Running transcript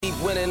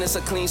winning, it's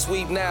a clean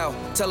sweep now.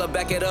 Tell her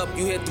back it up,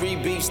 you hit 3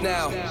 beefs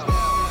now.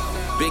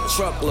 Big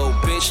truck, little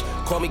bitch.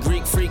 Call me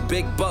Greek freak,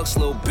 big bucks,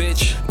 little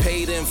bitch.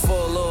 Paid in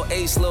full, little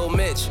Ace, little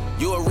Mitch.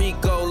 You a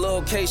Rico,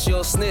 little case,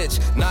 you'll snitch.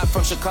 Not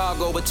from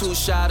Chicago, but too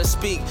shy to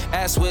speak.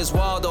 Ask where's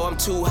Waldo, I'm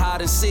too high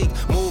to seek.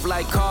 Move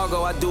like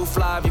cargo, I do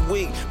fly every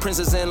week.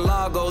 Princess in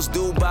Lagos,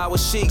 Dubai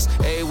with sheiks.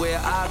 Everywhere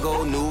I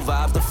go, new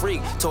vibes the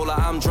freak. Told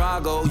her I'm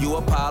Drago, you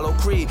Apollo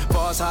Creed.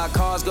 Far as how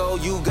cars go,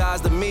 you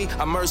guys to me.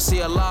 I'm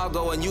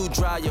Murcielago and you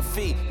dry your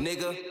feet,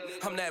 nigga.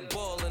 I'm that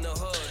ball in the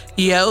hood.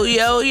 Yo,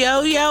 yo,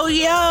 yo, yo,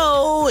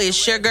 yo.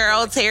 It's your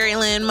girl, Terry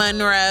Lynn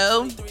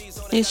Monroe.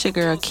 It's your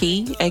girl,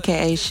 Key,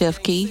 a.k.a.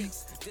 Chef Key.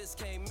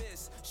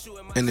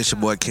 And it's your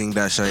boy, King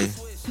Dashay,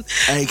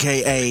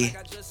 a.k.a.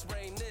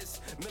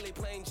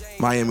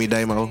 Miami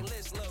Damo.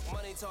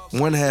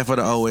 One half of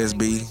the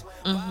OSB.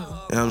 Mm-hmm. You know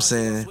what I'm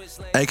saying?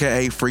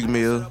 A.k.a. Freak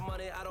Mill.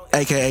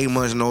 A.k.a.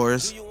 Munch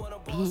Norris.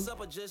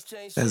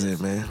 That's it,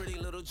 man.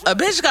 A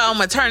bitch got on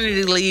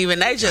maternity leave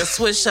and they just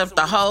switched up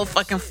the whole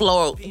fucking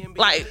floor.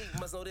 Like,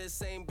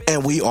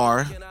 and we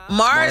are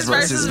Mars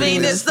vs.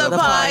 Venus, the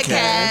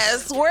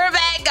podcast. We're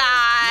back,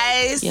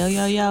 guys. Yo,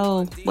 yo,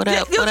 yo. What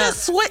up? You what up?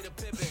 just switch.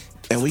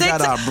 And we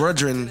got our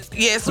brethren.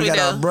 Yes, we got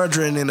do. our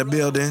brethren in the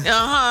building.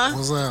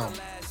 What's up?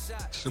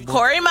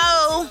 Corey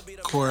Mo.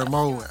 Corey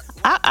Mo.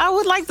 I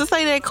would like to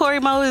say that Corey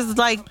Mo is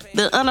like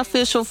the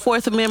unofficial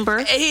fourth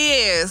member. He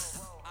is.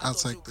 I'll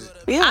take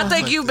that. Yeah. I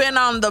think you've been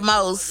on the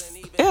most.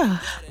 Yeah.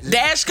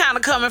 Dash kind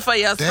of coming for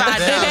your side.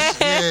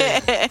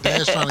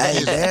 Dash trying to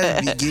Hey, Dash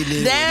be getting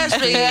in. Dash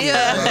be,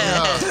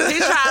 yeah. He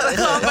trying to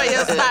come for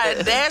your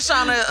side. Dash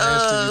on the,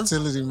 Dash the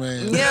utility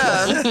man.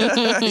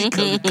 yeah. He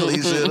come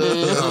clean shit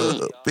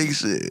up. Big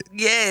shit.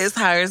 Yes,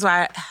 hers,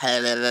 right?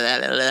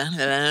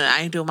 I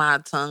ain't do my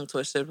tongue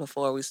twisted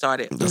before we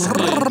started. That's how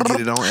you get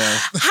it on air.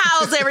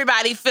 How's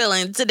everybody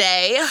feeling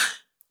today?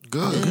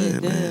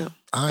 Good, man.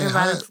 I ain't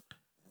hot.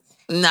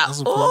 No.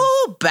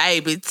 Ooh,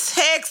 baby,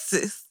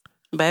 Texas.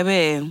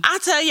 Baby. I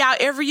tell y'all,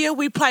 every year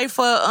we play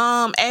for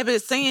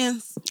Abbott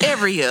Sins.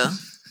 Every year.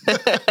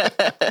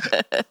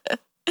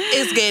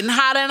 It's getting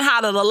hotter and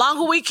hotter. The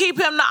longer we keep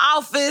him in the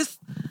office,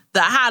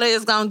 the hotter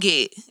it's gonna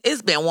get.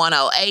 It's been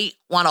 108,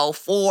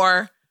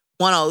 104,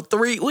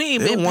 103. We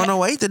ain't been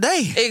 108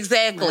 today.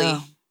 Exactly. Yeah.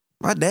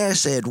 My dad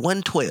said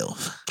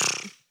 112.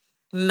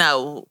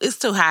 No, it's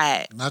too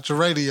hot. Not your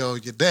radio,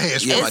 your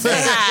dash. Yeah, It's too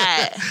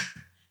hot.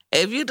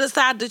 If you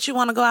decide that you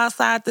want to go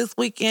outside this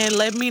weekend,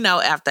 let me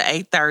know after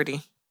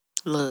 8:30.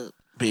 Look.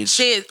 Bitch.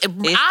 Shit,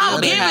 I'll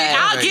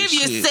give you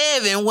Shit.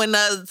 7 when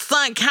the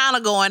sun kind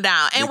of going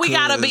down, and we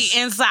gotta be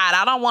inside.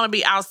 I don't want to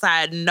be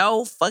outside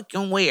no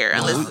fucking where.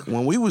 Unless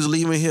When we was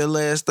leaving here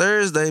last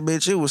Thursday,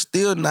 bitch, it was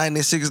still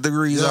 96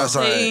 degrees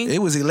outside. See? It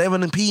was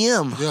 11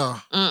 p.m.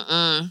 Yeah.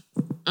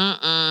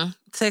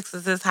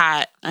 Texas is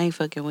hot. I ain't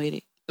fucking with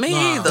it. Me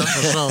either.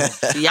 For sure.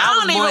 Y'all I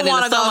don't was even born in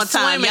wanna the go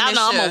summertime. swimming Y'all this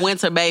know I'm year. a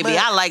winter baby. Man,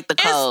 I like the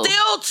cold. It's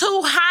still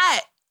too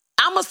hot.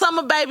 I'm a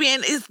summer baby,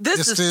 and this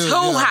It's is still,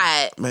 too yeah.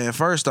 hot. Man,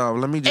 first off,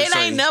 let me just It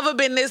say, ain't never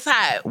been this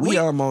hot. we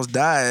almost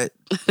died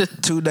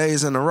 2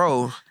 days in a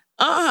row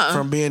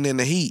from being in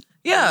the heat.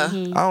 Yeah.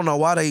 Mm-hmm. I don't know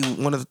why they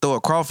wanted to throw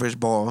a crawfish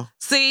ball.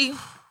 See,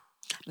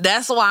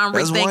 that's why I'm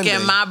That's one rethinking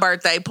day. my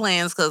birthday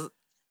plans, because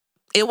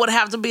it would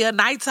have to be a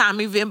nighttime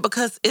event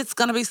because it's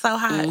gonna be so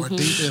hot. Or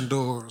deep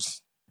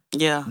indoors.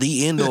 Yeah.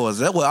 The indoors.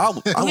 That was I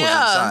was Yeah.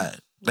 outside.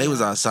 They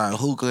was outside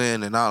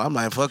hookahing and all. I'm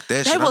like, fuck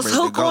that shit. They I'm was ready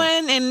to go.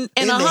 hookahing in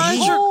In the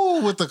 100.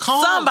 Ooh, with the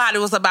cone. Somebody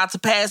was about to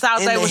pass out.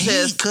 In They the was heat,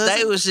 just cousin.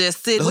 they was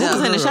just sitting The there. Who's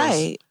in the girls.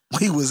 shade?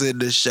 We was in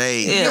the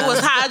shade. Yeah. It was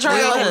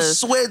hydrated. I was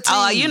sweating.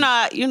 Oh, you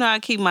know I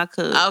keep my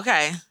cup.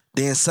 Okay.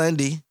 Then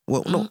Sunday.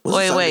 Well, no,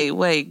 was it Sunday?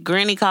 Wait.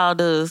 Granny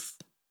called us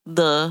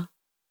the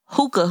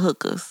hookah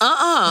hookers.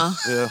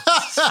 Yeah.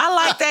 I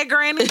like that,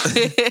 Granny.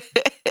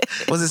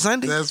 Was it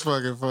Sunday? That's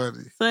fucking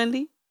funny.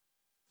 Sunday.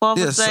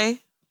 Father's Yes. Day.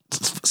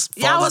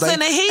 Y'all was in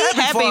the heat.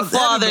 Happy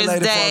Father's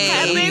belated Day.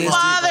 Happy Father's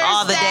Father's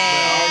All the Day.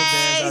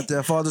 dads. out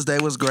there. Father's Day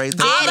was great.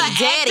 All the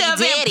Daddy, active and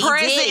daddy,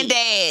 present daddy.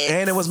 dads.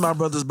 And it was my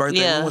brother's birthday.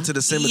 Yeah. We went to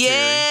the cemetery.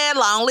 Yeah,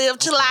 long live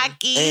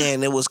Chalaki.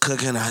 And it was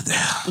cooking out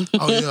there.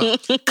 Oh,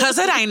 yeah. Cause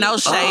it ain't no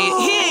shade.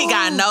 He ain't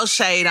got no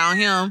shade on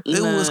him.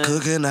 It was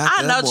cooking out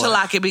I there. know boy.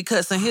 Chalaki be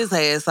cussing his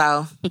ass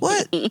off.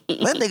 What?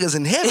 That nigga's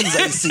in heaven's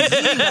AC. He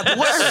ain't got to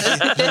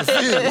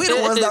worry. We the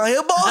ones down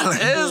here balling.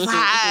 It's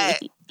hot.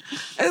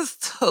 It's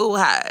too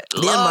hot.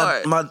 Then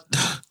Lord. my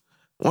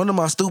one of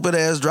my stupid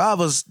ass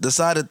drivers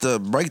decided to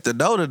break the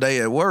door today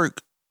at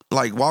work.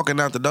 Like walking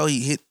out the door,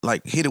 he hit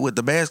it with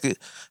the basket.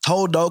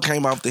 Whole door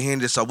came off the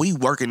hinges, so we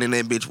working in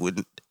that bitch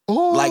with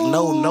like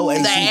no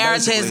AC. the air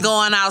basically. just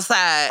going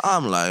outside.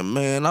 I'm like,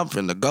 man, I'm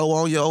finna go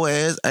on your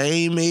ass,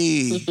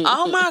 Amy.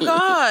 Oh my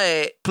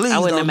God. Please I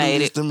wouldn't don't have made do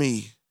this it. to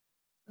me.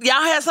 Y'all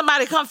had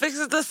somebody come fix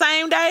it the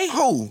same day?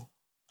 Who?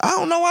 I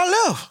don't know.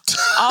 I left.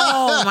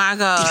 Oh my I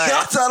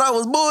God. thought I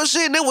was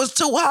bullshitting. It was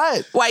too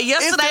hot. Wait,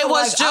 yesterday felt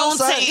was like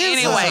outside, Juneteenth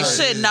anyway.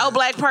 inside. Shit, no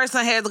black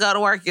person had to go to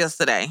work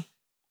yesterday.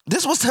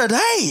 This was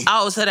today.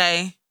 Oh,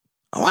 today.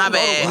 Oh, My I know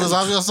bad. You was the-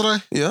 off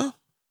yesterday? Yeah.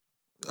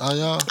 Oh,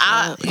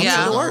 y'all?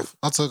 Yeah.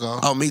 I took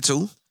off. Oh, me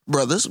too.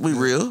 Brothers, we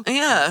real.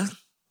 Yeah.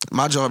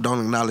 My job don't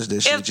acknowledge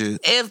that shit.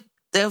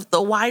 If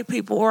the white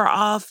people were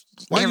off,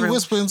 Why you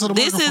whisper into the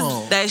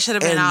microphone? they should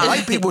have been And off.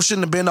 white people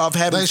shouldn't have been off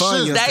having They fun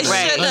should. yesterday.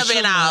 They shouldn't have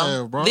been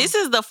out. Bro. This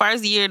is the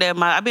first year that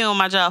I've been on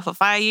my job for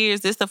 5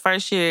 years. This is the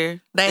first year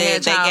They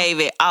that they gave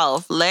it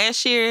off.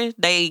 Last year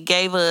they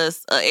gave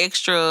us an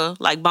extra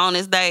like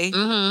bonus day,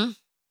 Mm-hmm.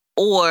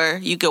 or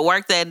you could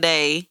work that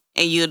day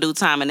and you'll do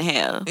time and a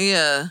half.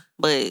 Yeah.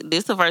 But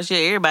this the first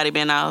year everybody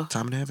been off.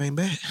 Time and a half ain't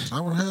bad.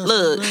 Time and a half.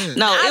 Look, bad.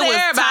 no, Not it was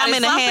everybody. time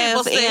and a Some half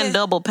people said- and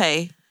double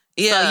pay.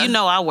 Yeah. So you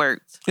know I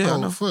worked. Yeah, I Oh,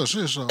 know. for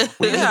sure, sure.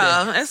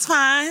 Yeah, it's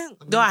fine.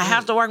 Do I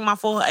have to work my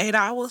full 8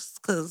 hours?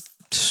 Because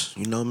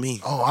You know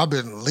me. Oh, I've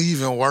been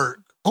leaving work.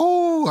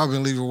 Oh, I've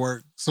been leaving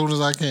work as soon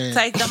as I can.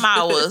 take them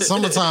hours.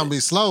 Summertime be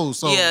slow,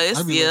 so Yeah, it's-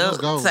 I be yeah. like, let's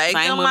go. Take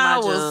Same them with my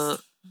hours. job.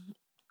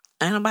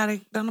 Ain't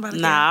nobody care.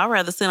 Nah, I'd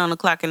rather sit on the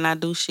clock and not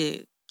do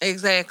shit.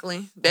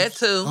 Exactly. That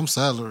too. I'm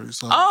salary,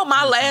 so. Oh,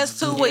 my last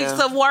 2 Yeah. weeks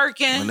of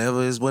working.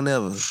 Whenever is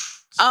whenever.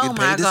 Oh Get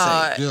my paid the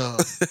God. Yeah.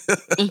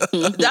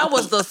 That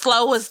was the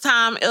slowest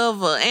time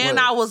ever. And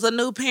What? I was a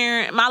new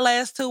parent. My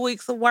last 2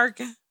 weeks of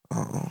working,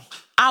 same.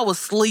 I was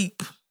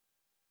asleep.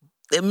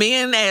 And me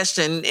and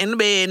Ashton in the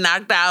bed,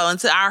 knocked out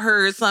until I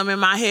heard something in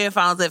my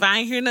headphones. If I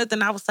ain't hear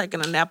nothing, I was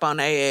taking a nap on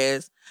their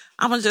ass.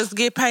 I'm going to just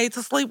get paid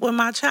to sleep with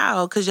my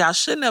child because y'all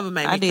should never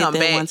make I me did come that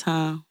back. one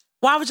time.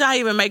 Why would y'all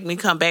even make me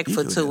come back You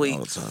for do 2 that all the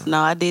weeks? time. No,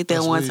 I did that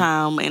That's one weird.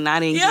 time and I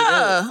didn't get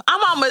Yeah, up.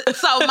 I'm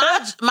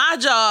on my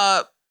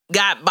job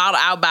got bought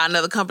out by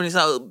another company,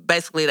 so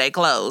basically they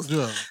closed.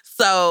 Yeah.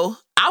 So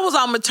I was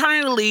on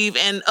maternity leave,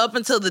 and up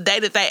until the day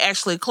that they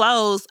actually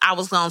closed, I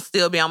was gonna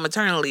still be on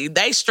maternity leave.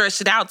 They stretched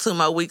it out 2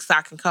 more weeks so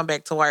I can come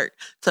back to work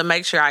to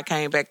make sure I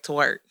came back to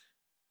work.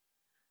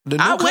 The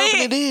new I company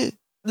went. did.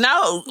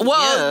 No,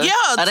 well, yeah,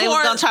 Or they was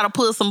toward- gonna try to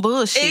pull some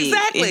bullshit.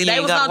 Exactly. if you They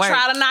ain't was gotta gonna work.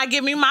 try to not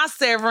give me my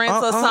severance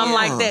or something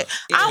like that.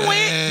 I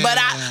went, but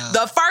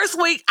the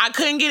first week I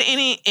couldn't get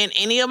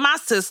any of my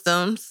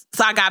systems,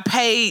 so I got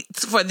paid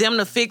for them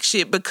to fix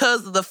shit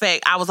because of the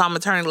fact I was on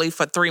maternity leave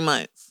for 3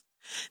 months.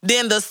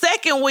 Then the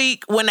second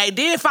week, when they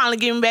did finally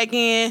get me back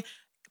in,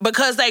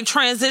 because they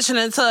transitioned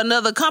into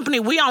another company,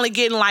 we only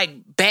getting like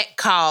back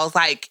calls,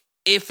 like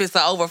if it's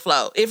an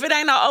overflow. If it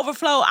ain't no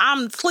overflow,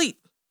 I'm asleep.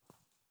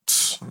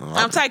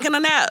 I'm taking a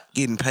nap.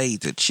 Getting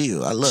paid to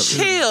chill. I love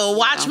it. Chill,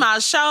 watch my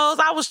shows.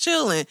 I was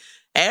chilling.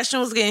 Ashton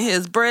was getting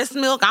his breast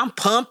milk. I'm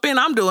pumping.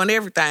 I'm doing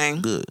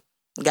everything. Good.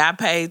 Got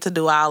paid to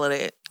do all of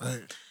that.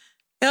 Hey.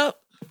 Yep.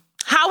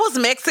 How was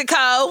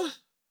Mexico?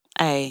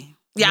 Hey,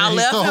 Y'all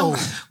left Mexico. him.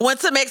 Went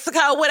to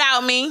Mexico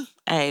without me.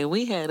 hey,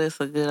 we had us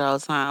a good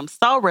old time.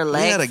 So We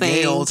relaxing. had a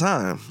gay old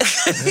time.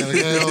 Had a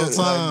gay old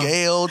time. A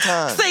gay old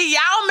time. See,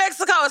 y'all,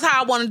 Mexico is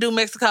how I want to do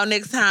Mexico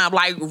next time.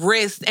 Like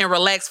rest and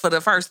relax for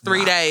the first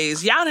 3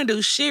 days. Y'all didn't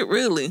do shit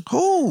really.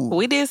 Who?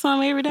 We did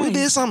something every day. We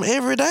did something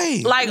every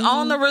day. Like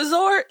on the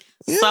resort.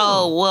 Yeah.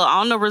 So, well,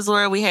 on the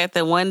resort, we had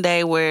the one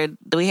day where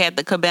we had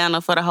the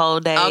cabana for the whole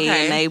day, Okay.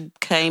 and they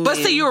came. But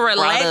and see, you were brought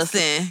us-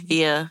 relaxing.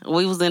 Yeah,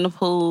 we was in the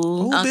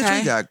pool. Ooh, bitch, Okay.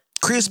 we got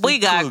crispy. We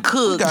got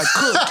cooked. We got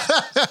cooked.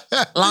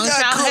 cooked. Long as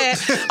got y'all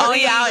had on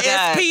We y'all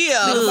got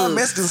SPF. My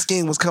Mexican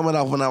skin was coming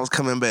off when I was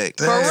coming back.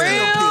 For real?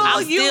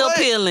 I'm You still what?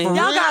 peeling. For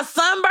Y'all real? got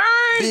sunburned?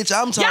 Bitch,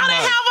 I'm talking Y'all didn't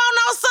about. have on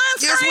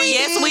no sunscreen?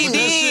 Yes, we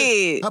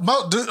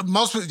did.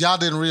 Most people, y'all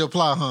didn't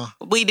reapply, huh?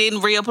 We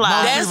didn't reapply.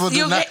 That's- People did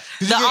you not. get-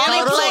 Did you The get only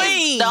caught up?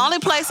 place- the only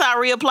place I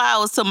reapplied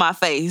was to my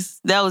face.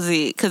 That was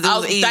it, because it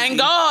Oh, was easy. thank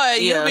God.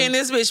 You Yeah. be in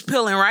this bitch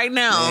peeling right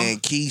now. Man,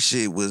 Key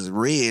shit was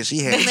red. She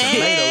had tomato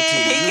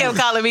He titties. kept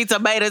calling me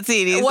tomato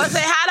titties. Was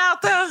it hot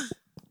out there?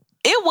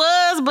 It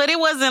was, but it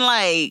wasn't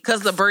like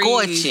Because the breeze.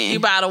 scorching. You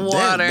by the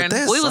water. but and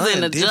that we was in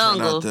sun the different out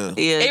jungle. there.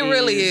 Yeah, it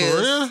really is. For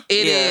real?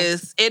 It Yeah.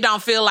 is. It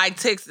don't feel like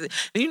Texas.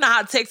 You know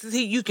how Texas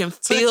heat, you can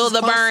feel Texas the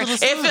close burn. to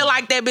the It sun. feel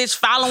like that bitch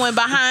following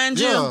behind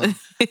you.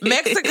 Yeah.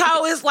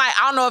 Mexico is like,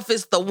 I don't know if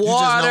it's the just know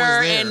it's water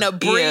there. and the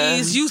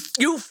breeze. You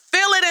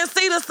feel it and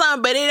see the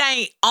sun, but it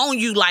ain't on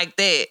you like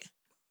that.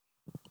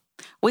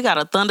 We got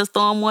a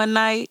thunderstorm one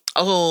night.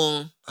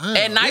 Oh, Damn.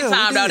 at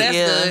nighttime though, did. that's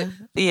yeah, good.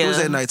 yeah. It was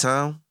at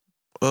nighttime.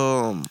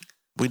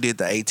 We did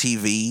the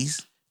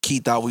ATVs. Key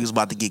thought we was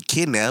about to get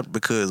kidnapped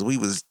because we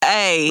was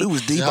Hey,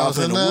 deep Y'all off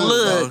was in the in there?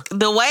 woods. look,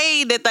 the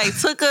way that they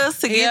took us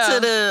to get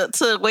Yeah.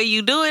 to where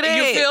you do it at.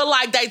 You feel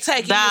like they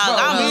taking Dog, you.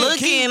 I'm bro. looking-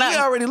 Key, we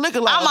already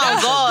looking like I'm on okay,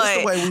 this the guard.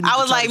 way we need I to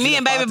was try like, to me get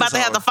and up baby out about to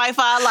this have to hole. fight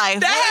for our life.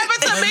 That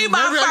happened to me my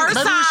first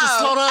maybe we should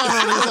slow time.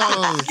 down on these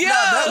hoes.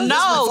 Yeah.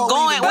 No, Before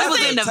going- even we was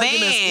got in the there,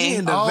 taking us van.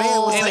 in. The van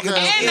was Oh, taking us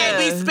okay. And in.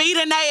 they be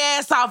speeding their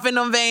ass off in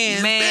them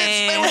vans. Man,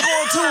 They was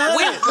going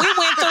we 200.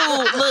 went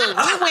through.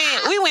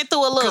 Look, we went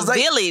through a little 'Cause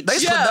they, village. They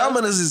Yeah.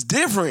 speedometers is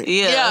different.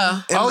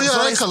 Yeah. And Oh, yeah,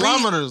 so they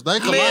kilometers. They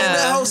Man,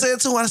 kilometers. that whole said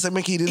 200. I said,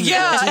 man, Key, this is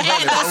Yeah, going and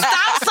 200, the bro.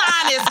 stop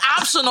sign is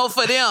optional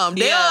for them.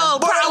 They'll Yeah.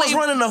 But I was probably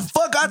running the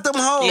fuck out them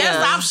hoes. Yeah.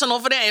 that's optional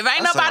for them. If ain't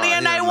That's nobody all right.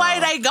 in their Hell way,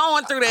 no. they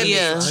going through that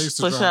Yeah, bitch. I used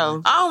to for drive.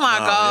 sure. Oh my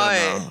Nah,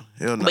 God.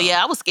 hell no. But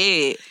yeah, I was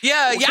scared.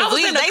 Yeah, y'all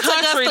was in the they took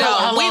us country through. though.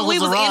 How We long was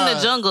was the in the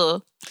ride?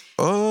 jungle.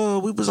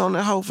 We was on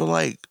that hoe for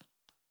like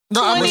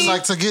No, I 20. mean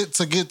like to get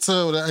to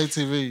the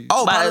ATV.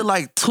 Oh, By probably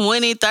like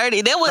 20,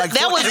 30. That was like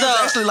that was it was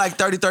the actually like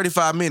 30,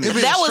 35 minutes. It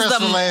be that a was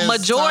stressful the ass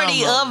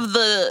majority time, of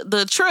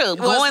the trip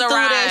Was going the through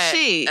ride. that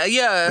shit.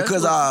 Yeah.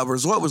 Because our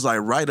resort was like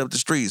right up the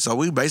street. So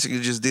we basically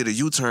just did a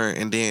U-turn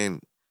and then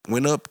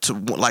went up to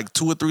like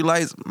 2 or 3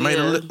 lights, made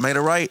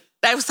a right.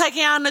 They was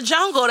taking y'all in the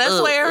jungle.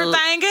 That's where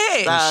everything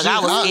is. Dog, I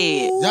was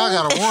scared. Y'all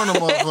gotta warn them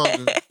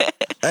motherfuckers.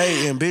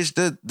 Hey, and bitch,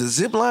 the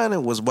zip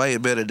lining was way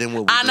better than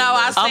what we I did know. I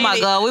last seen Oh my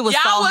it. God, we was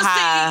y'all so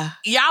high. high.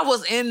 Y'all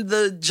was in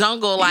the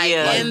jungle, like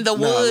Yeah. in the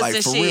Like, nah, woods like,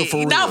 and for shit. real,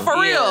 for No, real. for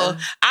real. Yeah.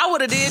 I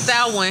would have did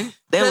that one. That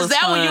Because was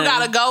that one you fun.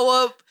 gotta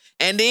go up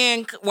and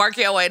then work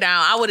your way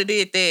down. I would have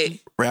did that.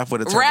 Raph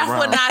would have turned Raph around.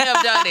 would not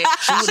have done it.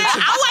 Shit, I'm waiting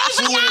for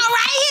she y'all would've-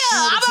 right here.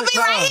 I'm gonna be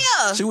right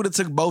here. She would have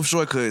took both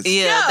shortcuts.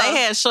 Yeah, Yeah. they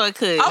had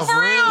shortcuts. Oh, for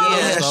real? They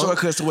Yeah. had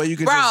shortcuts to where you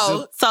could just Bro,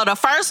 zip. So the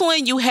first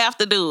one you have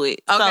to do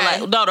it. So Okay.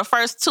 like no, the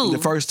first two. The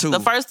first two. The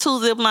first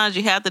 2 zip lines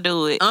you have to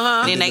do it.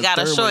 Uh-huh. Then And they the got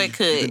a third one,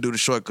 shortcut. You can do the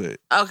shortcut.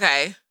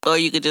 okay. Or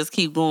you could just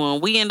keep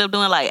going. We end up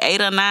doing like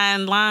 8 or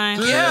 9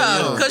 lines. Yeah.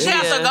 Yeah. Because you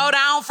have to Yeah. go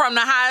down from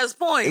the highest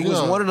point. It was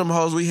Yeah. one of them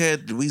hoes we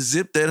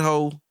zipped that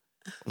hoe,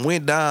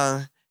 went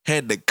down,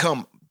 had to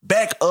come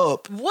back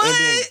up, What? and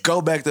then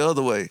go back the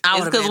other way. I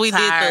It's would've because been we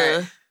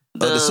tired.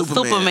 did the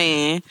Superman.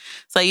 Superman.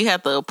 So you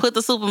have to put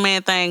the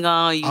Superman thing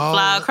on. You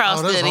fly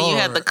across that's it, and you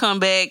have to hard. come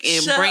back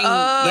and Shut bring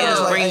up. They yeah, was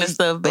like, bring the "Hey,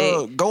 stuff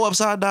back. Go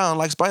upside down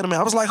like Spider-Man.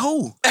 I was like,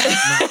 who?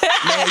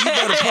 Man, you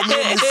better put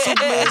me in this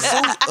Superman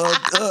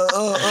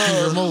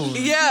suit. Remove.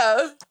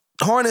 Yeah.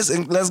 Harness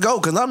and let's go,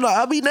 cause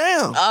I'll be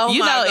down. Oh, You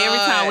my know, every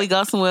God. time we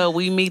go somewhere,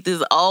 we meet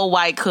this old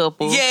white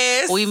couple.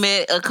 Yes. We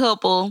met a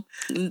couple,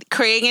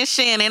 Craig and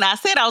Shannon. I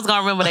said I was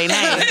gonna remember their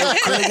name.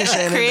 Craig and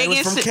Shannon, they Craig was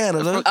and from Sha-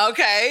 Canada.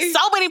 Okay. So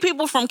many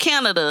people from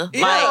Canada.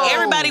 Yeah. Like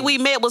everybody we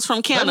met was from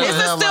They Canada. Is must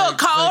it have, still like,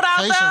 cold out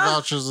vacation there?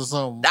 vouchers or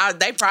something.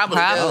 They probably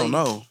Probably. do. I don't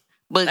know.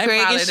 But They Craig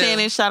and probably do.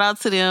 Shannon, shout out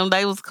to them.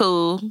 They was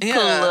cool. Yeah.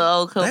 Cool little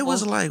old couple. They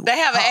was like, They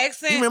have an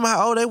accent? You remember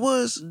how old they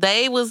was?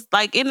 They was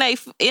like in they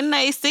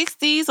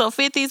 60s or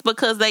 50s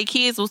because they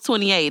kids was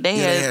 28. They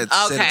Yeah, they had, had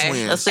set of Okay.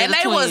 twins. A set And of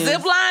they was twins.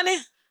 ziplining?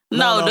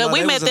 no, no,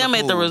 we they met was in them the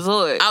at the pool.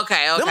 resort.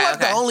 Okay, Them okay, like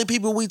okay. the only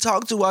people we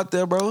talked to out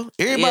there, bro.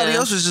 Everybody Yeah.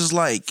 else was just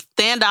like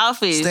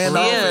Standoffish.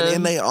 standoff Yeah.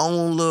 in their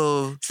own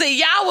little. See,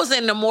 y'all was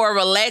in the more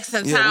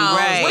relaxing Yeah, we towns.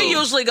 right. We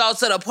usually go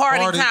to the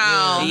party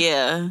town.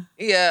 Yeah.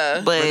 Yeah.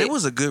 But But it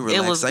was a good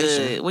it was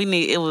relaxation. good.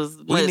 It was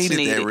We much needed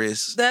needed. that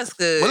rest. That's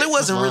good. Well, it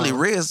wasn't That's really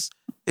fine. rest.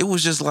 It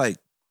was just like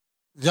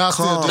Y'all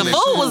still Calm. did The that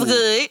food shit. was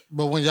good.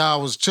 But when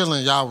y'all was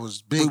chilling, y'all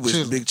was we big was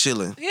chilling. big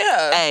chilling.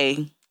 Yeah.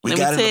 Hey, We let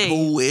got in me the tell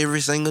you. pool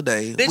every single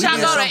day. Did We y'all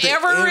did go something to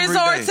every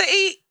resort day. to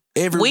eat?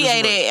 Every We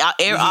resort. ate at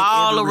We hit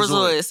all the every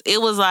resort. resorts.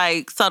 It was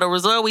like, so the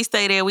resort we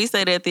stayed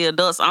at the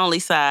adults only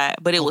side,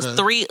 but it was Okay.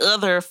 3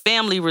 other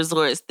family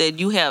resorts that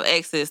you have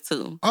access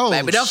to. Oh,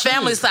 Baby, them shit.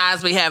 family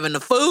sides be having the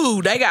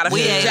food. They gotta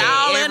We feed ate y'all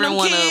at and every them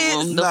one kids.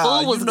 of them. The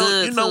food was you know,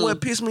 good You know too.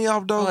 what pissed me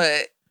off though?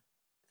 What?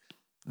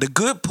 The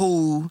good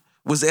pool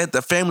was at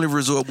the family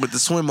resort with the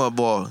swim up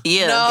bar.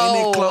 Yeah. No.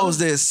 And it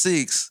closed at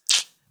 6.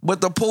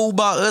 But the pool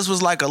by us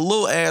was like a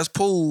little ass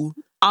pool.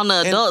 On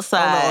the adult On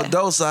side. the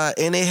adult side.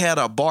 And they had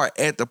a bar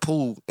at the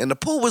pool. And the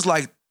pool was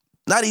like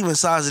not even the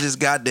size of this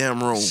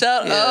goddamn room.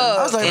 Shut Yeah. up.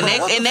 I was like, and bro,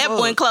 that, what and the that fuck?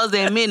 one closed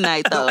at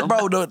midnight though.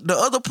 Bro, the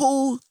other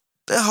pool,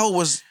 that hoe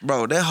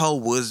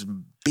was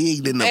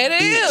big than the It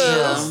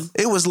bitch. is.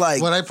 It was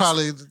like Well, they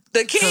probably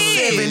The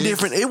kids. 7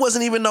 different. It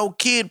wasn't even no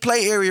kid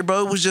play area,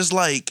 bro. It was just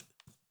like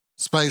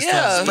spaced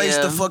Yeah. out. space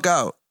Yeah. the fuck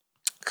out.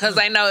 Cause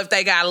they know if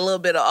they got a little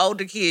bit of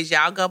older kids,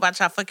 y'all go about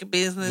y'all fucking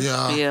business.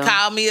 Yeah. Yeah.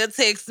 Call me or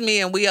text me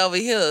and we over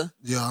here.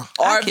 Yeah.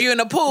 Or if you're in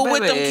the pool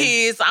with them Baby.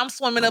 kids, I'm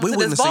swimming up We to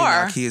wouldn't this have seen bar.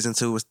 our kids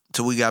until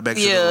we got back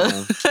to Yeah. the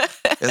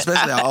room.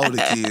 Especially our older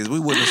kids. We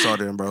wouldn't have saw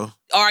them, bro.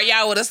 Or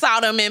y'all would have saw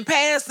them in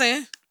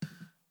passing.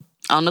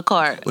 On the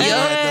cart. We had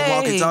the Hey.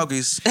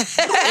 walkie-talkies.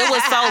 It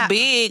was so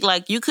big,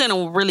 like you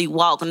couldn't really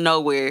walk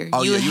nowhere.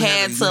 Oh, you, yeah, you had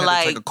had to to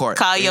like take a cart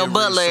call your every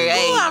butler. single-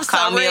 Hey, Ooh, I'm so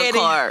call me ready.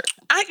 a cart.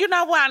 You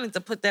know what? I need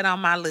to put that on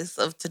my list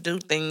of to-do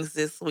things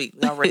this week.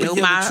 Gonna renew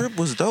Yeah, my... the trip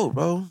was dope,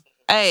 bro.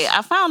 Hey,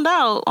 I found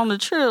out on the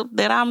trip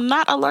that I'm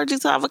not allergic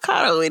to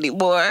avocado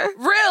anymore.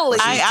 Really?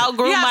 I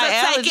outgrew you have my to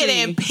allergy. take it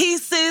in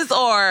pieces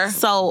or...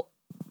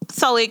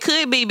 So it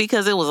could be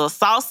because it was a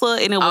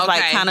salsa and it was like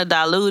Okay. kind of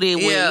diluted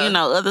Yeah. with,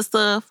 other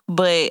stuff.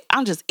 But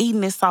I'm just eating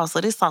this salsa.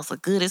 This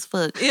salsa good as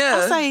fuck.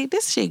 Yeah. I say,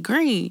 this shit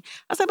green.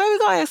 I said, baby,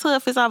 go ask her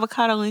if it's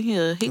avocado in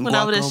here. He went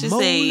over there. She said,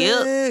 yep.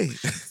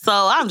 Guacamole. So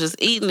I'm just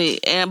eating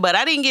it. But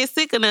I didn't get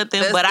sick or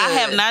nothing. That's but I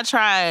have good. not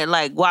tried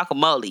like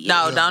guacamole yet.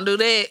 No, don't do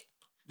that.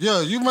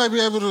 Yeah, you might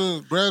be able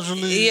to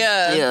gradually.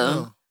 Yeah.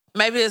 Yeah.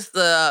 Maybe it's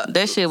the...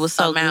 That shit was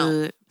so amount.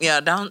 good. Yeah,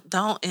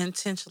 don't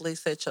intentionally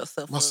set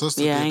yourself My up.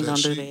 sister Yeah, I did ain't that.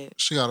 gonna do She, that.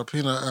 she got a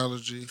peanut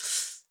allergy.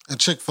 And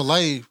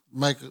Chick-fil-A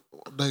make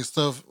they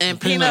stuff And in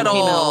peanut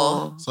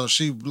oil. So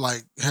she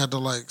like had to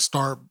like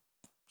start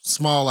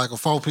small, like a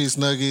 4-piece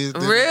nugget.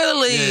 Then-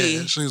 Really?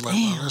 Yeah. She was like,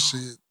 wow, that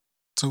shit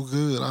too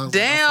good. I was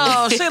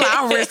Damn, she like,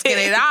 I'm risking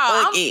it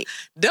all. Fuck it.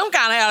 Them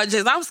kind of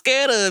allergies, I'm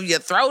scared of. Your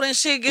throat and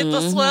shit get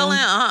the swelling.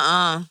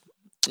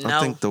 No.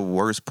 I think the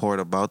worst part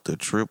about the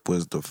trip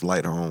was the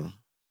flight home.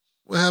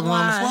 What happened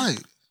on the Why?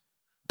 flight?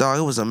 Dog,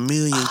 it was a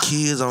million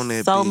kids on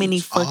that So bitch. many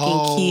fucking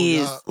Oh,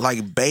 kids. God.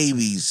 Like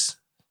babies.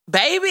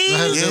 Baby. They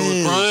had to deal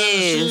with crying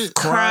and Yes, shit.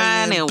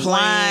 crying Crying, and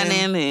playing.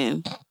 whining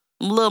and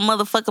little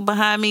motherfucker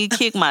behind me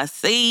kicked my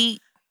seat.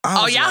 I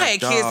Oh, was y'all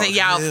like, had kids dog, in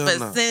y'all hell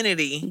no.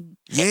 vicinity.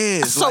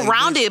 Yes.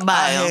 Surrounded bitch, by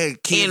I them.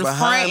 had kids In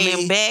behind front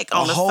and me, back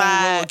on a the whole row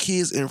side. of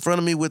kids in front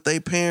of me with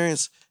their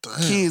parents. Damn.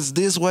 Kids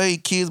this way,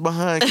 kids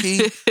behind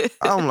kids.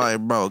 I'm like,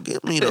 bro,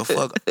 get me the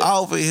fuck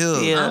off of here.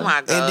 Yeah. Oh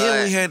my God. And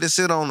then we had to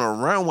sit on the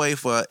runway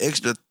for an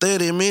extra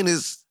 30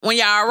 minutes when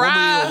y'all when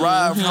arrived. we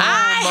arrived home,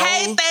 I bro.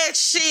 hate that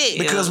shit.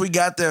 Because we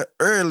got there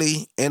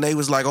early and they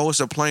was like, oh, it's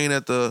a plane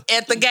at the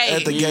At the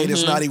gate. gate.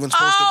 It's not even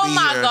supposed Oh to be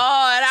my here.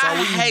 God. So I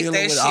we hate dealing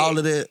that with shit. all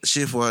of that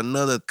shit for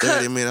another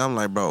 30 minutes. I'm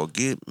like, bro,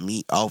 get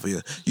me off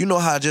here. You know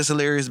how Just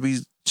Hilarious be?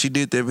 She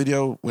did that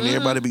video when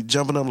everybody be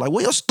jumping up like,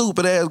 where your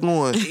stupid ass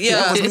going? Mm-hmm. Yeah.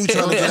 That was me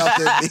trying to get off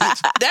that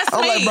bitch. That's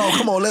I'm me. like, bro,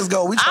 come on, let's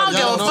go. We I trying don't to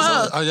give get a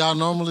off fuck. Are y'all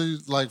normally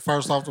like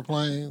first off the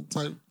plane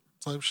type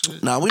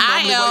shit? Nah, we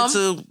I normally am. wait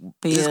till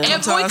Yeah.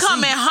 it's If we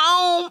coming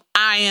home,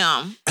 I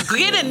am.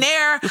 Getting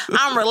there,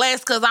 I'm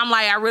relaxed because I'm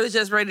like, I really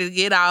just ready to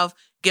get off,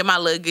 get my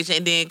luggage,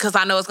 and then, because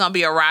I know it's going to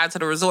be a ride to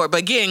the resort.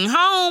 But getting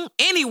home,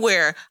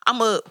 anywhere,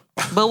 I'm up.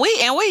 But we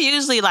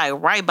usually like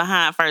right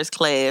behind first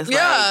class.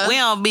 Yeah. Like, we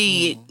don't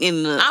be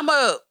in the I'm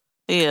up.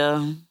 yeah.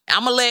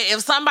 I'm going to let,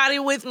 if somebody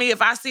with me,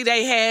 if I see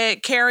they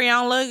had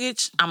carry-on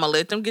luggage, I'm going to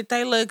let them get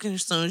their luggage.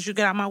 As soon as you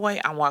get out my way,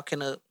 I'm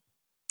walking up.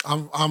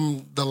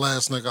 I'm the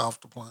last nigga off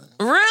the plane.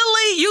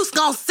 Really? You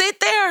gonna sit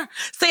there?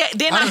 See,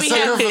 then I I done be sat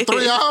there having. for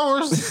 3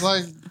 hours.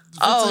 Like 15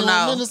 Oh,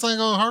 no. minutes ain't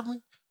gonna hurt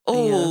me.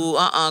 Ooh,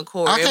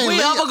 Corey. I If can't we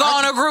leave. ever go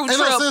on a group Ain't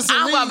no trip, sense in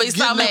I'm me gonna be so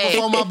getting there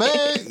before mad. my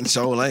bag.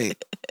 So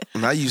ain't.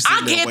 Now you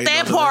I get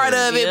that part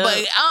of it, Yeah.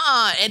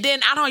 but and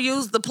then I don't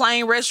use the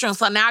plane restroom,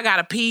 so now I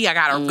gotta pee. I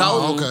gotta go.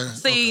 Oh, okay,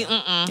 See,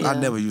 okay. I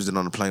never used it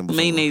on the plane before.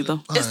 Me neither.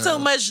 it's too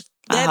much.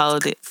 I That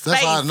hold it.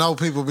 That's how I space, know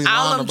people be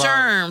all lying them about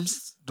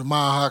germs. the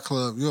Mile High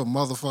Club. You a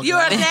motherfucker. You're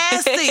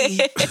nasty.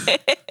 That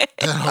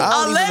I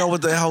hoe- don't even know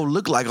what that hoe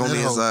look like on That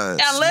the hoe- inside.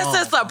 Unless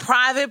Small. it's a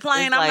private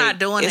plane, It's I'm like- not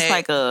doing it's that.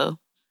 like a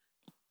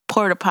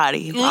porta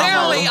potty.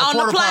 Literally The on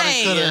the porta potty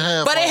plane, couldn't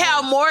have but it all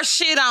have that. more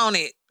shit on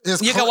it. It's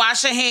You cl- can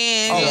wash your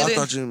hands. Oh, get I it.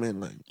 thought you meant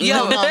like. Yo,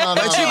 No.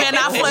 but you better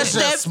not flush It's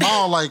just that.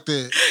 small like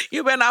that.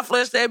 You better not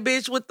flush that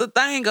bitch with the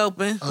thing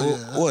open. Oh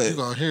yeah, What? you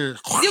gonna hear?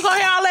 You gonna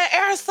hear all that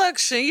air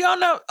suction. You don't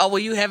know. Oh, well,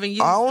 you haven't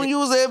used I don't it.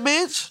 use that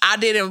bitch. I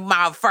did it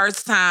my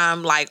first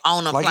time, like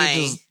on a Like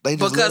plane, they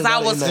just because let it I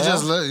out was. in the It air?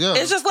 just let,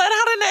 It's just let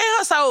out in the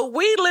air, so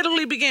we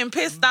literally be getting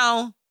pissed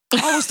on.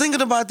 I was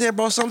thinking about that,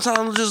 bro.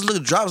 Sometimes just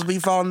little drops be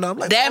falling down. I'm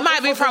like, That what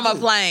might the be fuck from is a it?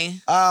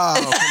 plane. Oh,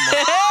 come on.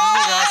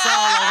 Nigga, I sound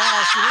like,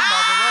 oh shit, it's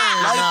about to rain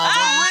Like, now, for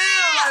baby.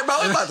 real, like, bro,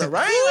 it's about to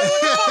rain. What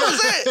the fuck is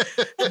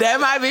that? That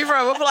might be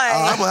from a plane.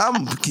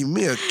 I'm keep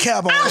me a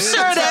cap on. I'm sure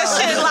that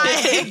shit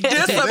like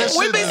That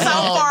we shit be is so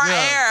all far good.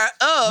 air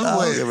up. don't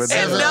Wait, give a It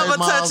damn. 7, 8 never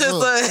miles touches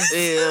up. us.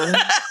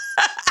 Yeah.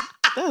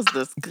 That's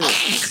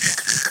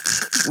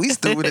disgusting. We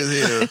stupid as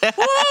hell.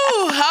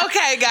 Woo!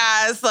 Okay,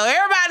 guys. So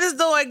everybody's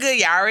doing good.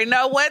 Y'all already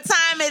know what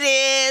time it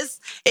is.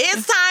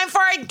 It's time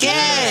for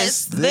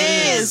Guess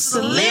This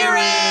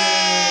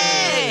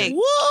Lyric.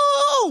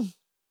 Woo!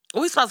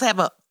 We supposed to have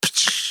a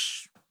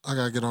I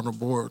gotta get on the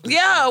board.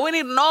 yeah. We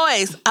need a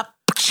noise.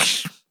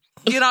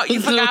 You know, you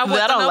forgot what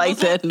I the don't like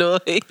numbers that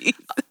noise.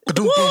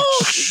 were? Woo!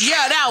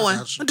 Yeah, that one.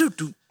 Gotcha.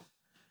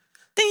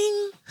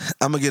 Ding.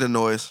 I'm gonna get a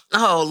noise.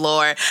 Oh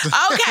Lord.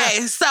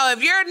 Okay, so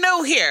if you're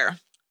new here,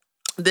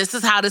 this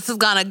is how this is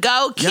gonna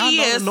go. Y'all know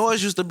Kids. the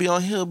noise used to be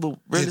on here, but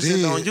Brenda It said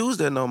did. don't use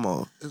that no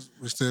more.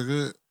 We still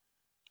good.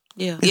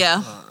 Yeah.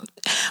 Yeah.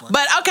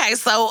 But okay,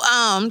 so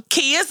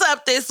Key is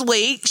up this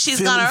week. She's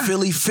gonna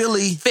Philly.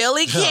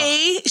 Philly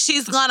Key.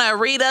 She's gonna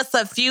read us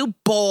a few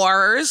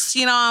bars,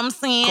 you know what I'm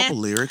saying? Couple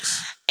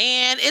lyrics.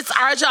 And it's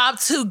our job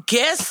to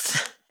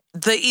guess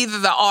either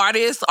the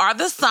artist or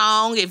the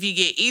song. If you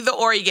get either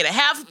or, you get a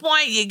half a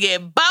point. You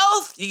get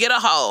both, you get a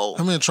whole.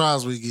 How many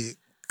tries we get?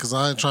 Because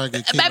I ain't trying to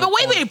get kicked. Baby,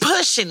 we be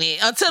pushing it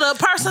until the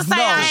person say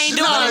I ain't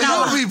doing it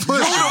no more. You be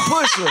pushing. You the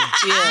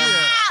pusher.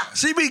 Yeah.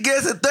 She be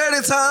guessing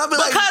 30 times. Be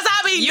like, Because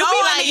I be You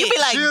knowing be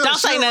like, She'll- don't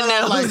say she'll nothing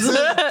run else.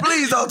 like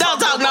please don't Don't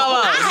talk no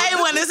more. I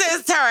hate when it's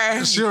his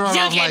turn. She'll run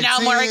You off get like no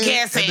 10, more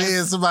guessing. and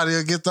then somebody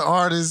will get the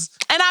artist.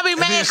 And I be And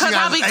mad then she because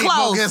I got be 8 more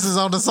close. guesses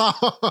on the song.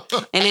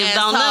 And if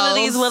don't none of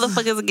these Assholes.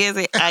 motherfuckers guess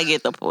it, I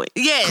get the point.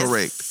 Yes.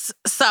 Correct.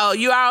 So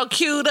you all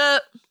queued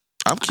up?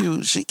 I'm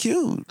cute. She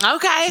cute.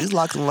 Okay. She's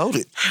locked and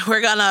loaded.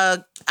 We're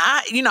gonna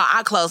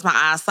I close my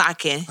eyes so I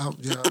can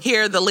Yeah.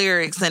 hear the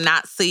lyrics and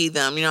not see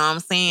them. You know what I'm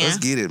saying? Let's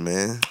get it,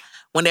 man.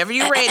 Whenever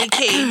you're ready,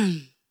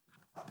 Key.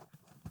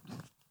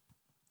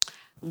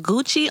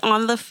 Gucci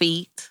on the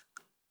feet,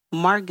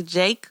 Marc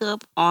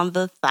Jacob on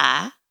the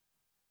thigh.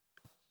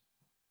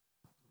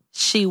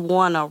 She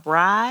wanna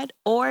ride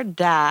or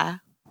die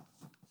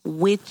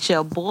with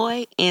your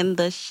boy in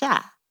the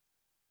shy.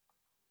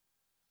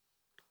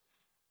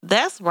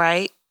 That's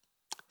right.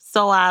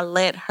 So I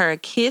let her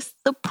kiss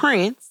the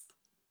prince.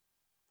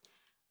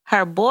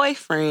 Her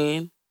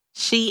boyfriend,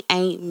 she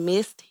ain't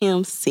missed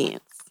him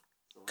since.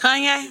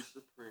 Kanye?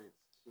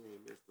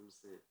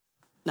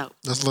 No.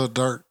 That's Lil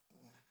Durk.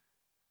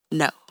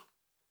 No.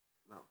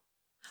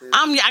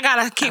 I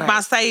gotta keep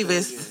my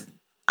savings.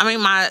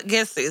 My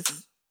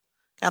guesses.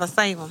 Gotta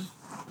save them.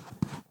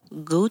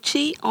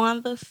 Gucci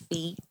on the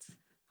feet.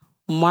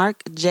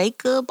 Marc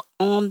Jacob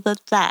on the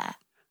thigh.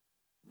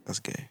 That's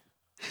gay.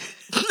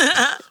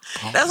 That's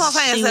what I'm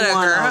saying. She Instead of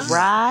wanna girl.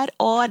 ride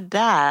or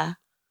die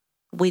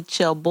with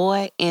your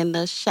boy in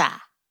the Chi.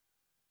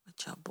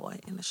 With your boy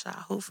in the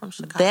shot. Who from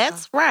Chicago?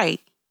 That's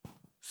right.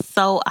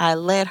 So I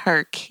let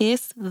her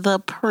kiss the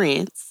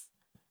prince.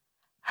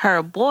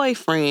 Her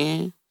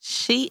boyfriend,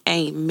 she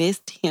ain't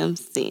missed him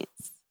since.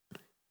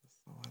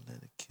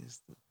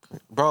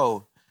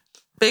 Bro.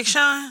 Big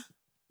Sean?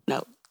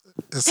 No.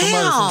 It's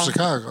somebody Damn. from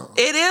Chicago.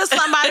 It is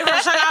somebody from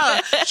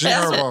Chicago. G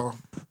Herbo.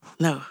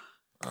 No.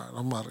 All right,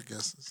 I'm out of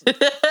guesses. Them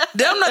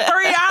the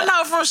three I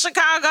know from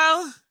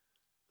Chicago.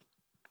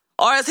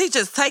 Or is he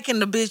just taking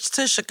the bitch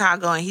to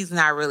Chicago and he's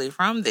not really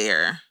from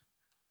there?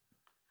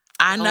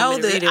 I know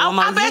me to read that. it one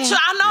more I bet again? you.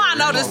 I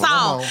know the one more,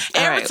 song. one more.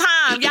 Every All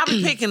time y'all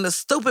be picking the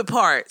stupid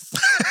parts.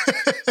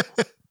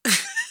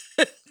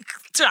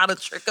 Trying to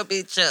trick a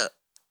bitch up.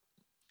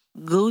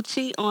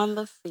 Gucci on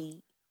the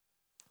feet.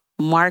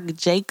 Marc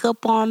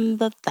Jacob on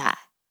the thigh.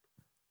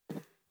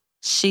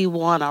 She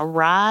wanna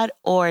ride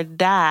or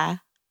die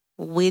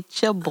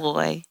with your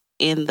boy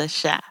in the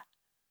Chi.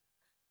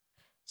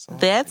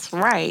 That's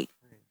right.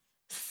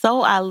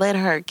 So I let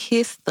her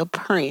kiss the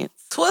prince.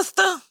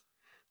 Twister?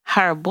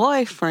 Her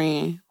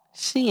boyfriend,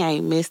 she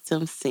ain't missed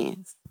him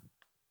since.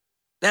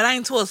 That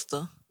ain't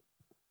Twister.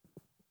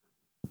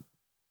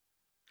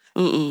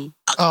 Mm-mm.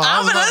 Oh,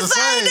 I'm was about gonna to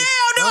say, damn,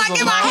 do I that's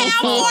get my hand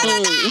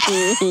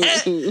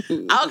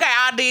for Okay,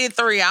 I did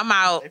 3. I'm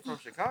out. They from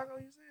Chicago,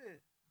 you said?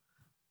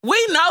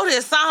 We know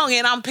this song,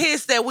 and I'm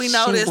pissed that we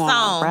know She this wanna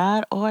song.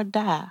 ride or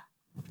die.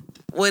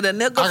 With a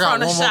nigga I got from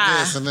the one more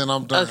guess Chi. and then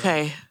I'm done.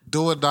 Okay.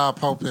 Do or die,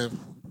 Pope Pimp.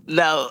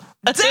 No.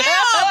 Damn,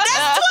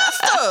 that's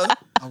Twister.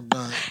 I'm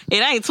done.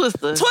 It ain't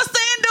Twister. Twister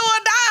and do or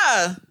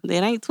die.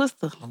 It ain't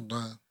Twister. I'm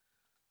done.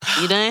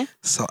 You done?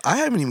 So I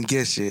haven't even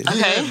guessed yet.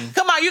 Okay.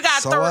 Come on, you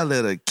got So 3. I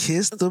let her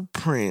kiss the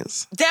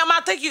prince. Damn, I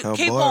think you Her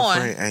keep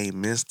boyfriend going. ain't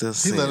missed her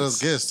He let us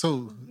since. guess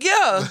too.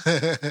 Yeah.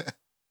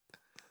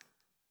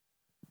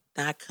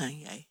 Not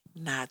Kanye.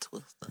 Not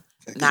Twister.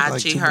 Not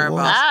Like G two Herbo.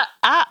 boys.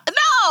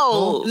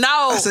 No.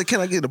 No. I said, can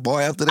I get the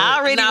boy after that? I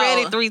already No. read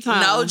it 3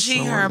 times. No G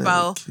So I let her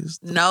Herbo. kiss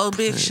the No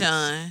Big prince.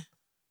 Sean. Her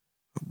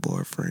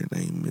boyfriend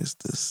ain't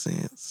missed her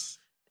since.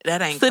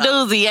 That ain't Kanye.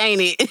 Sedoozy,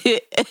 ain't it?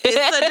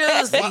 It's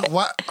a doozy.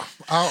 What?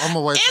 I'm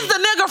gonna wait. It's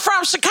the nigga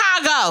from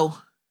Chicago.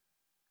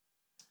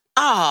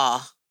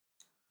 Oh.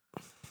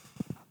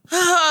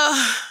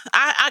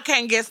 I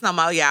can't guess no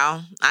more,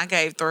 y'all. I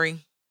gave 3.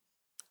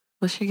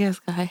 What's your guess,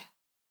 guy?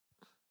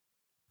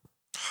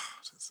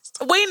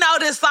 We know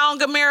this song,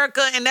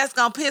 America, and that's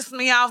gonna piss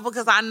me off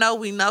because I know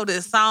we know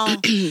this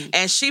song.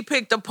 And she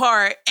picked a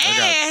part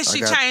and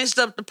she changed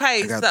up the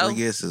pace. I got So 3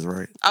 guesses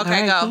right. okay, All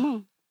right, come go.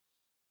 on.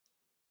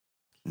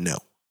 No,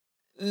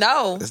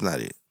 No. that's not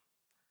it.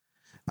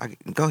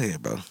 Go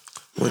ahead, bro.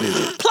 What is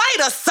it? Play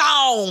the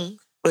song.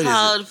 What is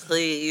Hold,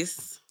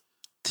 please.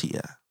 it?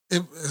 T.I.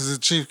 Is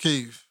it Chief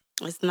Keef?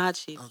 It's not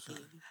Chief Okay.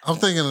 Keef. I'm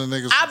thinking the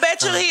niggas. I from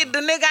bet you Chicago.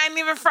 the nigga ain't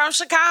even from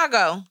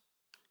Chicago.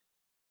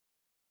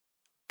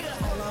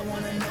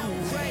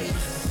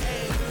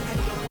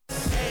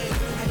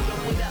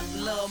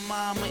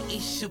 Mama,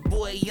 it's your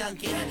boy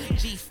Youngin.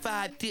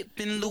 G5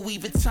 dipping Louis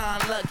Vuitton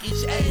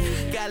luggage.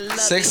 Ay, got love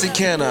Sexy it.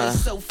 Canna.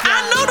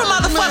 I knew the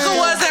motherfucker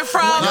wasn't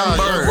from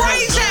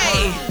Ray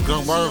J.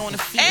 Young Bird.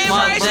 And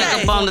Marc Ray J.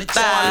 Jacob on the Let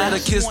thigh. her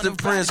kiss the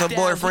prince. Her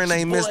boyfriend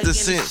ain't missed her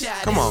since.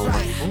 Come on,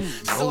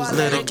 bro.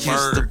 Let her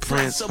kiss the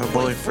prince. Her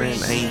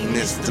boyfriend ain't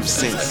missed him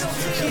since.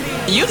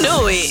 You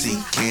knew it.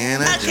 See,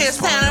 can I can't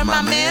stand on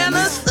my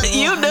manners.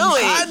 You knew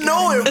I it.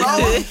 know it, bro.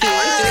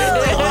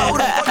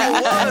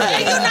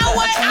 And you know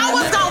what? I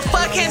was gonna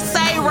fucking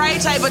say Ray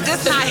J, but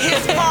this not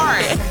his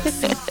part.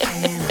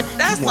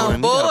 That's You won. some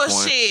You got a point.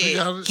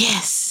 bullshit.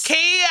 Yes.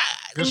 Key,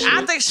 Good I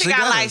shit. think she She got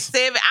got like us.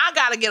 7. I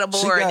gotta get a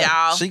board,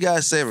 y'all. She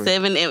got 7.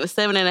 7 and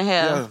 7.5.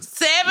 Yeah.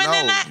 7 and No,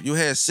 that. you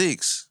had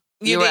 6.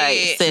 You You're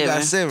right. did. You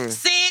got 7. 7.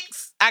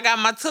 6. I got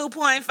my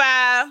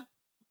 2.5.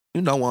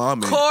 You know where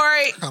I'm at.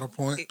 Corey Got a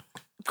point.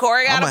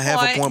 got I'm a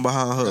half a point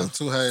behind her. Got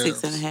 2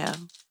 halves.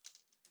 6.5.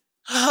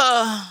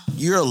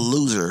 You're a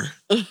loser.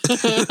 They're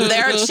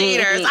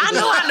cheaters. I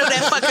knew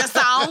that fucking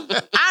song.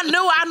 I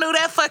knew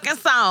that fucking I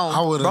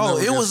song. would have. Bro,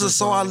 it was a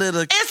song I let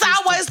her It's kiss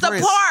always the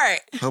prince. part.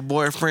 Her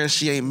boyfriend,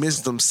 she ain't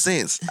missed him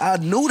since. I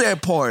knew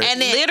that part.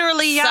 And then,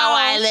 Literally, y'all. So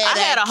I let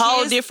had her a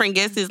whole kiss- different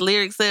guesses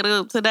lyric set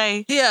up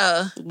today.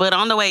 Yeah, But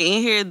on the way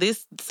in here,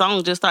 this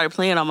song just started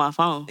playing on my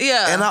phone.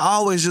 yeah. And I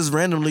always just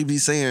randomly be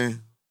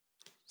saying,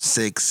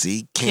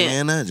 sexy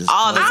Canna. Just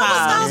All the call her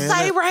time. I was gonna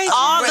say Canna. Ray J.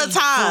 All the For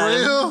time.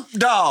 real?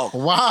 Dog.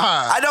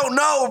 Why? I don't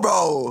know,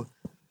 bro.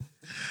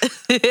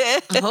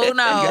 Who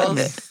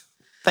knows?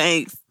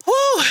 Thanks.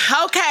 Whew.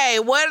 Okay,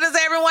 what is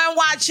everyone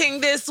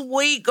watching this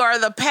week or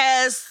the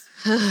past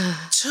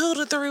 2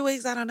 to 3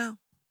 weeks? I don't know.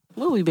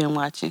 What we been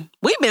watching?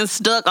 We've been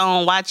stuck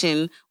on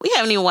watching. We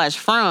haven't even watched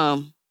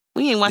From.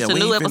 We ain't watched the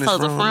new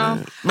episodes of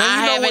From. Man,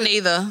 I you know haven't what?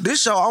 either.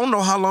 This show, I don't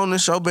know how long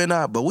this show been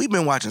out, but we've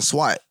been watching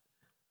SWAT.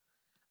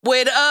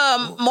 With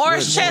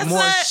Morris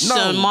Chestnut?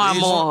 Shamar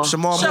Moore.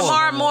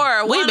 Shamar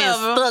Moore. We've been one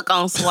of them. stuck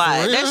on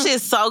SWAT. For real? That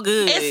shit's so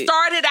good. It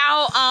started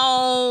out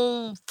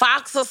on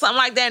Fox or something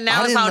like that.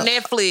 Now I it's didn't on know-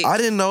 Netflix. I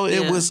didn't know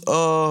it Yeah. was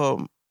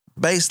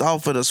based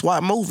off of the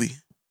SWAT movie.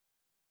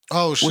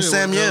 Oh shit!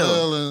 Samuel.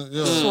 LL and,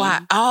 yeah.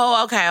 SWAT.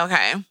 Oh,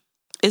 okay.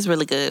 It's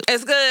really good.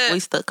 It's good. We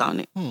stuck on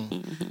it.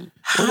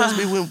 What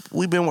else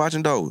we been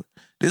watching though?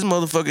 This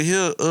motherfucker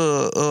here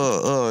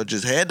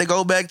just had to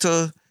go back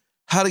to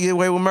How to Get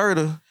Away with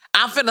Murder.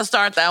 I'm finna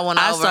start that one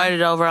I over.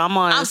 started over.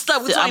 I'm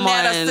stuck between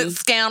that and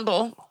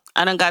Scandal.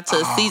 I done got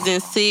to season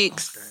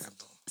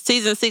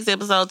 6,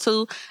 episode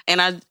 2,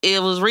 and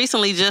it was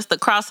recently just the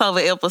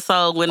crossover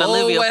episode when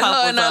Olivia with Pope her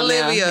was and on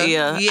there. Olivia.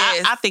 Yeah,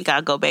 Yes. I think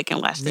I'll go back and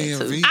watch Me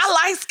that and too. V. I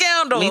like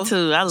Scandal. Me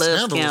too. I love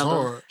Scandal was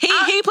Scandal. hard.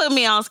 He put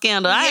me on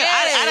Scandal. I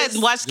Yes.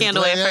 didn't watch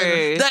Scandal at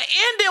Gladiator. first. The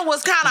ending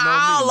was kind of No, me,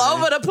 all man.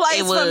 over the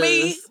place It for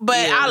me, was,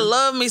 but yeah. I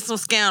love me some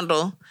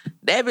Scandal.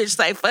 That bitch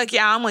say, fuck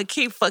y'all, I'm gonna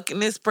keep fucking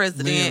this Me and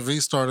president. V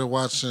started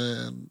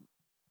watching.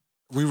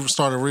 We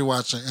started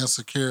rewatching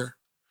Insecure,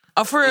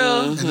 Oh, for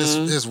real? and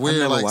it's weird,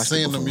 never like watched it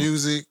seeing the before.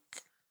 music,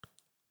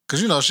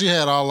 because she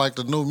had all like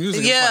the new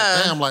music. Yeah.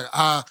 It's like,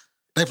 damn,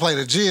 they played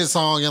a Jid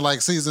song in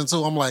like season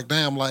 2. I'm like,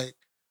 damn, like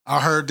I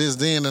heard this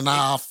then, and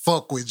now I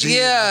fuck with Jid.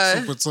 Yeah.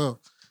 Like, super tough,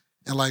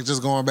 and like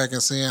just going back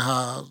and seeing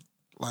how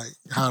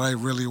they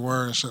really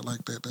were and shit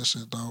like that. That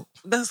shit dope.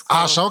 That's cool.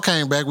 Our show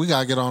came back. We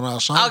gotta get on our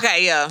show.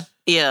 Okay, yeah.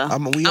 Yeah.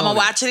 I'm gonna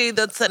watch it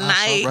either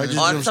tonight Righteous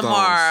or Gemstones.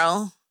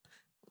 tomorrow.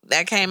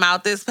 That came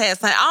out this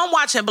past night. I'm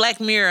watching Black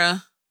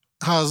Mirror.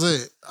 How's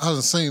it? I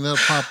haven't seen that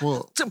pop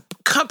up.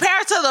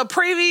 Compared to the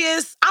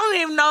previous, I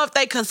don't even know if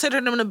they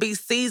consider them to be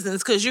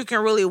seasons because you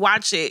can really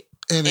watch it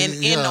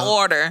in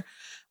order.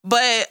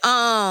 But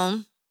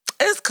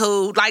it's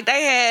cool. Like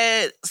they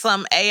had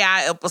some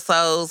AI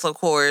episodes, of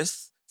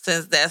course,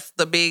 since that's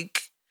the big.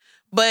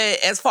 But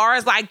as far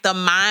as like the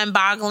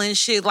mind-boggling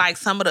shit, like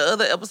some of the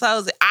other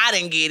episodes, I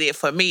didn't get it.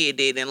 For me, it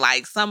didn't.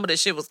 Like some of the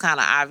shit was kind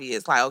of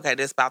obvious. Like, okay,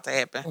 this about to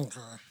happen. Okay.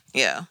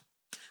 Yeah.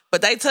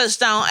 But they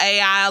touched on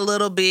AI a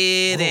little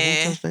bit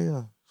and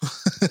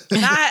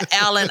not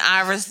Allen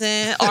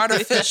Iverson,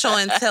 artificial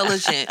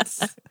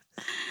intelligence.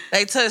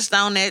 They touched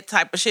on that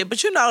type of shit.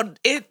 But you know,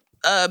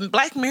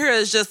 Black Mirror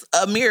is just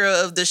a mirror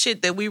of the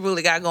shit that we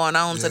really got going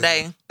on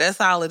today.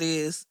 That's all it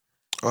is.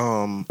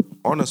 Arnold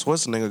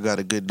Schwarzenegger got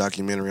a good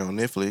documentary on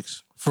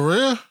Netflix. For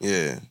real?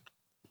 Yeah,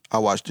 I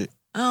watched it.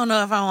 I don't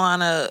know if I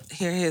want to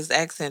hear his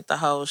accent the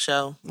whole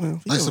show. Well,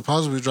 They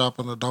supposed to be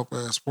dropping a dope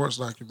ass sports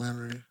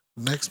documentary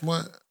next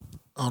month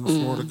on the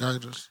Florida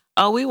Gators.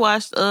 Oh, we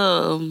watched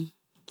Flaming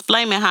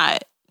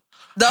Hot.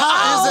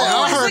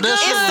 I is heard it that good?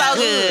 shit. It's so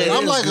good.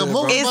 I'm like a It's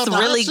movie. It's about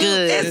to really hot shit.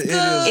 good. It's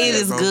good. It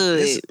is bro.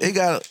 good.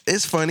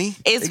 It's funny.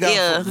 It's- it got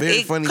yeah,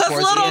 very funny Because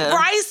parts. little Yeah.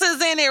 Bryce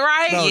is in it,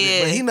 right? No,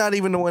 Yeah. but he not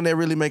even the one that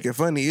really make it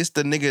funny. It's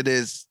the nigga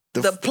that's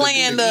The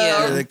playing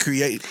the- that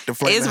create the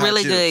Flaming It's Hot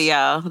really Chips. good,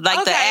 y'all.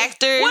 Like the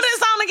actors. What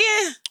is on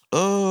again?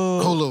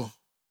 Hulu.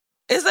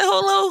 Is it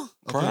Hulu? I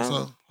think Prime?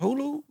 so.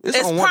 Hulu? It's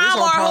on Prime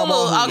or Prime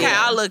Hulu? Okay,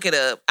 Yeah. I'll look it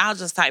up. I'll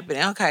just type it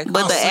in. Okay, cool.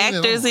 But the I've seen it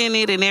actors on- in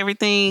it and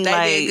everything, They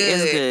like, did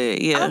good. it's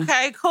good. Yeah.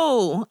 Okay,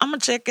 cool. I'm gonna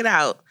check it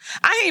out.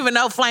 I didn't even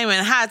know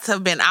Flaming Hots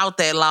have been out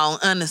that long,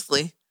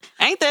 honestly.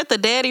 Ain't that the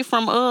daddy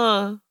from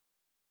Love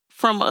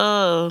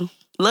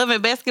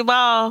and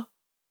Basketball?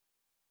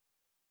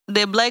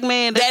 That black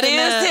man That is him.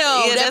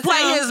 Yeah, that that's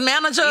play him. his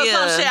manager or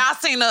some Yeah. shit. I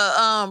seen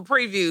the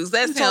previews.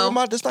 That's You talking him.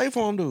 about the State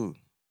Farm dude?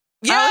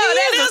 Yeah, Oh,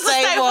 that he is a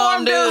State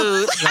Farm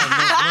dude.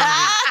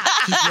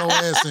 Keep your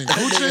ass in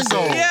Gucci and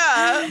gold.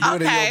 Yeah. Do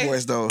it in Okay. your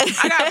voice though.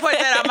 I gotta put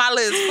that on my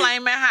list.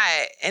 Flaming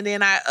Hot, and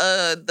then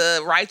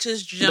the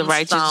Righteous Gemstones. The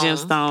Righteous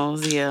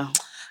Gemstones, yeah.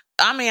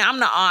 I mean,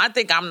 I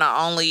think I'm the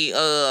only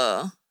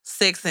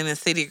Sex and the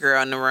City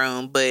girl in the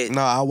room, but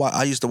No,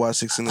 I used to watch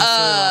 6 in the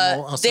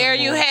I said there I'm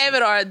you on- have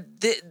it. Or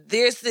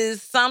this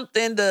is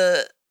something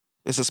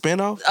It's a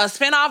spinoff? a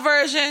spinoff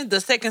version. The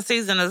second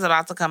season is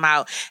about to come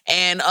out,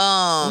 and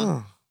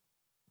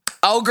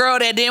old girl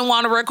that didn't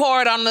want to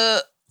record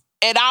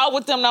at all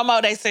with them no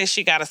more. They said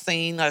she got a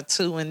scene or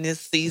 2 in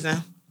this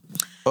season.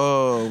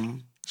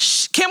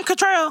 Kim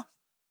Cattrall.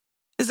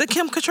 Is it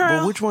Kim Cattrall?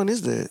 But which one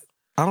is that?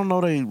 I don't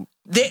know they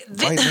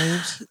white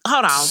names.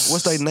 Hold on.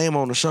 What's their name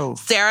on the show?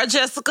 Sarah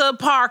Jessica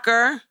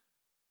Parker.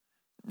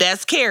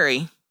 That's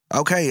Carrie.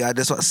 Okay, I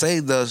just say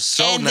the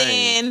show And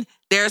name. then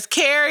there's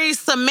Carrie.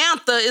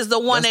 Samantha is the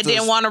one That's that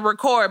didn't want to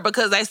record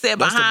because they said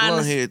That's the behind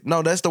blonde head.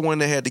 No, that's the one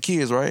that had the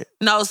kids, right?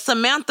 No,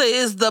 Samantha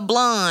is the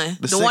blonde.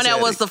 The The one sex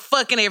that was addict. the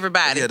fucking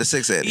everybody. Yeah, the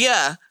sex addict.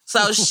 Yeah. So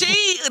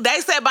they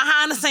said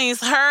behind the scenes,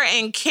 her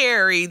and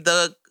Carrie,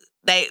 the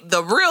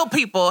real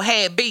people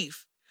had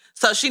beef.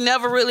 So she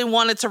never really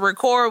wanted to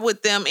record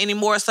with them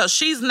anymore. So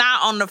she's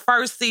not on the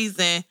first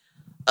season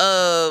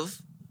of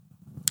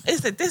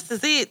Is it? This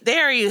is it.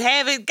 There you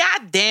have it.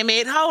 God damn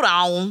it. Hold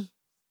on.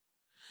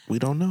 We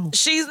don't know.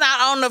 She's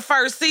not on the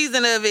first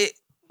season of it.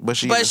 But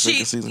she in the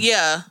second season.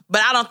 Yeah.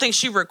 But I don't think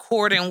she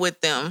recording with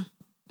them.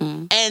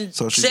 And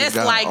So she just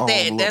got like her own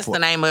that, little that's the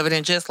part. name of it.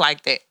 And just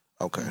like that,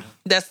 Okay.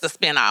 that's the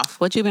spinoff.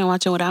 What you been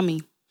watching without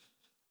me?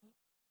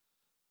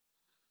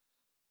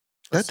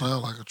 That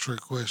sounds like a trick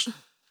question.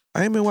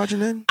 I ain't been watching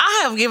that.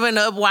 I have given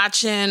up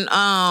watching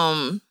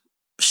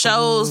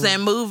shows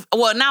and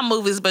not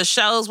movies, but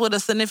shows with a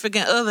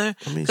significant other.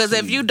 Let me Because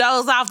if see. you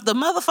doze off, the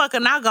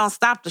motherfucker not gonna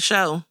stop the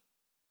show.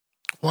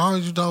 Why are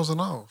you dozing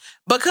off?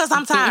 Because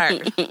I'm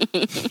tired.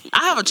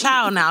 I have a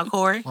child now,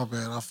 Corey. My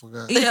bad, I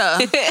forgot. Yeah.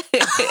 I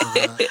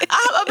forgot.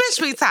 A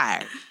bitch be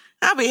tired.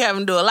 I be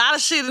having to do a lot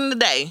of shit in the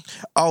day.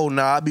 Oh,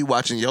 no, I be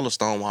watching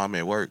Yellowstone while I'm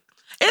at work.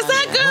 Is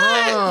that good?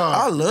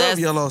 I love That's-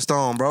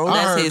 Yellowstone, bro. I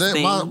That's heard his that.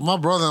 thing. My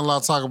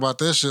brother-in-law talk about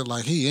that shit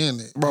like he in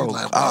it. Bro, He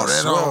like, I that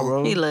swear, old.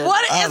 bro. He loves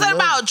What I is it love-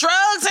 about?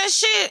 Drugs and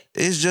shit?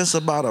 It's just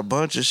about a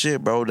bunch of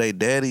shit, bro. They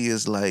daddy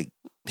is like,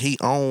 he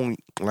owned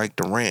like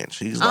the ranch.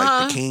 He's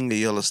like the king of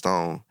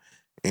Yellowstone.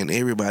 And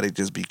everybody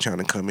just be trying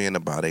to come in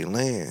and buy their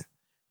land.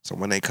 So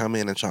when they come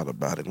in and try to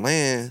buy the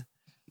land,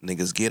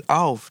 niggas get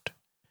offed.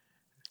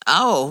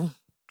 Oh.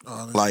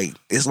 Like,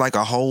 it's like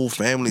a whole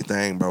family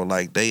thing, bro.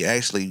 Like, they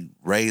actually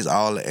raise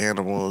all the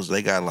animals.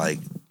 They got like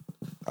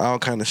all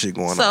kind of shit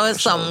going on. So in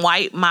it's the show. some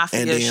white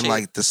mafia And then shit.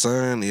 like the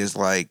son is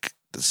like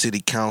the city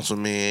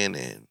councilman,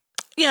 and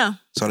yeah.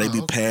 so they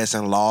be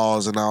passing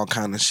laws and all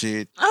kind of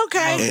shit.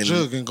 Okay. And-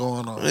 Jugging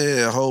going on.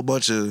 Yeah, a whole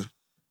bunch of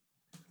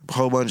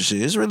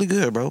shit. It's really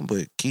good, bro.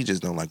 But he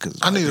just don't like cause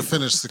I need to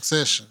finish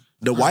Succession.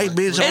 the white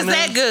bitch Is on there.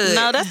 that good?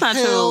 No, that's not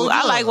Hell true.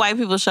 I no. like white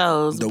people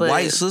shows. The but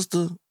white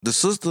sister,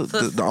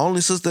 the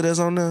only sister that's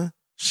on there,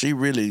 she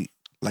really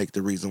like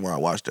the reason why I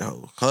watched the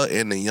whole. Her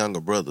and the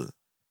younger brother.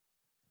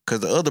 Cause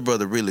the other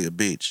brother really a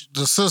bitch.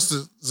 The sister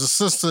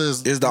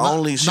is Is the not,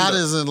 only she not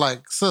don't- as in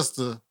like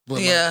sister,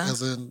 but Yeah. like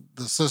as in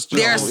the sister.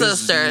 Their always-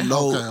 sister.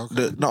 No,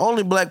 Okay. The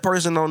only black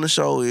person on the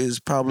show is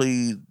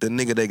probably the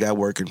nigga they got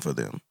working for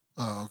them.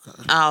 Oh,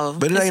 okay. Oh.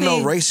 But it ain't no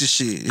See, racist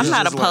shit. It's I'm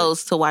not just like-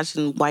 opposed to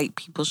watching white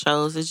people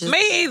shows. It's just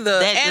Me either.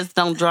 that And just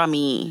don't draw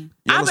me in.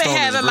 I've been Yellowstone is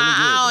having really my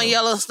good, eye on bro.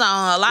 Yellowstone.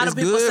 A lot It's of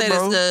people good, said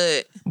bro. it's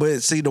good.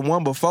 But see, the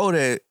one before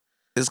that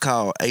is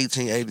called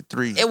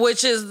 1883.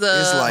 Which is the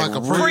It's like Like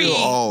a real pre.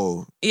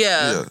 old.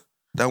 Yeah. Yeah,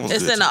 that one's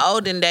It's good in the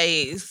olden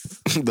days.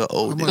 too. The I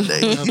olden might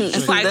days. have to It's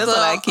check like That's what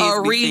our kids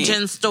a be region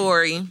saying.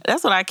 story.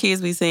 That's what our kids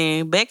be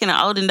saying. Back in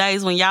the olden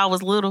days when y'all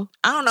was little.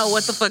 I don't know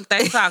what the fuck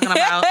they talking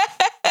about.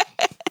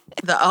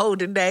 The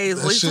olden days.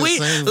 That At least shit we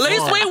seems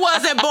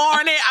wasn't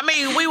born in. I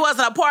mean, we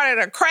wasn't a part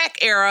of the crack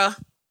era.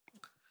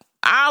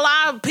 A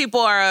lot of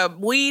people are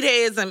weed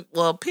heads and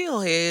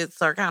pill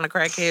heads are kind of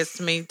crackheads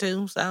to me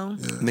too. So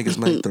Niggas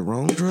make the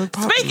wrong drug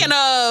popular. speaking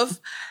of,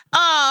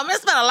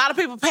 it's been a lot of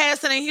people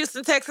passing in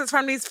Houston, Texas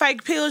from these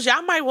fake pills.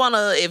 Y'all might want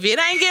to, if it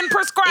ain't getting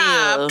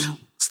prescribed, Ew.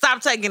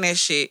 stop taking that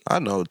shit. I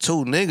know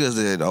 2 niggas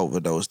that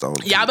overdosed on.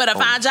 Y'all better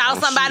find y'all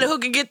somebody shit. who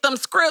can get them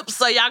scripts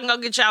so y'all can go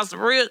get y'all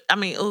some real.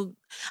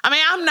 I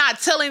mean, I'm not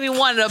telling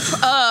anyone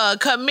to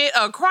commit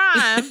a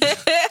crime,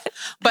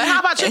 but how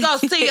about you go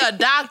see a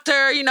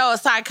doctor, a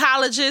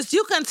psychologist?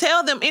 You can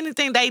tell them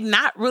anything. They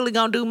not really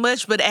gonna do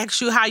much, but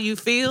ask you how you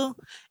feel.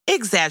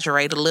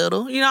 Exaggerate a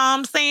little, you know what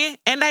I'm saying?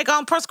 And they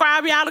gonna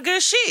prescribe y'all the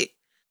good shit.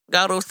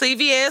 Go to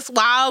CVS,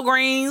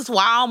 Walgreens,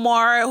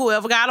 Walmart,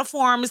 whoever got a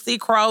pharmacy,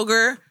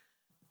 Kroger,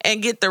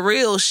 and get the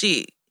real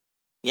shit.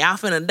 Y'all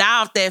finna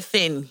die off that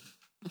fentanyl.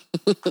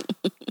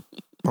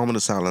 Moment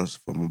of silence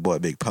for my boy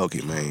Big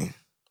Pokey, man.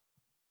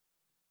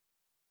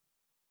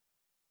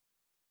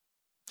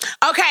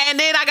 Okay, and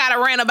then I got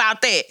to rant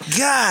about that.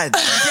 God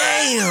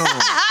damn.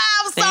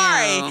 I'm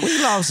sorry. Damn.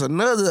 We lost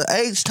another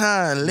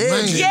H-Time legend.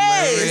 Man,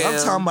 Yes.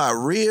 I'm talking about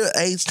real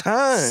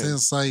H-Time.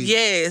 Sensei.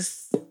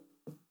 Yes.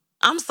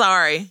 I'm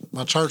sorry.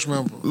 My church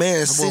member. Man, That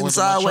boy Sitting went to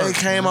my Sideways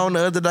church, came man. on the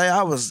other day.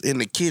 I was in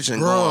the kitchen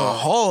Bro. going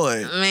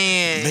hard.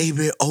 Man.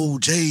 Maybe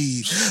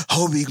OJ,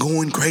 hope he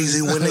going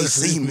crazy when they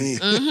see me.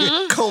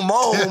 Mm-hmm. Come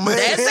on, man.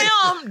 That's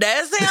him.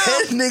 That's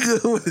That him.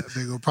 nigga was...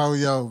 Nigga,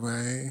 probably yo,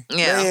 man.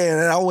 Yeah. Man,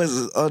 and I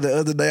was the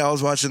other day. I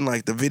was watching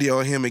like the video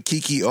of him and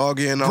Kiki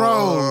arguing. Bro,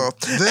 on,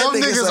 them that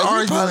nigga niggas said, "You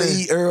arguing." probably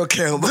eat Earl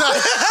Campbell."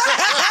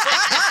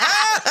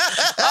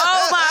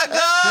 Oh my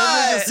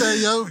That nigga God.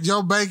 said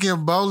your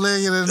bacon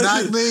bow-legged and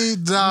knock-knee,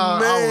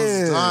 dog. I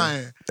was Man.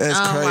 dying. That's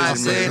Oh, my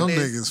crazy, man. Them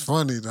goodness. niggas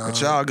funny, dog.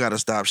 But y'all gotta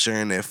stop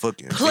sharing that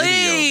fucking video,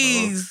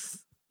 Please.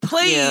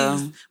 Please. Yeah.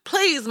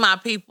 Please, my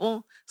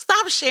people.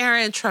 Stop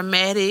sharing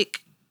traumatic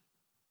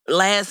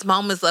last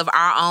moments of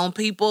our own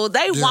people.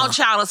 They want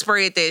y'all to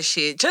spread that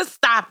shit. Just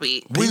stop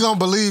it. We gonna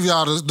believe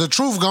y'all. The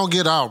truth gonna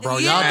get out, bro.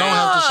 Y'all don't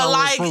have to show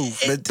like, the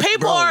truth. But,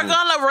 people bro. are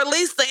gonna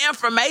release the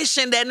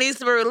information that needs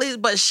to be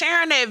released, but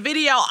sharing that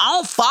video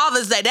on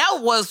Father's Day, that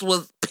was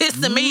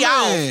pissing me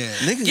off. Man.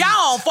 Niggas-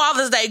 Y'all on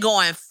Father's Day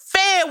going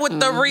fed with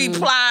the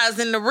replies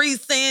and the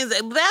resends.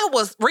 That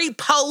was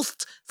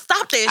repost.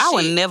 Stop that I shit.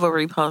 would never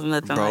repost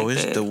nothing Bro, like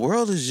it's that. the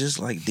world is just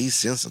like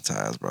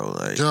desensitized, bro.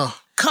 Like, Yeah.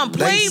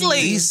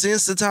 completely. They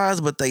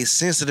desensitized, but they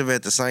sensitive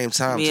at the same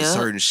time to Yeah.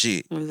 certain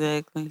shit.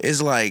 Exactly.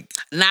 It's like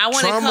Now when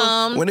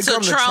trauma, it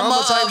comes to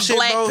trauma type of shit,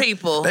 black bro,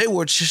 people, they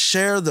would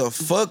share the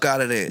fuck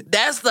out of that.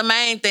 that's the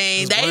main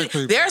thing. It's black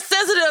people. They're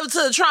sensitive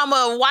to the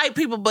trauma of white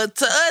people, but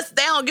to us,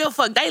 they don't give a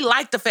fuck. They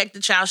like the fact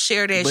that y'all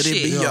share that But shit.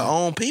 it be your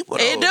own people,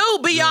 though. It do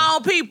be your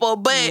own people,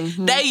 but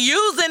they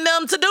using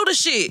them to do the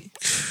shit.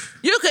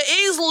 You could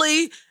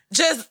easily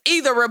just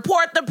either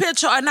report the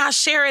picture or not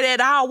share it at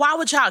all. Why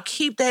would y'all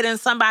keep that in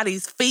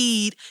somebody's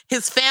feed,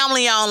 his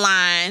family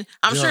online?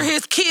 I'm sure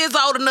his kids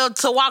old enough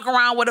to walk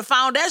around with a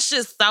phone. That's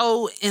just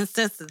so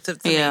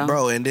insensitive to me.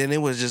 Bro, and then it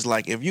was just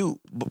like, if you...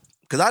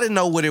 Because I didn't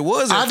know what it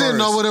was at I didn't first.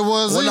 know what it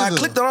was When either. I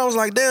clicked on it, I was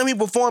like, damn, he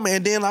performing.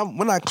 And then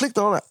when I clicked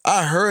on it,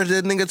 I heard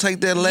that nigga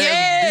take that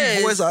last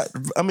deep voice.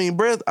 I mean,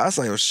 breath. I was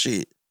like, oh,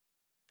 shit.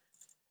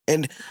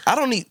 And I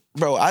don't need...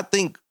 Bro, I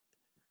think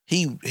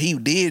he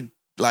did,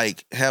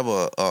 like, have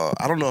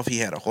I don't know if he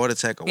had a heart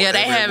attack or whatever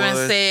Yeah, they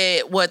haven't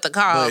said what the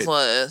cause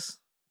was.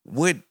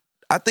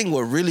 I think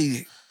what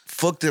really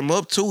fucked him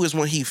up, too, is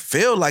when he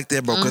felt like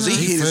that, bro. Because he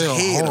hit his fell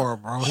head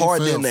hard, bro. He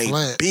hard fell than a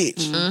flat. bitch.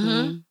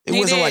 Mm-hmm. It He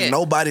wasn't like did.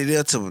 nobody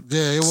there to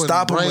It wasn't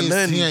stop him or raised.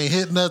 nothing. He ain't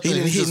hit nothing. He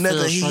didn't hit just nothing.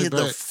 fell He straight hit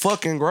the back.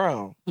 fucking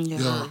ground.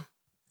 Yeah.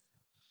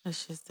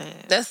 That's just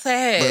sad. That's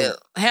sad.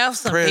 Have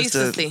some Prayers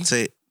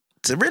decency.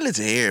 to really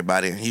to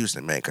everybody in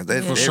Houston, man, because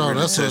that For sure.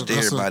 really That's touched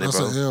everybody, that's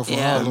bro. a L for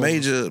Yeah. all of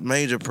us.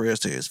 Major prayers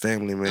to his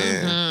family,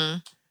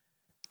 man.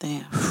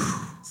 Damn.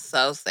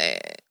 So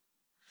sad.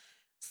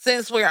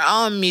 Since we're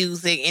on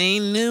music, any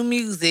new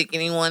music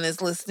anyone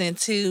is listening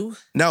to?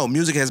 No,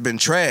 music has been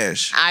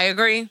trash. I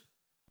agree.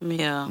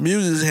 Yeah.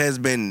 Music has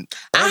been.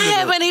 I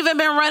haven't even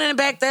been running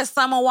back that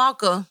Summer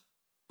Walker.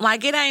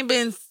 Like, it ain't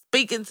been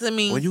speaking to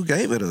me. Well, you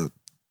gave it a.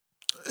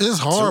 It's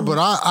hard, but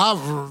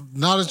I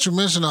now that you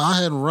mention it,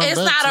 I hadn't run It's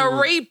back not to a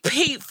it.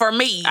 repeat for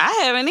me. I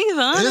haven't either.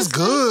 Honestly. It's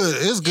good.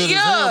 It's good as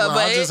hell, Yeah, bro.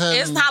 but I just it's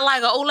hadn't- not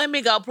like, oh, let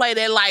me go play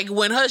that. Like,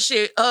 when her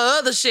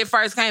other shit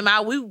first came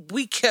out,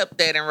 we kept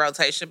that in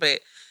rotation.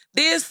 But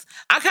this,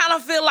 I kind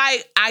of feel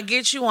like I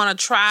get you want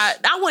to try.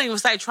 I wouldn't even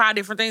say try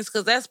different things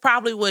because that's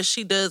probably what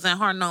she does in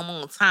her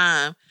normal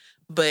time.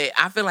 But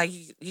I feel like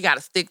you got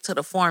to stick to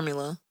the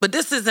formula. But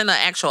this isn't an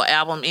actual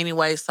album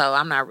anyway, so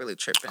I'm not really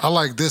tripping. I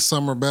like this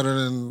summer better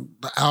than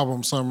the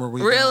album summer we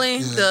got. Really?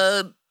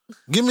 Yeah.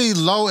 Give me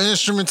low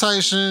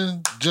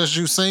instrumentation, just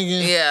you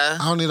singing. Yeah.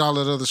 I don't need all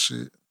that other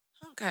shit.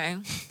 Okay.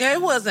 Yeah,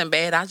 it wasn't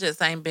bad. I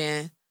just ain't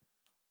been.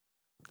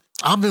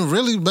 I've been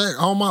really back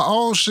on my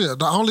old shit.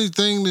 The only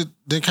thing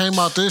that came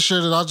out this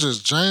year that I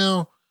just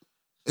jammed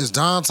is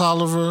Don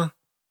Toliver.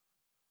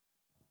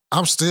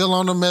 I'm still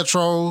on the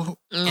Metro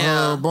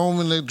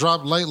booming that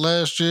dropped late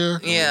last year.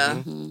 Yeah.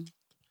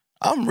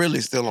 I'm really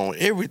still on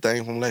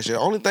everything from last year.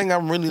 Only thing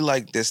I'm really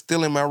like that's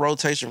still in my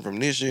rotation from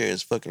this year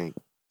is fucking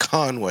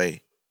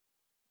Conway.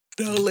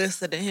 Don't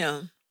listen to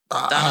him.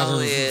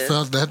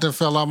 That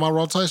fell out my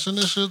rotation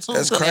this year too.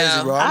 That's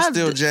crazy, bro. I'm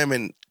still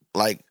jamming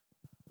like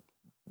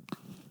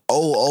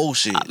old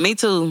shit. Me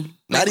too.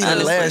 Not even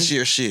Honestly. last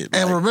year's shit.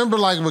 And remember,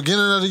 like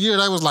beginning of the year,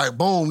 they was like,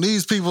 boom,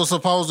 these people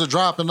supposed to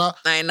drop, and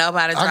Ain't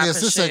nobody I dropping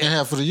guess this shit. second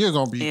half of the year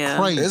gonna be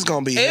crazy. It's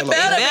gonna be. It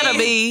better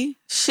be.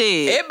 Shit.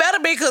 It better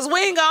be because we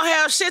ain't gonna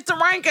have shit to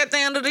rank at the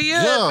end of the year.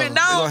 Yeah, If it we're don't,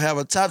 gonna have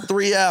a top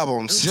 3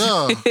 albums.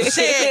 Yeah.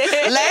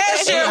 shit.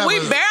 Last year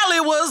we Yeah, barely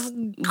was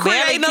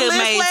creating a could list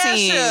make last 10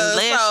 year.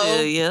 last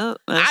so year, yep,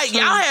 that's true.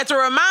 y'all had to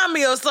remind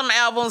me of some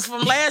albums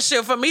from last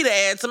year for me to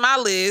add to my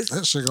list.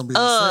 That shit gonna be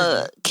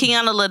the second.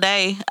 Kiana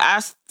Lede.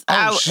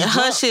 she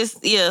Hush's,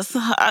 yes.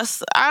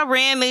 I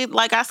ran it,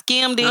 like I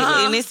skimmed it,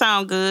 and it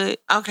sound good.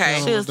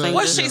 Okay. She'll sing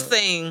What it. she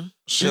sing?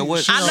 Yeah,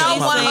 what? I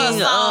know one of her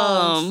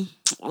songs.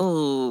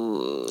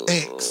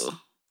 X.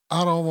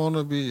 I don't want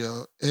to be a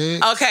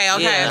X. Okay.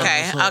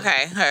 Yeah.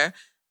 Okay. Her.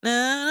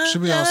 She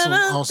be on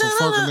some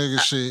fucking nigga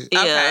shit.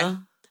 Yeah.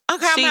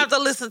 Okay, I'm gonna have to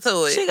listen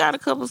to it. She got a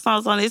couple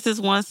songs on it. It's this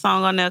one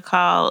song on there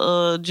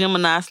called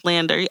Gemini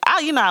Slander.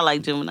 I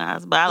like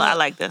Geminis, but I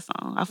like that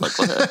song. I fuck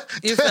with her.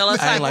 You feel a I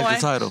type ain't like way?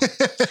 the title.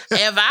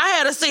 If I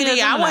had a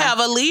CD, I would have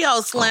a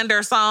Leo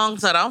Slender song,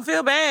 so don't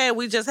feel bad.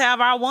 We just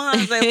have our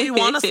ones that we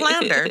want to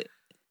slander.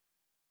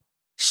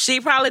 She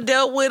probably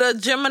dealt with a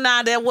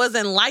Gemini that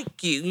wasn't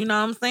like you. You know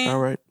what I'm saying? All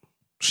right.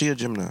 She a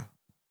Gemini.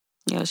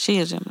 Yeah, she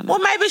is Gemini. Well,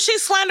 maybe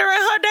she's slandering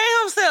her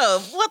damn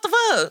self. What the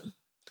fuck?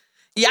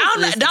 Y'all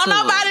don't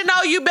nobody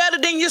know you better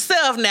than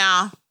yourself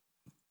now.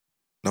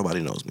 Nobody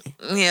knows me.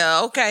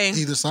 Yeah, okay.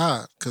 Either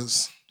side,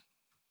 because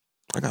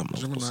I got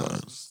multiple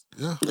sides.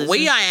 Yeah.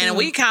 We ain't.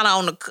 We kind of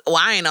on the. Well,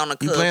 I ain't on the.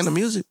 You cusp. playing the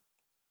music?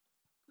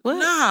 What?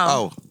 No.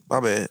 Oh, my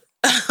bad.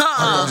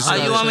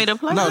 Oh, you want me to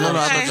play? No. I Okay.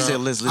 thought you said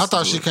let's listen I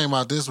thought to she it. came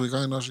out this week. I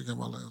didn't know she came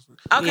out last week.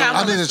 Okay, Yeah. I'm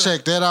I need to listening.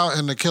 check that out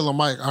and the Killer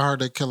Mike. I heard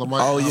that Killer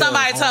Mike. Oh, yeah.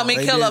 Somebody told me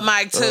They Killer did,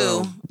 Mike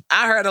too.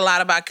 I heard a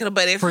lot about Killer,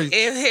 but if Preach.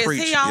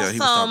 Preach. he on Yeah, he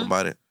was talking some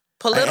about it.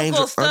 political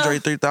Angel, stuff, Andre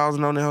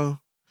 3000 on there. Huh?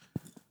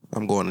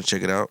 I'm going to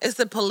check it out. it's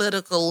a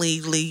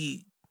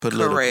politically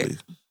Politically.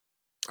 correct.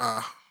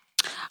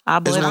 Our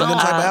boy, It's one of them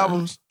type of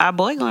albums. Our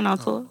boy going on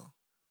tour.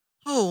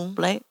 Who?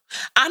 Black.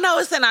 I know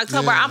it's in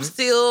October. Yeah. I'm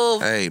still.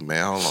 Hey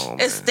man, hold on.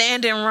 It's Man.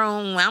 standing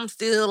room. I'm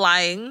still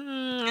like,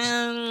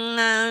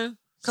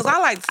 because I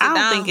like to sit I don't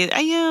down. think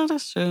it. Yeah,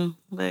 that's true.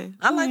 But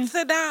I like to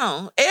sit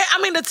down. I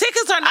mean, the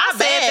tickets are I not said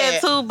bad.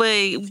 that too,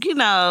 but you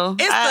know,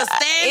 It's the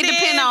standing. It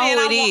depends on and who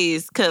I it want-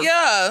 is. Cause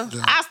Yeah,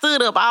 I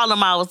stood up all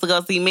them hours to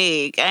go see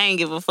Meg. I ain't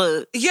give a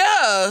fuck.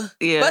 yeah.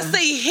 Yeah. But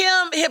see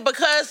him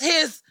because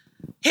his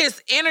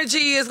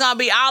energy is gonna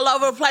be all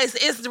over the place.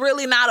 It's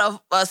really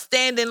not a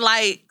standing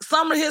like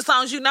some of his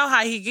songs. You know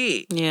how he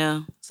get.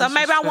 Yeah. So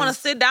maybe I want to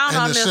sit down And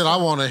on the this. shit I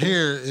want to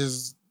hear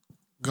is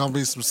gonna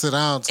be some sit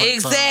down type time.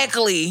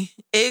 Exactly.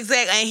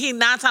 And he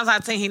 9 times out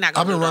of 10 he not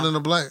gonna. I've been do running the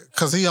Black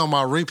because he on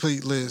my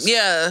repeat list.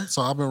 Yeah.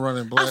 So I've been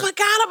running I Black.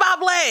 forgot about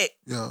Black.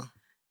 Yeah.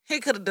 He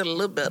could have did a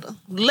little better.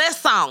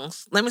 Less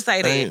songs. Let me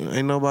say that.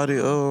 Ain't nobody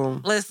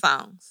Less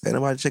songs. ain't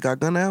nobody check out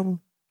Gun album.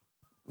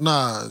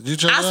 Nah, you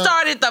check it I out?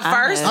 started the I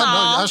first have. I know.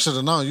 song. I should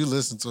have known. You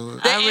listened to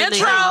it. The I really intro.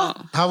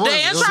 don't. How was The it?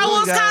 It intro good,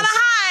 was guys. kind of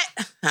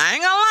hot. I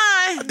ain't gonna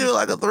lie. I do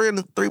like a 3 and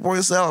a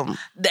 3.7.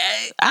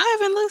 I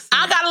haven't listened.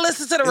 I gotta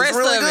listen to the rest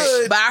really of it.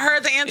 good. But I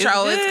heard the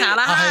intro. It's good. kind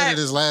of I hot. hated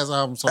his last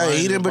album. So I Hey, he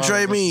hated didn't the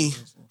betray bottom. me.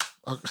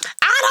 Okay.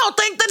 I don't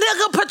think the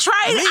nigga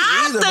portrayed. Me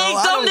I either, bro. think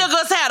I them don't-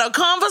 niggas had a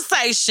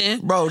conversation.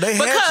 Bro, they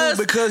had Because-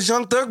 to because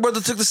Young Thug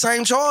Brother took the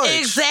same charge.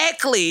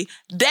 Exactly.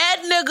 That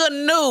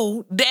nigga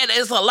knew that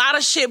it's a lot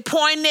of shit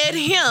pointing at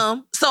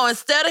him. So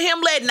instead of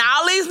him letting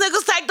all these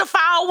niggas take the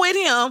fall with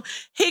him,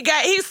 he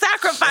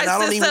sacrificed And I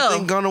don't even himself.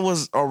 think Gunna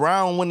was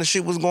around when the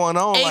shit was going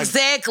on. Like,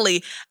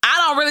 Exactly.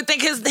 I don't really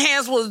think his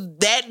hands was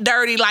that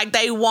dirty like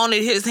they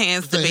wanted his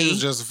hands I to think he be.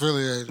 was just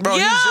affiliated. bro,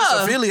 he was just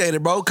Yeah.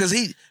 affiliated, bro. Because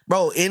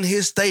in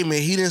his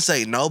statement, he didn't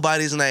say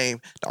nobody's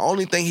name. The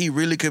only thing he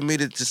really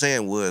committed to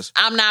saying was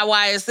I'm not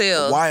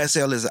YSL.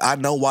 YSL is. I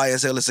know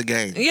YSL is a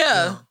game.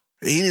 Yeah.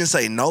 He didn't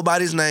say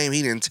nobody's name.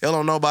 He didn't tell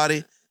on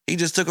nobody. He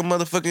just took a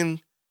motherfucking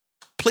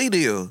plea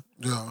deal.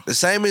 Yeah. The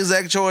same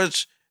exact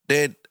charge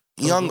that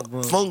Young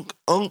Bro. Funk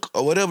Unk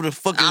or whatever the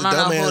fuck his I don't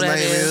know who dumbass that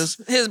name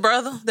is. His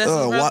brother. That's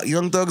his brother.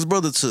 Young Thug's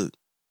brother took.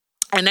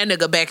 And that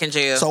nigga back in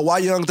jail. So why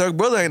Young Thug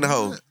brother ain't the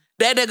hoe?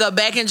 That nigga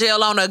back in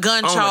jail on a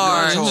gun On a gun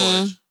charge.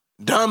 charge.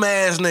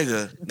 Dumbass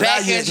nigga.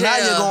 Back now, in now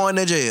jail. you're going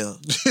to jail.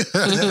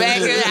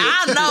 Back in,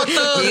 I know Thug.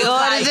 You was going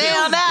like, to jail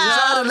you now.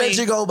 Trying love to let me.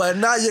 you go, but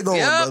now you're going,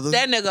 Yup, brother.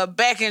 that nigga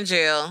back in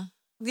jail.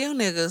 You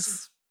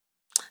niggas.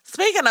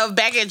 Speaking of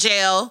back in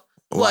jail,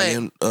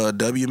 what?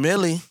 W.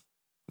 Millie.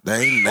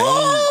 They ain't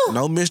Ooh.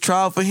 no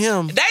mistrial for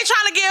him. They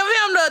trying to give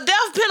him the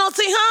death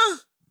penalty, huh?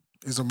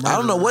 He's a murderer. I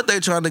don't know what they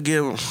trying to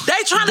give him. They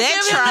trying to That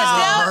give him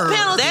trial- the death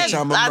penalty. That,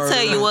 I'm a I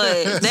tell you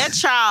what, that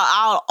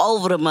trial all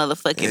over the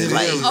motherfucking It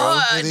place. is, bro.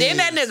 It Then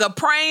that is. nigga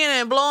praying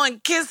and blowing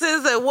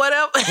kisses and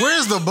whatever.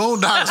 Where's the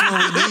Boondocks when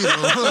we need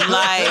them?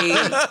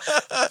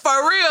 Like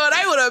For real,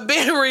 they would have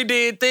been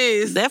redid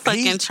this. that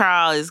fucking He-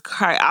 trial is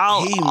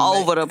all he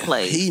over may- the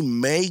place. He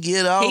may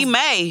get off. He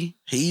may.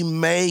 He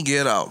may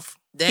get off.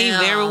 He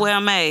very well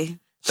may.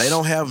 They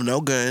don't have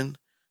no gun.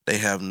 They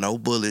have no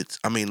bullets.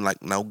 I mean,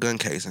 like no gun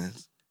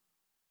casings.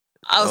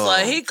 I was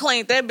like, he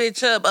cleaned that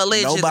bitch up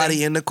allegedly.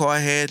 Nobody in the car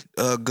had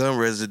gun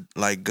resid,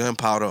 like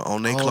gunpowder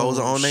on their clothes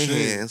or Oh, on their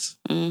shit. hands.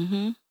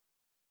 Mm-hmm.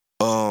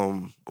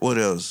 What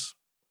else?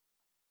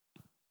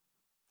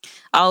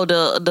 Oh,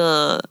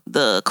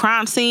 the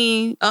crime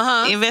scene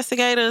Uh-huh.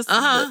 investigators.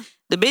 Uh-huh.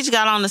 The bitch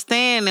got on the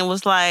stand and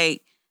was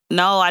like,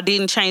 "No, I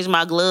didn't change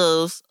my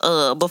gloves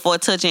before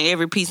touching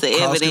every piece of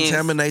Cross evidence."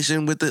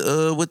 contamination with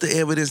the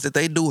evidence that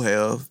they do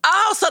have.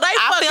 Oh, so they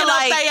fucking feel up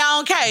like- their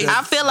own case.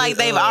 I feel like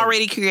they've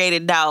already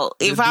created doubt.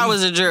 If I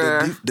was a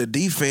juror, the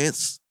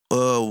defense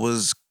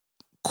was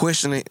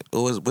questioning.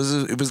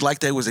 It was like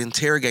they was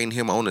interrogating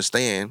him on the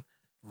stand.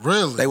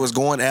 Really? They was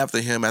going after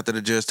him after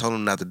the judge told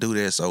him not to do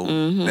that. So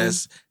Mhm.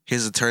 that's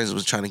his attorneys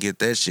was trying to get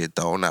that shit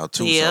thrown out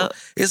too. Yep. So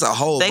it's a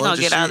whole they bunch gonna of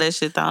get shit. all that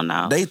shit thrown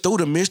out. They threw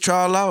the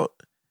mistrial out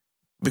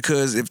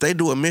because if they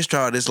do a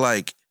mistrial, it's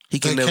like he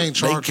can They never, can't they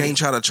charge can't him.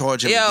 try to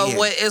charge him Yo,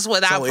 again. it's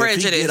without so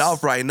prejudice. if he get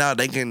off right now,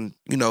 they can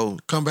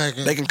Come back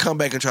in. they can come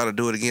back and try to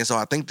do it again. So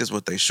I think that's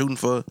what they shooting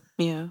for.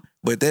 yeah.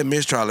 But that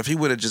mistrial, if he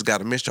would have just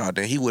got a mistrial,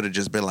 then he would have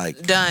just been like,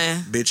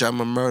 Done. "Bitch,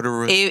 I'm a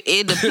murderer."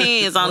 It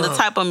depends on the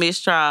type of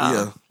mistrial.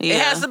 Yeah.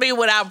 It has to be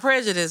without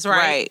prejudice, right?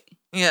 right.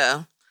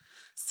 Yeah.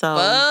 So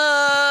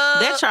But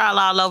that trial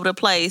all over the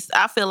place.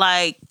 I feel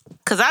like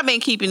because I've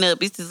been keeping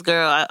up. It's this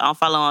girl I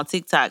follow on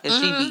TikTok and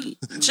she be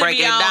She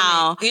breaking be it on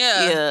down.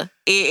 it.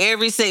 Yeah.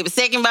 Every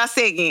second by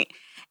second,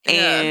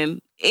 Yeah.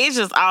 and it's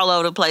just all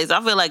over the place.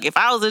 I feel like if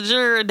I was a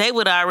juror, they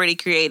would have already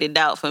created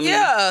doubt for me.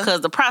 Yeah.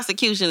 because the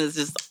prosecution is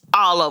just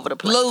all over the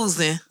place.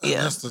 losing. And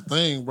Yeah. That's the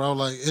thing, bro.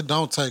 Like, it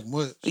don't take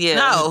much. Yeah.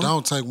 No. It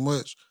don't take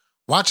much.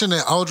 Watching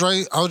that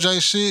OJ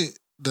shit,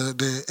 the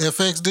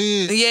FX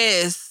did.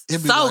 Yes.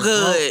 It be So like,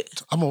 good.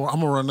 bro, I'm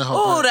gonna run that whole.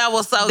 Oh, back. that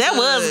was so That good.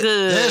 was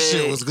good. That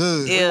shit was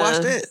good. Yeah.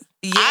 Watch that.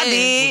 Yeah. I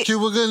did.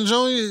 Cuba Gooding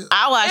Jr.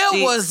 I watched it.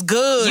 It was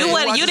good. You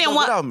watch you it didn't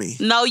without want me.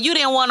 No, you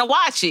didn't want to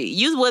watch it.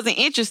 You wasn't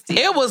interested.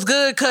 It was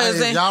good, Hey,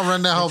 cousin. y'all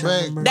run that whole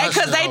back.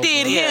 Because they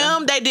did Yeah.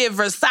 him. They did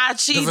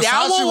Versace. The That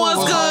Versace one one was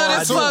was good hard,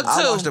 as too. fuck,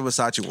 I too. watched the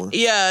Versace one.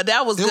 Yeah,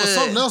 that was It good. was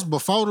something else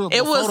before the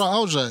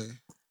OJ.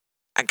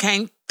 I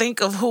can't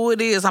think of who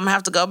it is. I'm gonna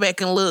have to go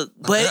back and look.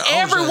 But that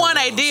every OJ one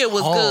they was did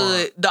was hard.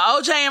 good. The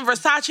OJ and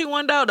Versace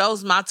one though,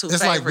 those my two It's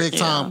favorites. like big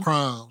time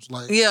crimes,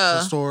 like Yeah.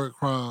 historic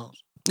crimes.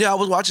 Yeah, I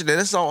was watching that.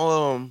 It's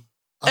on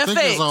I think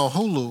FX. it's on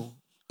Hulu.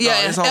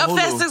 Yeah, it's on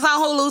FX Hulu. is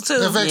on Hulu too.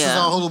 FX is Yeah.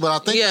 on Hulu, but I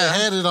think Yeah. they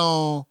had it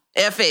on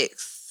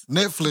FX.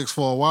 Netflix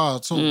for a while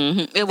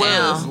too. It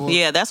was. Damn.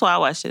 Yeah, that's why I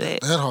watched it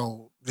at. That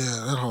whole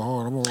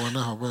hard. I'm gonna run that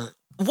whole back.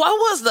 What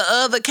was the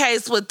other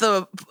case with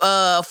the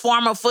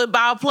former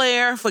football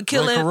player for Ray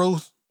killing?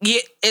 Caruth, Yeah,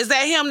 is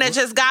that him that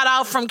just got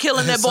off from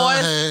killing his that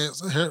boys?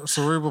 son had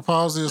cerebral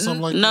palsy or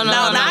something like No, that.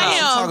 No, not I'm him.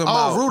 talking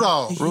about Oh,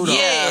 Rudolph.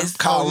 Yes.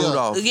 Kyle Oh, yeah.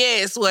 Rudolph.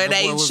 Yes, where That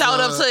they boy was, showed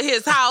up to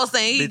his house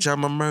and he Bitch,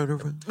 I'm a murderer.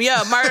 murdered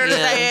Yeah.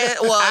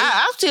 that. Well,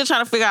 I'm still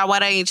trying to figure out why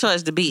they ain't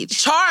charged the bitch.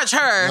 charge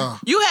her. Yeah.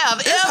 You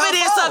have her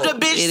evidence of fault.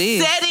 the bitch It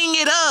is. setting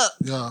it up.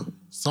 Yeah,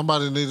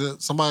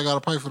 somebody got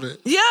to pay for that.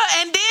 Yeah,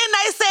 and then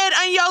they said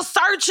in your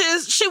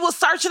searches, she was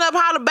searching up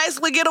how to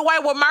basically get away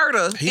with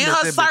murder He in let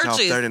her that bitch off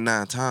searches.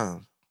 39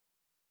 times.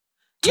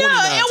 Yeah,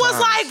 29 it was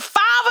times. like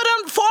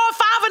 4 or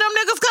 5 of them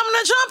niggas coming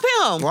to jump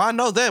him. Well, I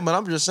know that, but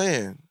I'm just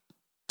saying.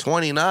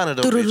 29 of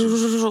them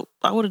bitches.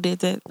 I would have did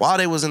that. While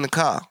they was in the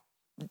car.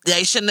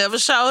 They should never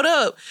showed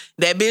up.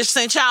 That bitch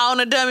sent y'all on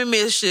a dummy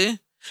mission.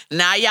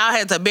 Now y'all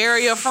had to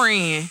bury a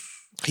friend.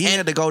 He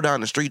had to go down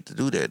the street to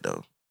do that,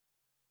 though.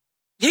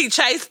 He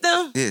chased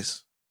them.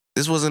 Yes.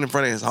 This wasn't in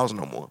front of his house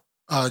no more.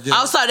 Yeah,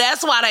 Also,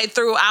 that's why they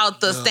threw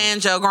out the Yeah.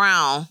 stand your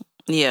ground.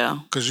 Yeah.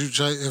 because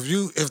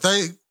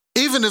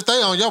even if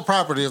they on your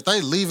property, if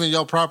they leaving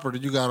your property,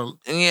 you gotta.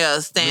 Yeah,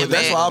 stand But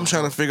back. that's why I'm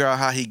trying to figure out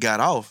how he got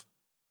off.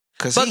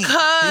 Because he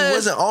Because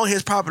wasn't on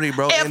his property,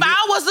 bro. If And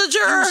I was a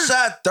juror, you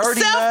shot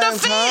 39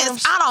 self-defense.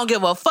 times. I don't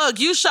give a fuck.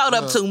 You showed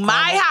up to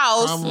my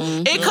house.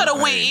 It could have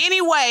went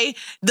any way.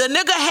 The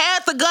nigga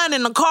had the gun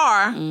in the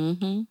car.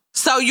 Mm-hmm.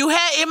 So you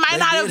had, it might They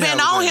not have did been have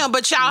a on gun. him,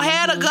 but y'all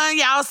had a gun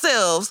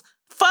yourselves.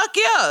 Fuck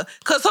yeah.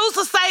 Because who's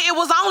to say it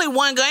was only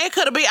one gun? It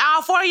could have been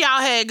all 4 of y'all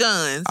had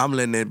guns. I'm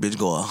letting that bitch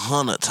go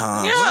 100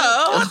 times.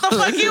 Yeah, what the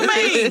fuck you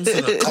mean?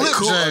 Clip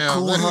cool, jam. a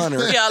cool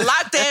 100. Yeah,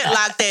 lock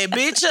that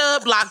bitch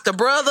up. Lock the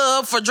brother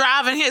up for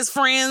driving his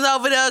friends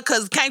over there.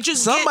 Cause can't you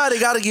Somebody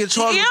got to get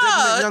charged with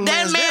that young that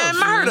man's man death.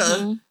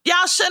 murder.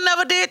 Y'all should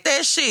never did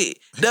that shit.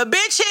 The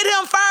bitch hit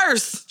him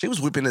first. She was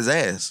whipping his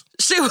ass.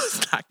 She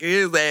was knocking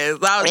his ass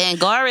out. And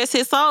God rest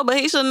his soul, but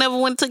he should never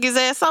went and took his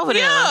ass over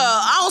there. Yeah,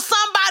 on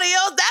somebody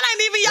else. That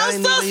ain't even your That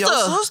ain't sister. even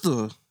your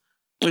sister.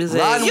 Exactly.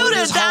 Riding You with done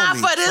his died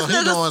homie. for this So he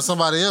nigga. doing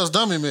somebody else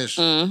dummy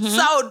mission. Mm-hmm.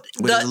 So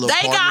With his little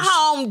they got partners.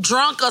 home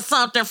drunk or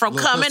something from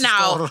Little coming pistol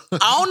out.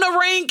 starter. On the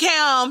ring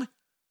cam,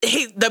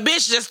 the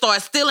bitch just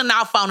started stealing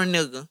off on a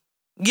nigga.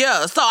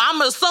 Yeah, so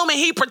I'm assuming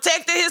he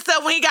protected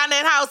himself when he got in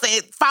that house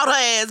and fought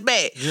her ass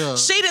back. Yeah.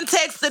 She done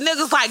text the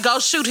niggas like, go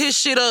shoot his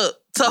shit up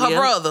to her Yeah.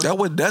 brother.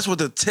 That's what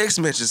the text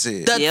message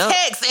said. The Yep.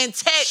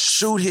 text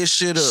Shoot his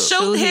shit up.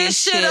 shoot his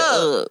shit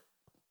up.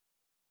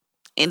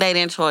 And they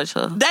didn't charge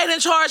her. They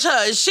didn't charge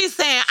her. She's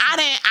saying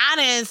I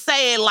didn't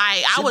say it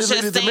like I She was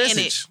just deleted the saying it.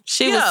 message.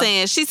 She Yeah. was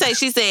saying,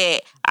 she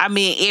said, I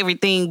mean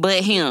everything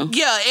but him.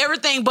 Yeah,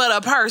 everything but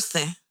a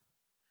person.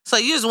 So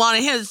you just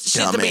wanted his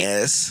shit to be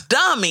Dumbass.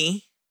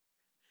 dummy.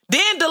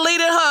 Then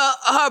deleted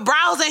her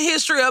browsing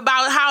history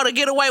about how to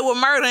get away with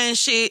murder and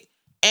shit.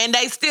 And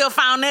they still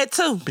found that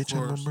too. Bitch,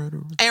 I'm a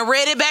murderer. And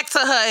read it back to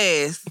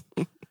her ass.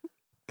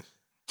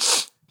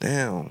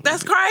 Damn.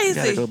 That's You gotta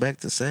crazy. go back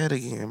to sad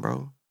again,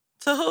 bro.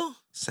 To who?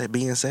 Say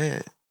being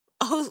sad.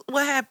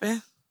 What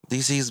happened?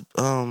 DC's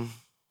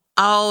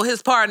Oh,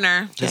 his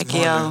partner. his Jackie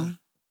O. partner.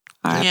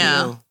 All right.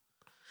 Yeah.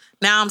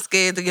 Now I'm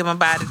scared to get my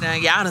body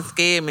done. Y'all done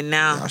scared me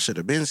now. I should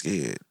have been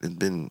scared. It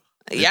been.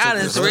 Y'all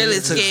done really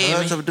it took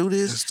scared her me. to do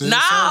It's this. still No,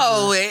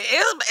 surgery.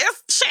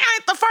 she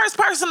ain't the first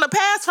person to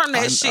pass from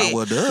that shit.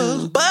 Well,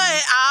 duh. But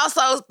I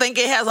also think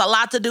it has a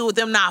lot to do with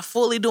them not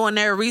fully doing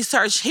their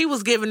research. He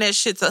was giving that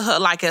shit to her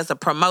like as a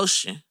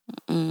promotion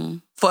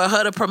for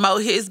her to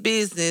promote his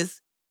business.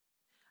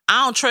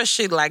 I don't trust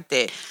shit like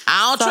that.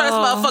 I don't trust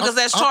motherfuckers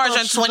that's I thought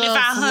charging she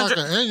died from, $2,500. like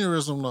an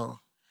aneurysm though.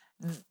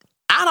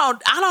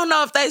 I don't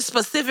know if they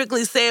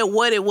specifically said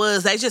what it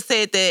was. They just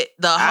said that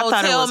the I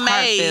thought it hotel was heart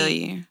maid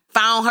failure.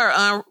 found her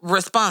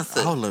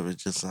unresponsive. All of it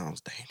just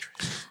sounds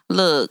dangerous.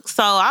 Look,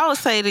 so I would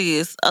say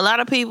this. A lot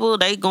of people,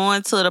 they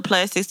going to the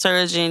plastic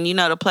surgeon,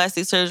 the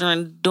plastic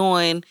surgeon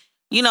doing,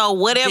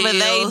 whatever they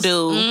Deals.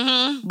 do.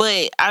 Mhm.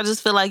 But I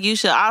just feel like you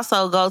should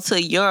also go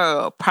to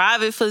your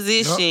private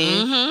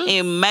physician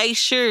and make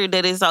sure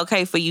that it's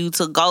okay for you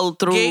to go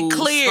through Get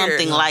cleared.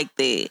 something like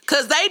that.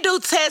 Because they do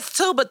tests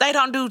too, but they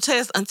don't do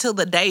tests until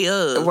the day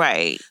of.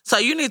 Right. So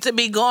you need to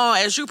be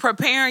going, as you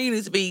preparing, you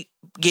need to be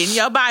getting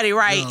your body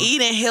right, Yeah.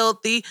 eating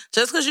healthy.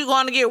 Just because you're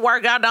going to get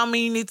worked out don't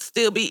mean you need to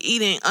still be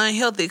eating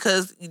unhealthy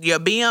because your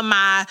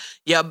BMI,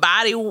 your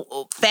body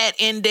fat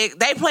index,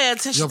 they pay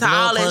attention Your to blood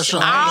all that pressure,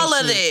 shit. All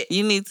of shit. that.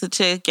 You need to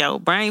check your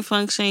brain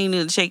function. You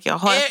need to check your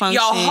heart function.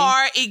 Your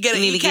heart, you get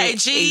an You need to get-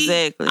 EKG,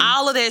 exactly.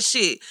 all of that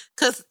shit.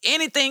 Because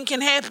anything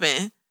can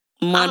happen.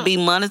 Be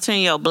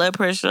monitoring your blood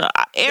pressure,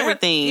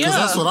 everything. Yeah. Because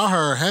that's what I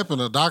heard happen.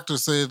 The doctor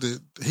said that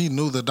he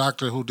knew the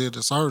doctor who did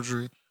the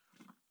surgery,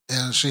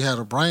 and she had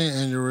a brain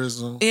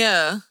aneurysm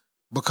Yeah.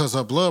 because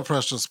her blood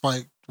pressure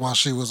spiked while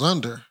she was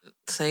under.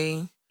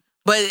 See,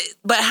 but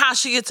how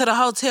she get to the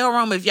hotel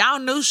room? If y'all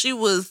knew she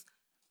was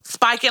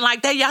spiking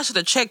like that, y'all should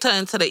have checked her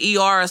into the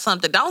ER or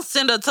something. Don't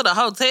send her to the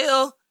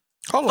hotel.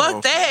 Hold Fuck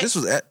on. that. This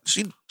was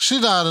She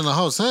died in a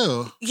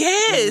hotel.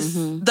 Yes,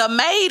 Mhm. the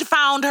maid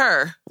found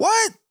her.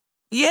 what?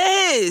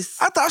 Yes.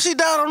 I thought she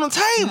died on the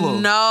table.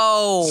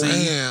 No.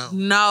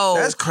 Damn. No.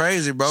 That's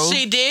crazy, bro.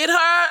 She did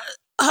her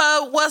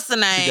what's the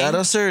name? She got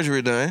her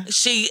surgery done.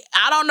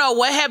 I don't know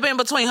what happened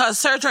between her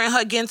surgery and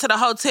her getting to the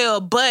hotel,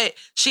 but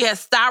she had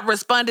stopped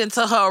responding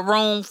to her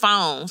room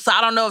phone. So I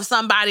don't know if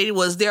somebody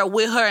was there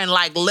with her and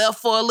like left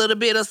for a little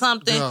bit or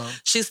something. Yeah.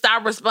 She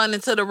stopped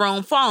responding to the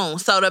room phone.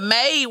 So the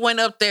maid went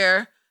up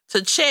there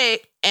to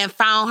check and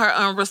found her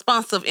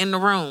unresponsive in the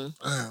room.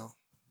 Damn.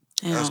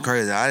 That's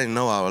crazy. I didn't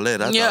know all of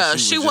that. I Yeah, thought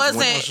she was just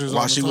wasn't-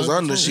 while she was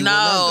under, she went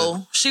under.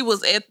 No, she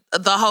was at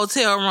the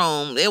hotel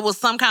room. It was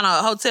some kind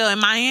of hotel in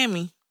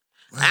Miami.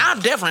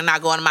 I'm definitely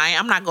not going to Miami.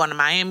 I'm not going to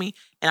Miami,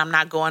 and I'm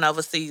not going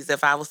overseas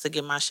if I was to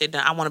get my shit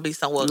done. I want to be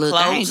somewhere Look,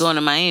 close. I ain't going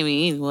to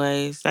Miami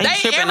anyways. They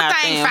tripping out there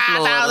everything in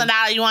Florida.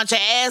 $5,000. You want your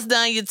ass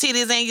done, your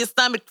titties and your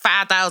stomach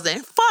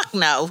 $5,000. Fuck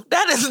no,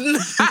 that is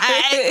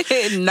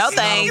not. No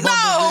thanks.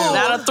 No.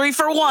 Not a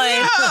 3-for-1.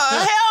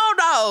 Yeah, hell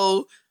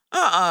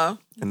no.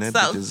 And that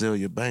So- bitch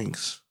Azealia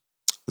Banks.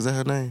 Is that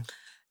her name?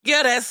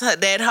 Yeah, that's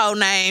that whole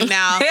name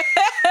now.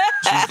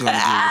 She's gonna get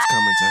what's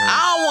coming to her.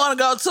 I don't want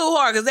to go too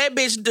hard because that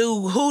bitch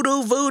do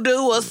hoodoo, voodoo,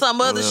 or some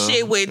other Well,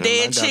 shit with I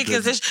dead got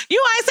chickens. the- And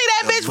you ain't see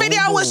that the bitch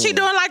video boom when she boom.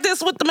 doing like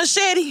this with the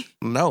machete?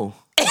 No.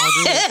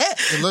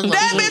 It looked like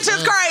That she was- bitch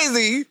is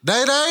crazy.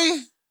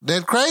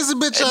 That crazy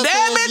bitch out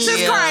That there bitch is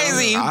again.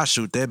 crazy. I'll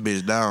shoot that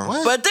bitch down.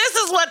 What? But this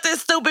is what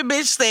this stupid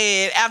bitch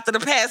said after the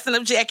passing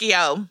of Jackie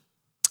O.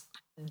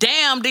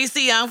 Damn,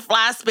 DC Young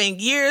Fly spent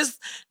years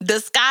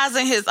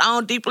disguising his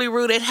own deeply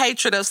rooted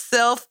hatred of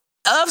self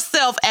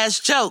as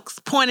jokes,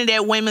 pointed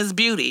at women's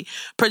beauty,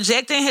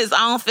 projecting his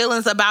own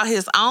feelings about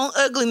his own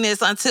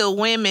ugliness unto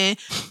women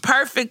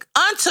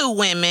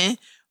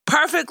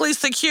perfectly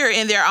secure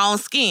in their own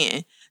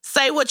skin.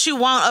 Say what you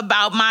want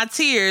about my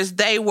tears,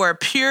 they were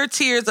pure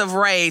tears of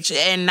rage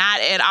and not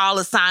at all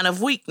a sign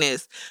of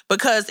weakness.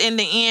 Because in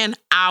the end,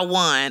 I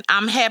won.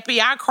 I'm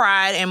happy I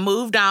cried and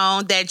moved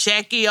on. That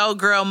Jackie O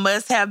girl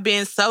must have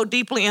been so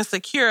deeply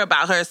insecure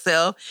about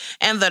herself.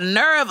 And the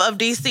nerve of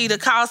DC to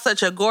call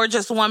such a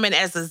gorgeous woman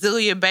as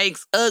Azealia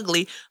Banks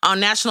ugly on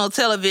national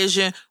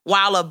television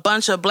while a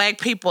bunch of black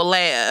people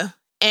laugh.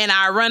 And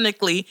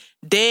ironically,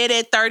 dead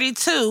at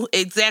 32,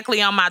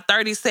 exactly on my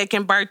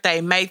 32nd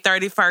birthday, May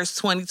 31st,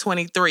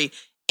 2023,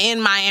 in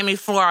Miami,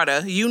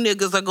 Florida. You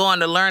niggas are going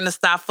to learn to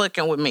stop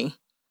fucking with me.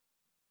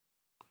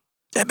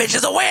 That bitch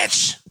is a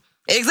witch.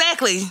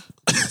 Exactly.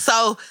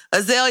 So,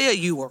 Azealia,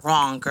 you were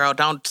wrong, girl.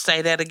 Don't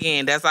say that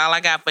again. That's all I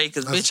got for you,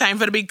 because bitch ain't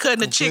finna be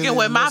cutting a chicken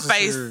with my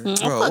face.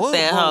 Unnecessary. Bro, Fuck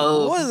that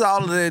hoe. what is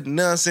all of that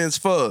nonsense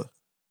for?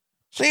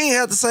 She ain't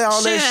have to say all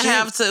She that didn't shit.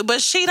 have to,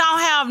 but she don't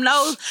have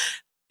no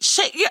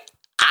shit.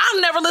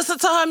 I've never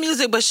listened to her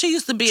music, but she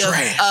used to be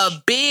a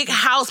big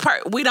house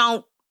we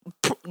don't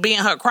be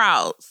in her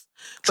crowds.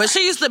 But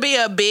she used to be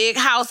a big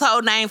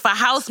household name for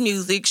house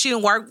music. She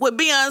didn't work with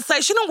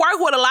Beyonce. She didn't work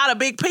with a lot of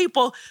big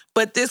people.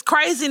 But this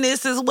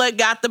craziness is what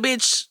got the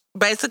bitch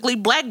basically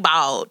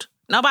blackballed.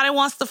 Nobody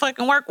wants to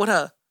fucking work with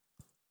her.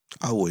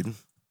 I wouldn't.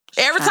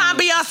 Every time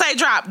Beyonce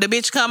dropped, the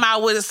bitch come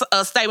out with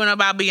a statement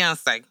about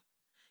Beyonce.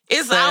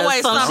 It's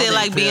always some something shit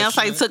like pay Beyonce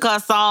attention. took her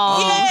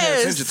song. Yeah. Pay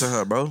Yes. attention to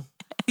her, bro.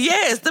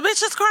 Yes, the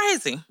bitch is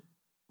crazy.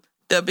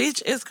 The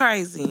bitch is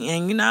crazy.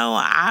 And you know,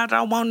 I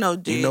don't want no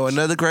dick. You know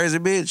another crazy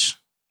bitch?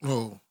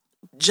 Oh.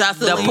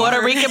 Jocelyn The Puerto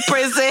Moore. Rican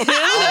princess.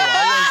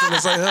 I wasn't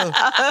gonna say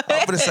her.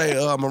 I'm gonna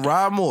say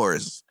Mariah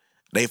Morris.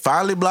 They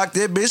finally blocked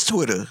that bitch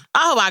Twitter.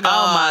 Oh my God.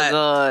 Oh my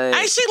God.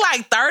 Ain't she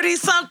like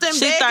 30-something?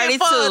 She begging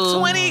for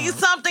a 32.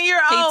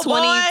 20-something-year-old He boy?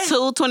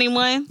 22,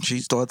 21. She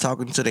started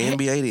talking to the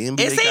NBA. The NBA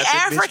Is he got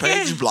that bitch African?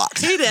 page blocked.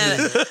 He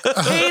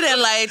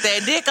done laid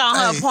that dick on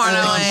her Hey, porno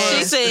hey,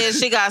 She ass. said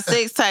she got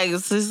 6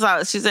 tapes.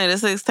 She said the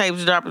 6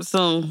 tapes dropping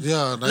soon.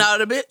 Yeah. They No,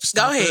 the bitch. Go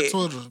stopped that ahead.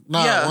 Twitter.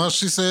 Nah, Yeah. once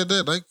she said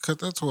that, they cut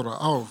that Twitter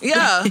off.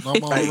 Yeah. No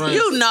more rant.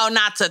 You know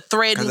not to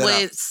threaten 'Cause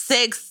with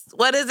sex.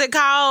 What is it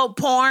called?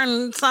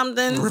 Porn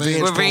something?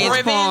 Revenge porn.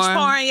 Revenge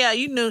porn. Yeah,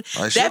 you knew.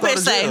 Like, she'll That go bitch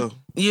to say, jail.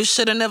 you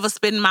should have never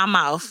spit in my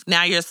mouth.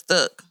 Now you're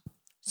stuck.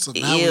 So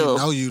now we Ew.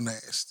 know you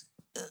nasty.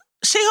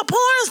 She a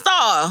porn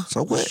star.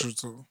 So what? That's true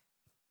too.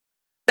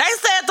 They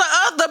said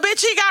the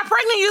bitch he got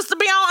pregnant used to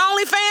be on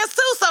OnlyFans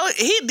too,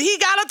 so he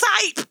got a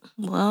type.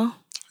 Well,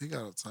 He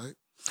got a type.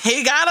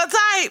 He got a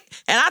type.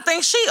 And I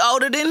think she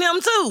older than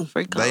him, too.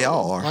 They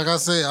all are. Like I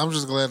said, I'm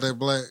just glad they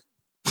black.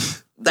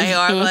 They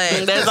are black.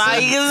 That's all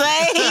you can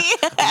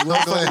say. I'm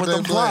glad With they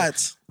them black.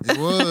 plots. He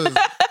was.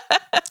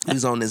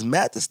 He's on this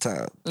mat this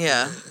time.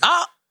 Yeah.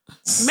 Oh,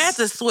 Matt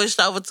has switched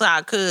over to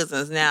our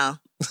cousins now.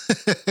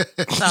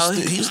 So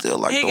He still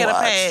like he the get a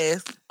watch.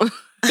 pass.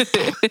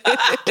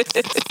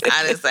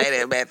 I didn't say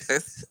that,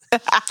 Mathis.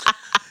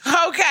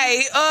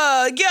 Okay,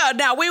 yeah,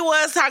 now we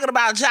was talking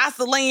about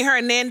Jocelyn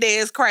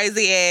Hernandez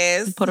crazy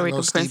ass. Puerto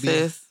Rico Stevie.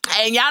 princess.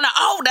 And y'all know,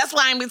 that's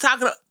why I ain't been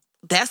talking.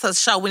 That's a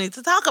show we need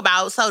to talk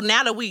about. So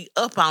now that we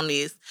up on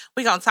this,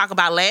 we gonna talk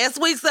about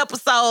last week's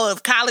episode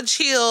of College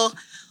Hill.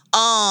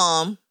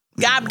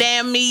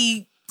 Goddamn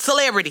me,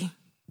 celebrity.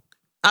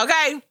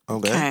 Okay,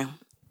 Okay.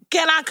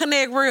 can I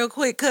connect real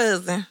quick,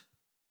 cousin?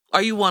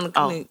 Or you want to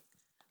connect?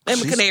 Let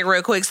me She's- connect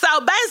real quick. So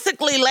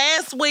basically,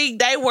 last week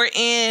they were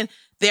in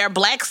their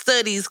Black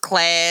Studies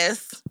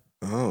class,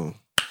 Oh.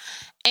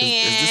 and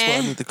Is this why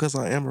I need to cuss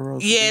on Amber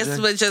Rose? yes,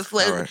 DJ? but just All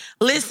right.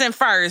 listen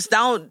first.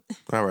 Don't.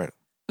 All right.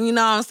 You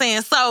know what I'm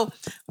saying? So,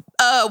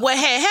 what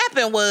had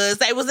happened was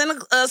they was in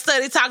a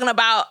study talking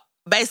about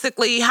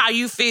basically how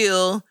you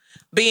feel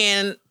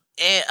being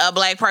a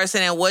Black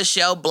person and what's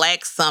your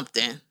Black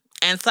something.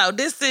 And so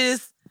this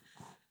is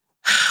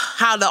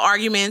how the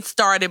argument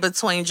started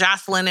between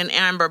Jocelyn and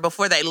Amber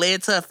before they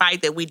led to a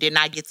fight that we did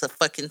not get to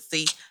fucking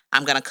see.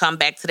 I'm going to come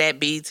back to that,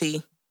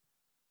 BT.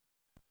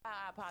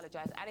 I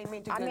apologize. I didn't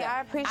mean to do I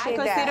that. appreciate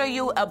I that. consider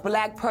you a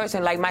Black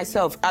person like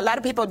myself. A lot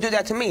of people do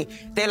that to me.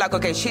 They're like,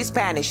 okay, she's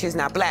Spanish, she's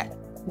not Black.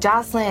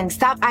 Jocelyn,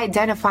 stop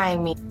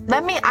identifying me.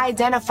 Let me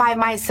identify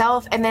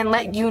myself and then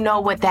let you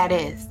know what that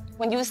is.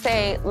 When you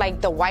say, like,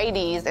 the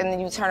whiteys, and then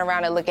you turn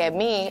around and look at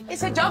me.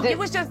 It's a joke. It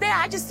was just there.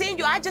 I just seen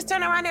you. I just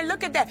turned around and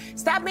look at that.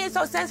 Stop being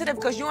so sensitive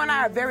because you and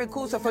I are very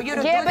cool. So for you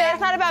to Yeah, do but that.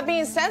 it's not about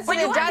being sensitive, But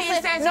you are being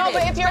Jocelyn. sensitive. No,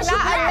 but if you're But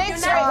not Black, a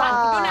mixture.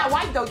 you're not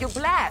white though. You're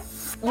Black.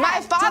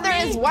 My father To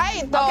me- is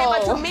white, though.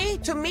 Okay,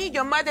 but to me,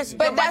 your mother's.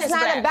 But your that's mother's not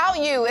Black.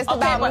 about you. It's Okay,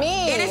 about but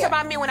me. It is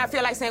about me when I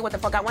feel like saying what the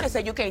fuck I want to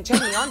say. You can't check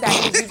me on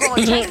that. If you go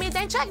and check me,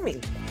 then check me.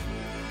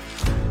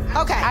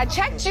 Okay. I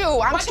checked you.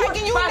 I'm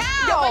checking you now.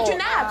 But you're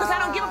not, because I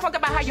don't give a fuck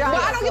about how you feel.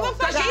 Well, I don't give a fuck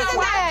Because you know either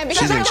what? then,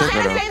 because She didn't I check don't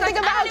her, say though. anything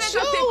about you.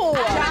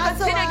 I don't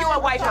consider you a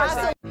white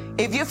person.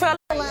 If you feel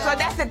so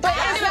that's the But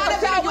it's not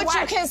about what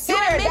you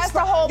consider. That's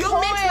the whole You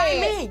mix like point.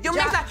 me. You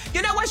mix like.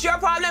 You know what's your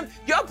problem?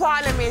 Your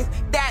problem is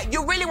that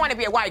you really want to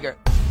be a white girl.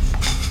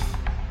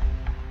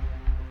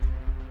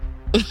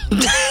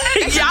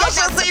 Y'all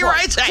should see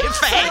Ray J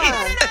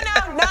face.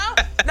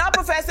 No,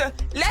 Professor.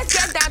 Let's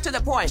get down to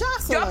the point.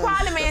 Your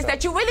problem is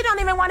that you really don't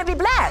even want to be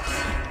Black.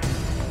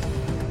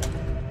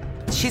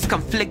 She's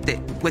conflicted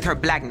with her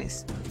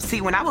Blackness.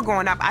 See, when I was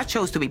growing up, I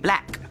chose to be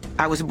Black.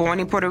 I was born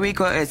in Puerto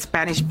Rico, a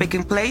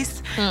Spanish-speaking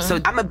place, so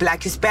I'm a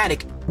Black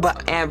Hispanic.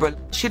 But Amber,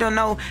 she don't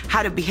know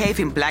how to behave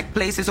in Black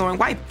places or in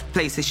white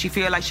places. She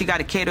feel like she got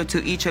to cater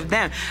to each of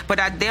them. But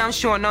I damn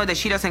sure know that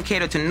she doesn't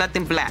cater to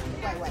nothing Black.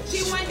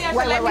 She went there, so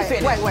let me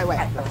finish.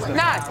 Wait.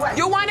 Nah,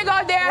 you want to go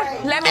there?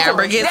 Let me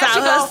Amber finish. gets There out she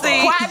her goes.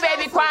 seat. Quiet,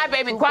 baby, quiet,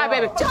 baby, quiet,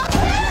 baby.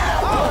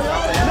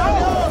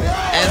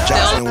 And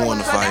Jocelyn won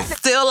the fight.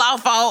 still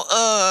off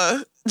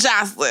on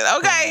Jocelyn.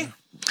 Okay.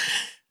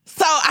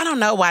 So I don't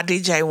know why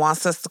DJ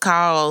wants us to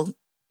call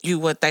you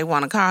what they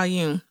want to call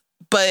you.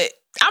 But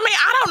I mean,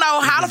 I don't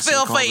know how to He said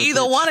feel call for her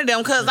either bitch. one of them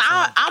because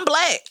I'm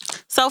Black.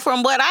 So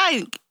from what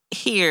I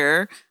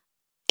hear,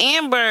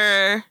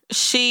 Amber,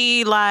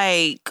 she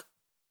like,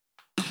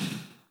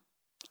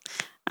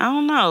 I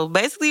don't know.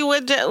 Basically,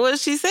 what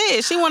she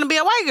said, she want to be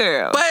a white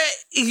girl. But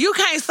you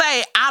can't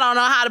say I don't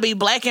know how to be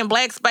Black in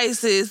Black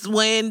spaces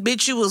when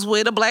bitch you was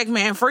with a Black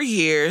man for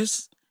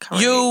years.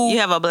 Correct. You you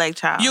have a Black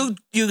child.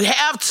 You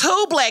have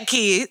 2 Black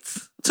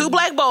kids, 2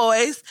 Black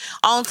boys.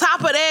 On top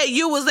of that,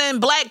 you was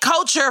in Black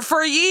culture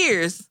for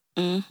years.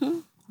 Mm-hmm.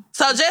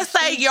 So just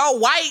say your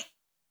white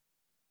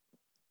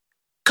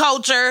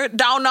culture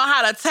don't know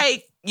how to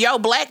take your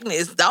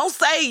Blackness. Don't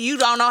say you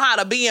don't know how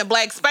to be in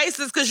Black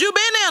spaces because you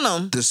been in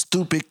them. The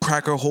stupid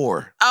cracker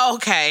whore.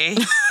 Okay.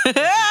 That's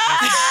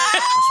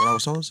what I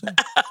was trying to say.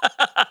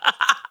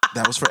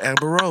 That was for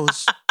Amber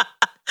Rose.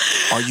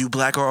 Are you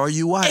Black or are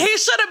you white? He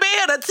should have been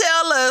here to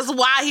tell us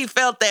why he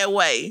felt that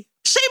way.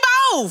 She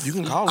both. You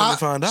can call him and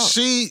find out.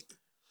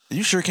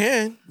 You sure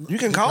can. You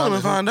can call him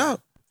and find out.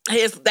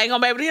 They gonna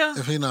be able to hear?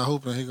 If he not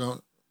hooping, he gonna.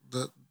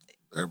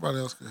 Everybody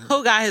else can hear.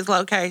 Who got his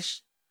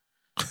location?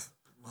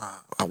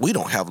 We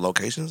don't have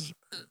locations.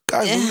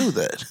 Guys don't do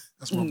that.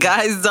 That's my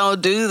Guys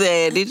don't do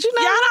that. Did you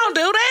know? Y'all don't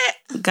do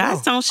that?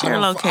 Guys don't share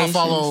locations. I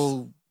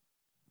follow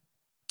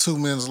 2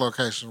 men's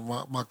location,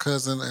 my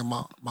cousin and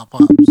my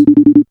pops.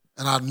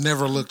 And I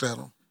never looked at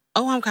them.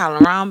 Oh, I'm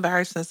calling wrong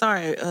person.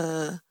 Sorry.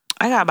 I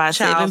got about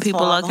 7 Child's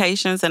people father.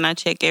 locations and I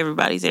check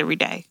everybody's every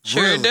day.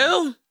 Sure Really?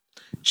 do.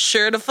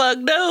 Sure the fuck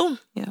do.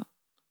 Yeah.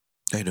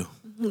 They do.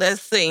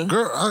 Let's see.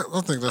 Girl,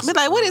 I think that's. Be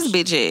like, what is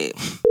bitch at?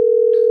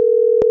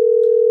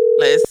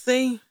 Let's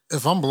see.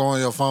 If I'm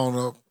blowing your phone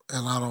up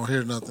and I don't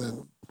hear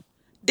nothing,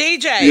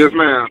 DJ. Yes,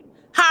 ma'am.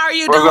 How are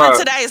you What's doing up?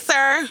 today,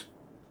 sir?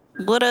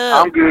 What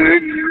up? I'm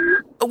good.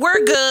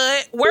 We're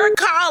good. We're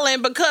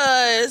calling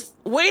because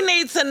we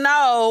need to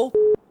know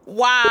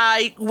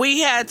why we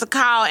had to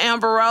call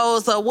Amber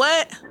Rose a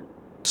what?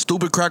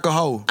 Stupid cracker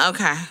hoe.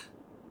 Okay.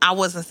 I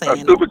wasn't A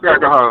saying stupid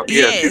cracker hoe.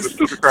 Yeah, Yes. she's a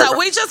stupid cracker. So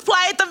we just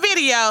played the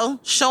video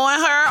showing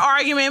her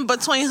argument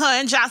between her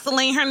and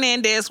Jocelyn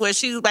Hernandez where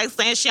she was like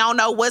saying she don't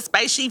know what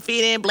space she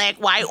fit in, black,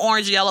 white,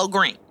 orange, yellow,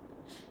 green.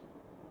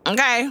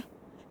 Okay?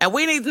 And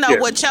we need to know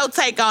what your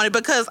take on it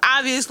because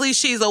obviously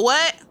she's a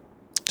what?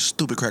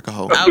 Stupid cracker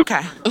hoe.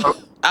 Okay.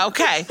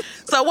 Okay.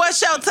 So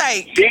what's your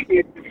take?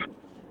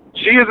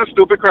 She is a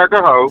stupid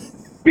cracker hoe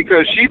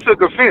because she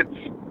took offense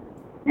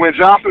when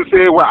Jocelyn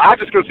said, well, I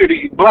just consider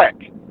you black.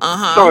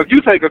 Uh-huh. So if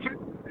you take offense,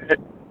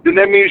 then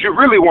that means you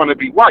really want to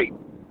be white.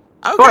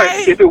 Okay.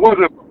 But if it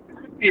wasn't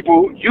for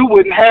people, you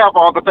wouldn't have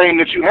all the fame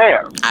that you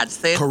have. I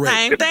said the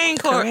same thing,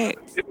 correct.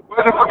 If it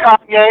wasn't for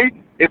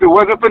Kanye, if it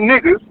wasn't for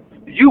niggas,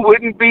 you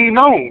wouldn't be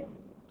known.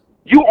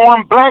 You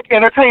on black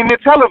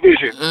entertainment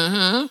television.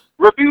 Mm-hmm.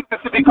 Refuses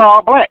to be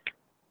called black.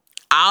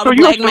 All So the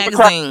you black a stupid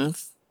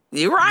magazines.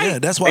 You're right. Yeah,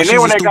 that's why And she's then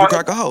a when they stupid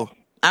got- cracker hoe.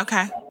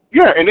 Okay.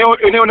 Yeah, and then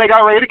when they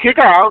got ready to kick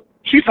her out,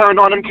 she turned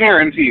on them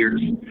Karen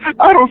tears.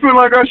 I don't feel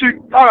like I should.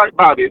 All right,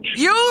 bye, bitch.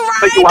 You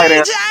Take your right, white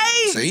ass.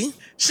 DJ. See?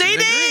 She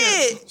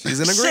did. She's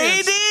in She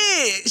agreement.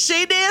 did.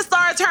 She did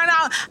start turning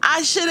out.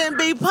 I shouldn't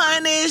be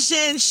punished,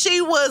 and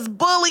she was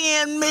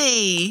bullying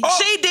me.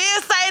 She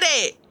did say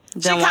that. She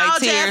Them white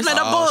called tears. Jasmine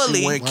a Oh, she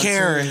bully. went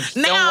Karen.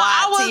 Now Them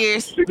white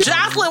tears.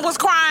 Jocelyn was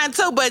crying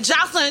too, but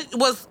Jocelyn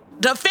was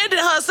defending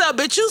herself.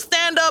 Bitch, you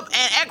stand up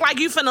and act like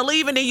you finna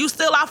leave, and then you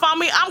still off on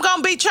me. I'm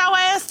gonna beat your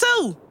ass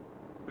too.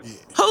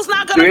 Who's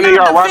not gonna Do any of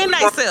y'all not defend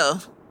watch the show?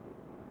 themselves?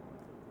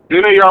 Do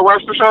any of y'all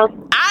watch the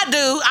show? I do.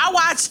 I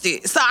watched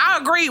it, so I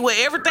agree with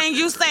everything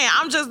you saying.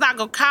 I'm just not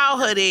gonna call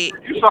her that.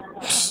 You saw.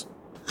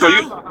 So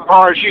you saw how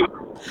hard she.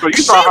 So you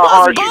She saw how was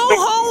hard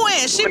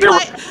boo-hooing. She when they were-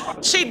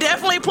 played. She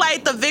definitely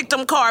played the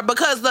victim card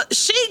because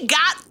she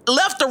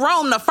left the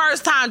room the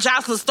first time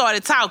Jocelyn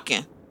started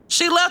talking.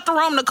 She left the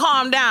room to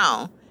calm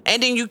down,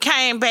 and then you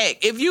came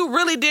back. If you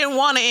really didn't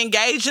want to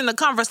engage in the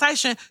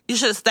conversation, you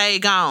should have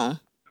stayed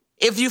gone.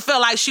 If you feel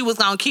like she was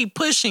gonna keep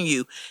pushing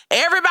you,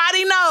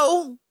 everybody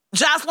know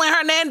Jocelyn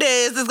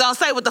Hernandez is gonna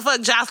say what the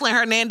fuck Jocelyn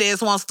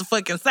Hernandez wants to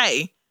fucking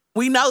say.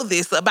 We know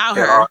this about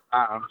her.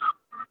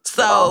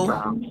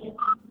 So.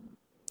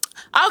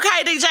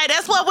 Okay, DJ,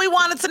 that's what we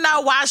wanted to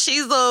know. Why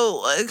she's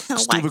a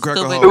Stupid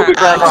cracker hoe. Stupid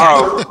cracker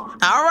hoe.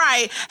 All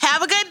right,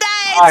 have a good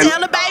day. All right. Tell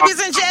the babies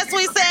and Jess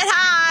we said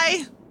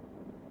hi.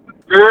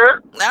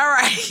 Good. All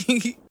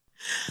right.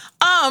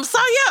 So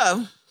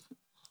yeah,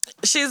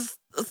 she's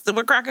a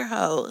stupid cracker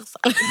hoe.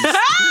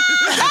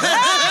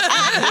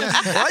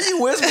 Why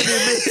you whispering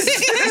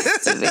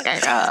this?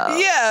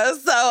 Yeah,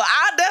 so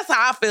that's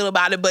how I feel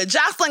about it. But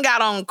Jocelyn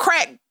got on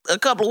crack a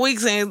couple of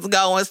weeks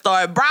ago and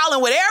started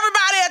brawling with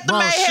everybody at the Bro,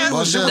 Mayhem. she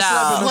was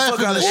slapping the fuck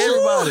out of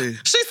everybody.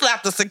 She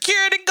slapped the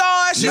security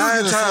guard. She You Nine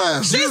get a slap.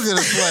 times. You get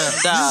a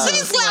slap. She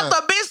slapped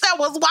a bitch that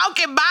was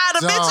walking by.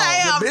 The Dog. bitch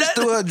ain't The bitch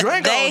threw a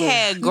drink They on her.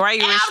 had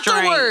great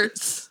restraint.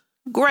 afterwards.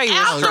 Great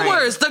restraint.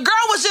 Afterwards, the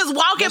girl was just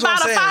walking That's what by I'm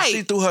the saying. fight.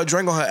 She threw her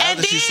drink on her And after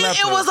then she slapped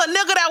it her. was a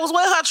nigga that was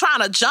with her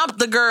trying to jump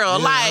the girl.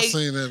 Yeah, I like,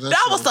 seen that. That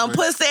that was shit some was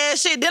pussy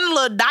ass shit. Then the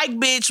little dyke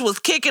bitch was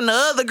kicking the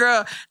other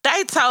girl.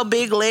 They tore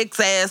Big Lex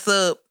ass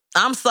up.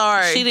 I'm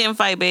sorry. She didn't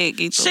fight back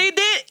either. She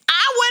did.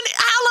 I went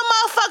holler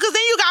motherfuckers.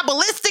 Then you got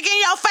ballistic in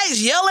your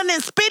face, yelling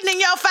and spitting in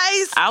your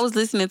face. I was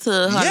listening to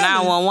her Yeah.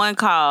 911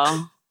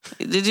 call.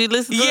 Did you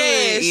listen to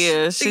it?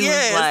 Yeah, she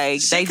was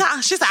like,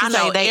 she said, I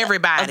know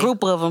everybody. A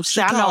group of them. She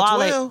said, I know all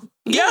that.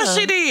 Yeah,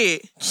 she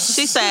did.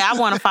 She said, I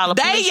want to follow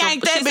They police.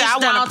 yanked She that said, I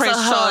bitch down want to press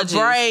to her charges.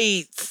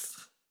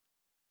 braids.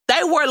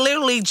 They were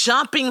literally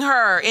jumping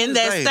her in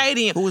that they?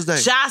 stadium. Who was they?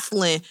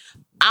 Jocelyn.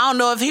 I don't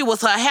know if he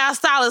was her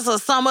hairstylist or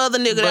some other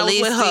nigga that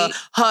was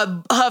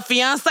with her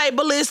fiance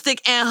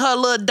Ballistic and her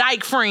little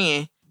dyke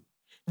friend.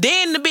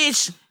 Then the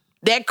bitch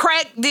that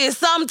crack did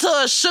something to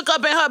her, shook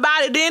up in her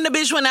body. Then the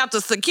bitch went out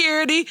to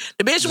security.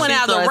 The bitch went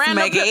out to started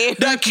random smacking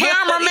the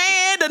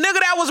cameraman, the nigga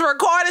that was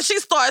recording. She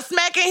started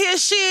smacking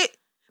his shit.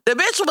 The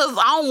bitch was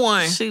on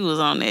one. She was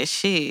on that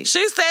shit.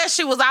 She said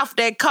she was off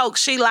that coke.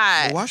 She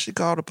lied. Why she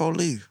called the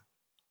police?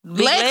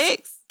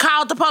 Lex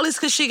called the police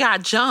because she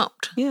got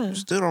jumped. Yeah.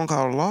 Still don't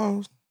call the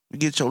laws. You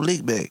get your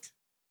lick back.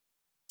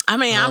 I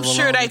mean, I'm However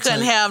sure long they it couldn't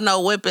take. have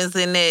no weapons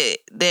in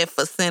that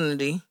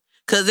vicinity.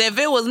 Because if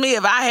it was me,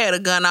 if I had a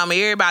gun on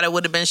me, everybody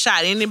would have been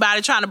shot.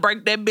 Anybody trying to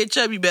break that bitch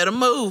up, you better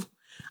move.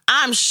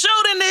 I'm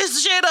shooting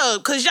this shit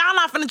up because y'all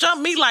not finna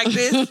jump me like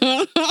this.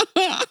 Clip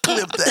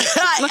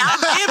that.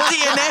 I'm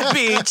emptying that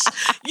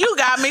bitch. You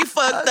got me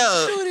fucked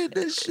up. Shooting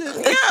this shit.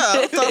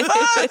 Yeah,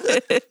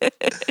 the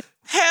fuck?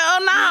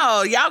 Hell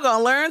no. Y'all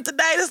gonna learn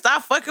today to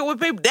stop fucking with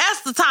people.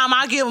 That's the time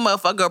I give a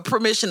motherfucker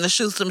permission to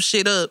shoot some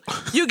shit up.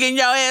 You getting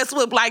your ass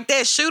whipped like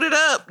that, shoot it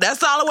up. That's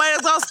the only way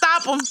that's gonna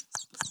stop them.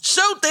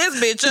 Shoot this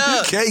bitch You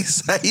up. can't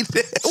say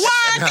that.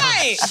 Why I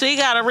can't? She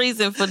got a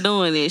reason for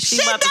doing it. She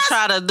Shit, about to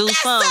try to do that's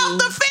something.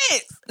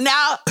 self-defense.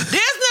 Now, this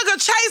nigga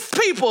chase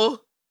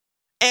people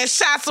and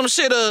shot some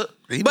shit up.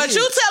 But you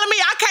telling me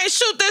I can't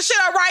shoot this shit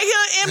up right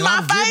here in And my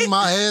I'm face? getting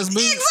my ass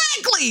beat.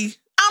 Exactly.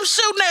 I'm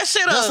shooting that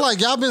shit up. That's like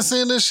y'all been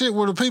seeing this shit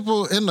where the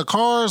people in the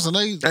cars and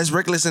they That's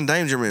reckless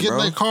endangerment, getting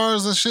bro. their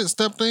cars and shit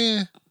stepped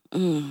in.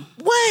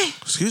 What?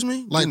 Excuse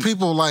me? Like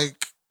people like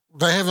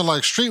they having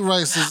like street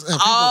races and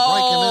people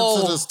breaking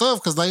into the stuff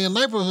because they in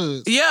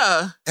neighborhoods.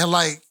 Yeah. And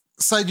like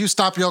say you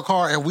stop your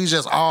car and we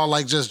just all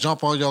like just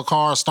jump on your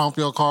car, stomp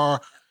your car,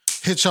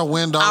 hit your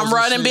windows. I'm and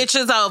running shit.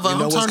 bitches over. You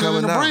know I'm what's turning coming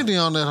into now. Brandy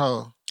on that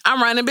hoe.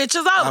 I'm running bitches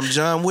over. I'm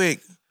John Wick.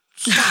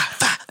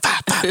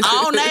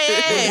 On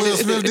their Will ass.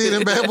 Smith did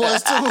in Bad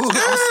Boys 2.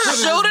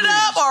 Shoot it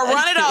up or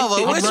run it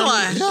over. Which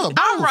one? Yeah,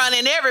 I'm both.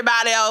 running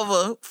everybody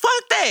over.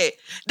 Fuck that.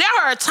 There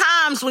are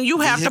times when you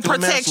have to Vehicular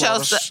protect manslaughter.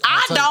 yourself.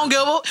 I don't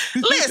give a...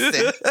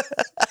 Listen.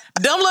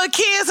 Them little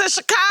kids in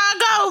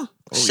Chicago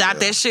shot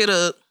that shit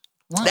up.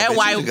 Wow. That Bitch,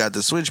 white... you got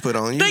the switch put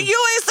on you. You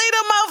ain't see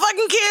them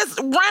motherfucking kids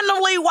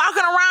randomly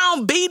walking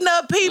around beating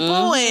up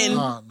people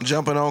and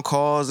Jumping on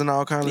cars and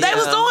all kinds of they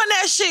was stuff. doing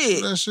that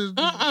shit. That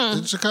shit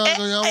in Chicago,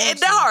 y'all And watch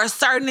there that? are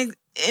certain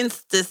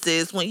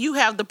instances when you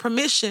have the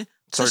permission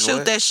to Certain shoot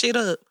what? that shit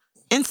up.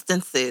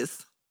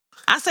 Instances.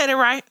 I said it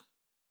right.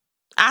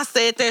 I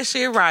said that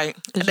shit right.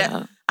 Good That-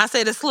 job. I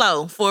said it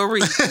slow for a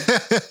reason.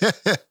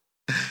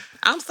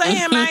 I'm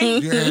saying,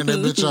 man. You airing that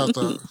bitch out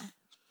though.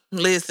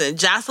 Listen,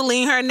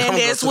 Jocelyn I'm gonna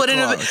Hernandez go to the wouldn't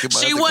car. have. Get my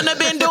She other wouldn't have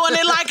car. been doing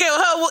it like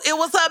it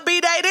was her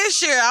B-Day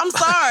this year. I'm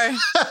sorry.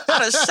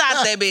 I'd have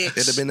shot that bitch.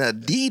 It'd have been a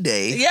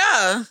D-Day.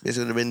 Yeah. It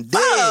would have been dead.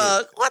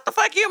 Fuck. What the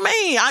fuck you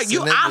mean?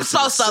 Send that I'm bitch to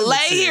the supposed to lay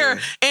here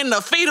cemetery. in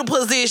the fetal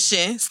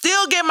position,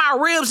 still get my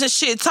ribs and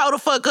shit toe the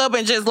fuck up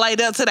and just lay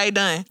there till they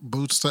done.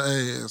 Boots to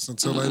ass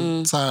until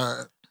they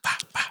tired.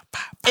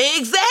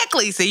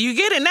 Exactly. See, you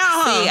get it now,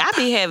 huh? See, I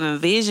be having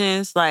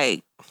visions,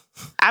 like,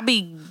 I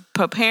be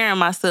preparing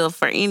myself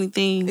for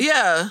anything.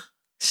 Yeah.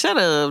 Shut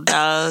up,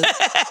 dog.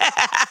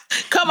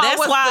 Come on,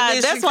 what's the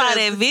mission, That's why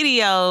cousin? that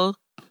video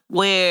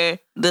where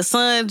the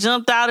son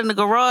jumped out in the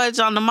garage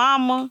on the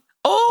mama,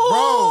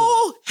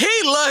 Oh,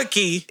 he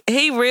lucky.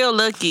 he real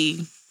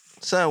lucky.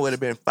 Son would have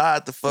been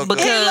fired the fuck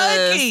Because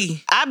He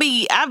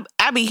lucky.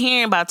 I be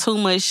hearing about too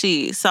much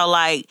shit. So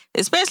like,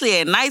 especially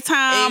at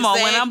nighttime or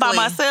when I'm by Exactly.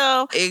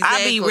 myself, I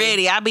Exactly. be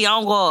ready. I be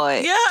on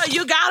guard. Yeah,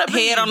 you gotta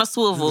be. Head on a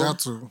swivel. You got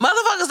to.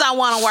 Motherfuckers don't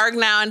want to work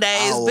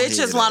nowadays. Oh,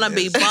 Bitches hear want to that.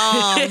 be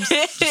bums.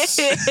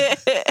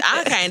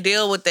 I can't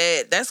deal with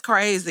that. That's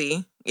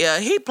crazy. Yeah,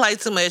 he played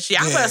too much.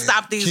 Y'all better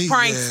stop these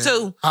pranks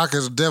too. I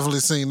could definitely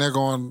seen that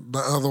going the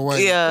other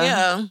way. Yeah.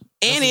 Yeah,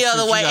 any some other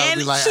shit you way. gotta And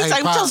be like, she's "Hey,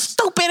 like, with your Pops,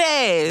 stupid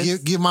ass.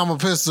 Give mama a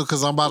pistol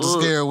because I'm about to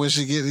scare her when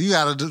she get it. You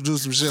got to do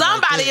some shit.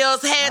 Somebody like that.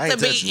 else I had ain't to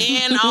be touching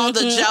in on the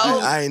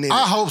joke. I ain't in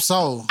I it. hope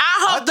so.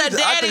 I hope I think the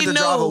the- I daddy think the knew.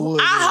 driver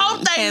was I in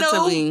hope it. they Had to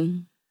knew.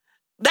 be.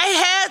 They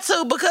had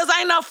to because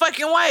ain't no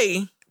fucking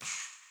way.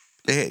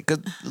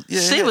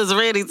 She was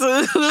ready too.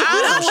 I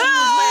know she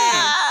was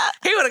ready.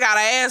 He would have got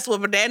an ass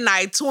whooping that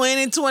night.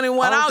 2021.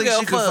 I I don't don't think give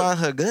she a could fuck. find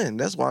her gun.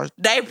 That's why.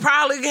 They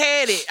probably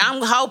had it.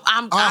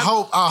 I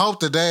hope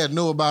the dad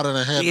knew about it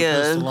and had Yeah.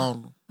 the pistol on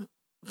him.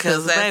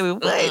 Cause baby,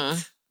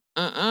 what?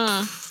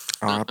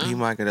 R.I.P.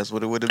 Micah. That's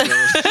what it would have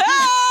been.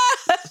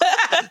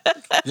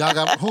 Y'all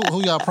got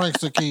who y'all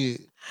prankster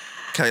kid?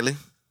 Kaylee.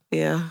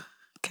 Yeah.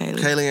 Kaylee.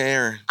 Kaylee and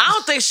Aaron. I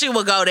don't think she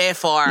would go that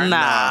far.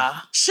 Nah.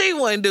 She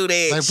wouldn't do that.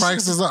 They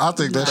pranksters. I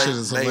think that shit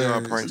is They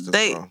are hilarious.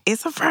 pranksters.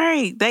 It's a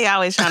prank. They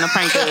always trying to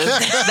prank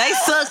us. They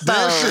suck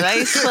though.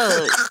 They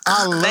suck.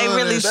 I love They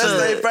really that suck. That's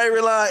their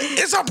favorite line.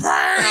 It's a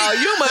prank. Oh,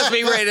 you must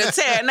be ready to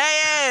tear their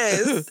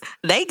ass.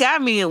 They got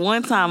me at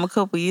one time a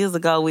couple years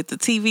ago with the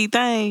TV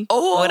thing.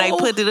 Oh. Where they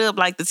put it up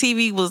like the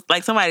TV was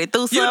like somebody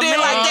threw something. You did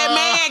like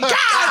that, man.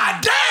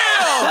 God damn.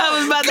 I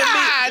was about to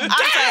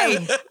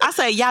God be. I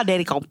say, y'all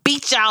daddy gonna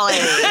beat y'all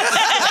ass.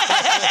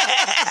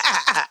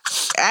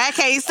 I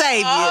can't save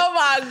you. Oh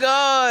my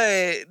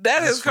God.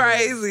 That is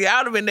crazy. I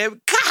would have been there.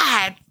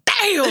 God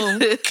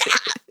damn.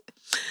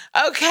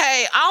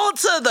 Okay, on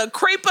to the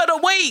creep of the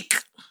week.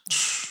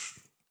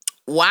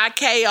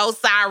 YK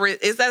Osiris.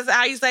 Is that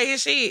how you say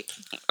his shit?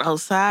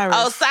 Osiris.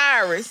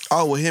 Osiris.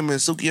 Oh, with him and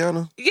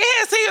Sukiana?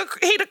 Yes,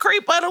 he the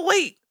creep of the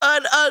week.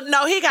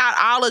 No, he got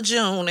all of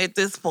June at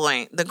this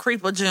point. The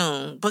creep of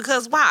June.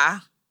 Because why?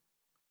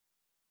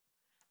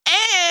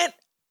 And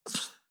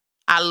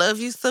I love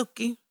you,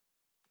 Suki.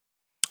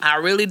 I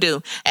really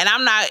do. And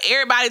I'm not,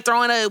 everybody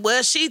throwing a,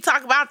 well, she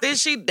talk about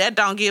this, that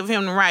don't give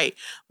him the right.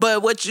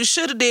 But what you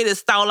should have did is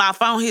stole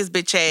off on his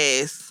bitch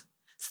ass.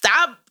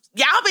 Stop.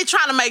 Y'all be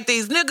trying to make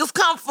these niggas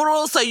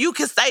comfortable so you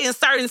can stay in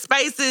certain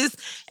spaces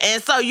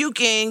and so you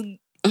can,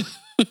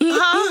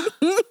 huh?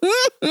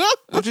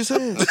 What you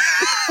saying?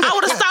 I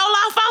would have stole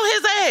off on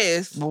his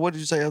ass. But what did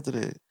you say after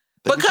that?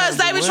 Because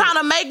they be trying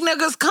to make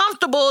niggas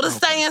comfortable to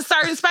stay in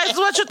certain spaces.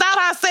 What you thought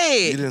I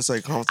You said? didn't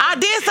say comfortable. I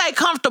did say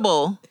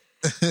comfortable.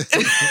 Run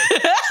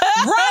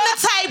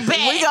the tape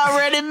back. We gonna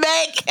run it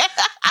back.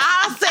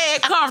 I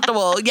said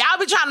comfortable. Y'all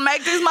be trying to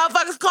make these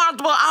motherfuckers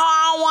comfortable. Oh,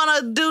 I don't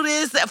want to do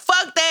this.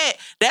 Fuck that.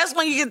 That's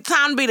when you get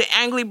time to be the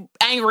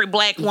angry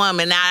black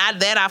woman. Now,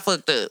 that I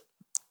fucked up.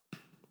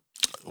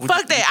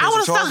 Fuck that. I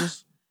want to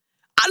stop.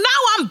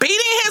 Now I'm beating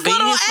his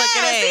little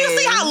ass. Do you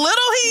see how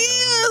little he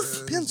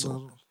is?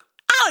 Pencil.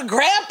 I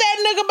grabbed that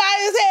nigga by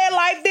his head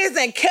like this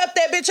and kept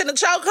that bitch in the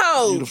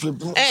chokehold.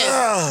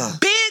 And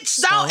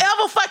bitch, don't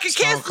ever fucking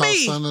kiss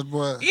me.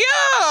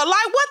 Yeah,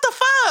 like what the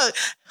fuck?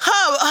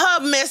 Her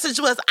message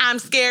was, I'm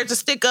scared to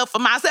stick up for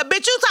myself.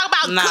 Bitch, you talk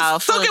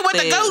about fucking with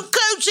the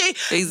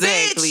coochie.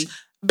 Exactly. Bitch,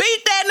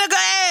 beat that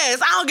nigga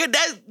ass. I don't get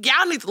that.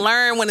 Y'all need to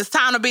learn when it's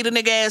time to beat a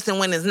nigga ass and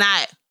when it's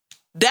not.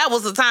 That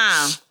was the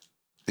time.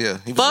 Yeah.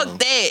 Fuck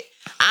that.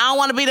 I don't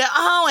want to be the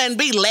and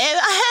be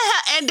laugh.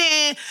 And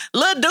then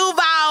Lil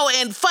Duval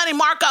and Funny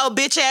Marco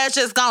bitch ass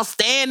just gonna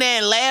stand there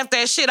and laugh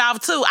that shit off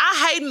too.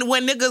 I hate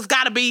when niggas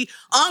gotta be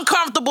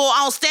uncomfortable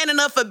on standing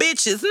up for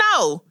bitches.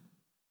 No.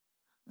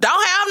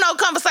 Don't have no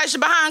conversation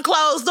behind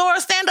closed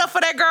doors. Stand up for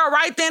that girl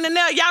right then and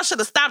there. Y'all should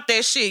have stopped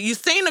that shit. You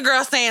seen the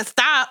girl saying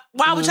stop.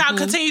 Why would y'all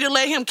continue to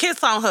let him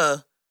kiss on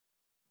her?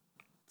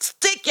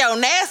 Stick your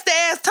nasty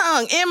ass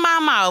tongue in my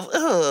mouth.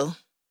 Ugh.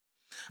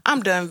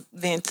 I'm done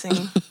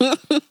venting.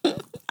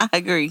 I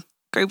agree.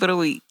 Creep of the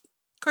week.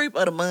 Creep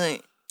of the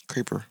month.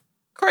 Creeper.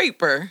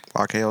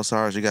 RKO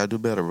SARS, you gotta do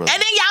better, brother.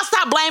 And then y'all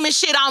stop blaming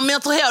shit on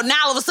mental health.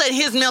 Now all of a sudden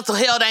his mental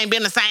health ain't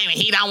been the same and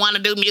he don't want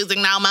to do music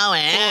no more. Well,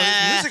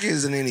 his music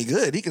isn't any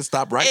good. He can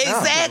stop right now.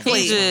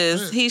 Exactly.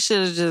 He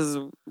should have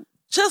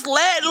just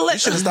let He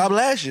should have stopped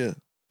last year.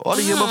 Or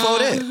the year before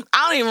that.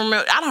 I don't even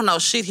remember. I don't know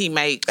shit he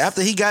makes.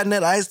 After he got in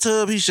that ice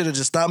tub, he should have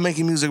just stopped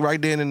making music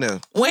right then and there.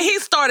 When he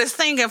started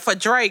singing for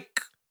Drake.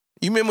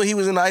 You remember he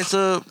was in the ice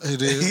tub? He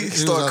did. He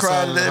started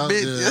crying to that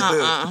bitch.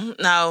 Yeah.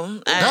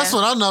 No. That's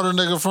what I know the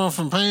nigga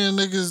from paying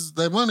niggas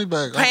their money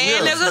back.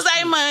 Paying niggas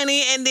their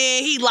money, and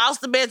then he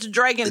lost the bet to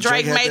Drake, and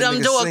Drake made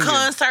him do a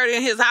concert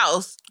in his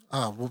house.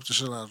 I whooped the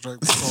shit out of Drake.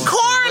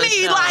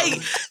 Corny, You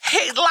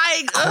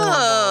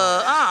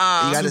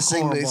gotta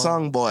sing the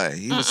song, boy.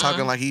 He was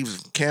talking like he was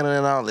Canada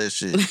and all that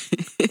shit.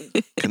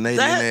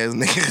 Canadian ass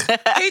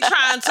nigga. He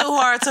trying too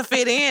hard to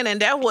fit in, and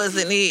that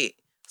wasn't it.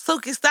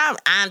 Suki, stop.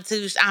 I'm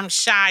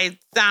shy. I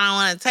don't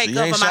want to take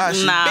up for my...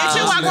 Bitch,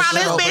 you walk around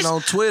this bitch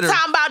on Twitter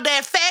talking about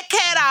that fat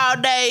cat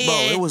all day.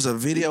 Bro, it was a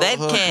video of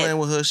her playing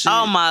with her shit.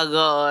 Oh, my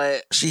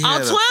God. She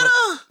on had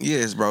Twitter?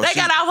 Yes, bro. They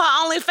got off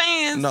her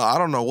OnlyFans? No, I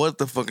don't know what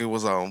the fuck it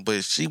was on,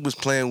 but she was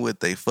playing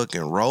with a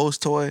fucking Rose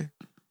toy.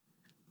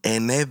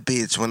 And that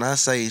bitch, when I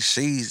say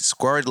she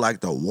squirted like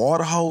the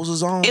water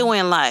hoses on. It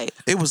went like...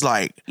 It was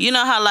like... You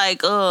know how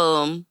like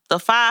the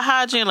fire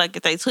hydrant, like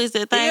if they twist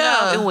that thing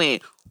out, it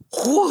went...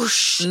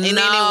 whoosh, and then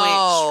it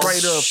went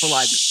straight up for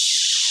like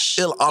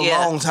a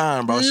long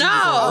time, bro.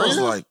 I was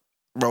like,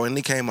 bro, and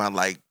it came out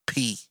like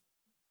pee.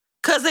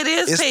 Cause it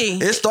is pee.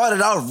 It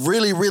started out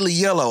really, really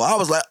yellow. I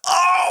was like,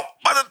 oh,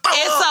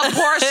 it's a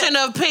portion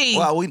of pee.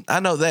 Well,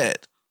 I know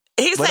that.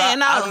 He's saying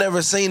no. I've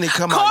never seen it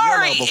come out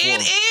yellow before.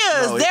 It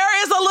is. No,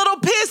 there is a little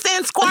piss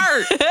and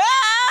squirt.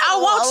 I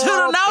want you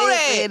to know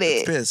that.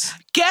 It's piss.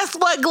 Guess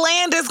what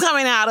gland is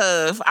coming out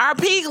of? Our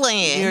pee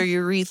gland. Your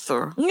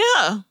urethra.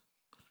 Yeah.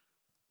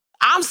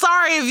 I'm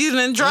sorry if you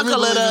done drunk a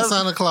little.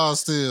 Santa Claus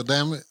still,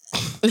 damn it.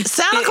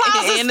 Santa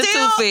Claus is and still.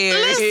 The tooth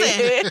fairy.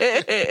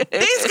 Listen,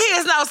 these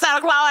kids know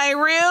Santa Claus ain't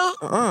real,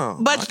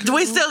 but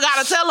we still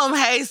gotta tell them,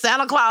 hey,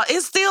 Santa Claus,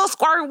 it's still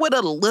squirt with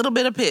a little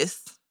bit of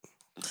piss.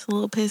 It's a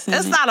little piss in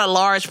It's not a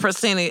large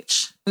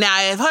percentage.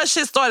 Now, if her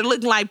shit started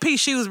looking like pee,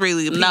 she was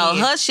really peeing. No,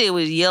 her shit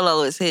was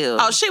yellow as hell.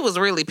 Oh, she was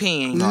really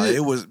peeing. No,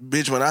 it was,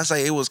 bitch, when I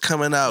say it was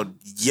coming out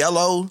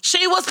yellow.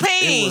 She was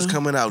peeing. It was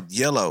coming out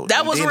yellow.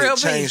 That was then real it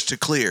changed to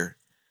clear.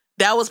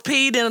 That was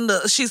peed and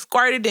she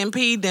squirted and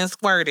peed and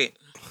squirted.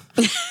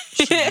 That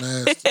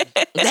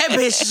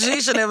bitch,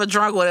 she should never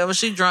drunk whatever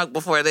she drunk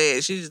before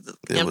that. She just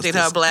emptied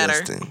her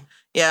bladder.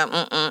 Yeah,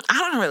 I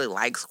don't really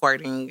like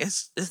squirting.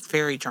 It's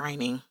very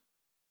draining.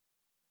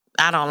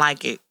 I don't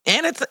like it.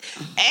 And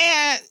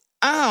I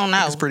don't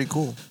know. It's pretty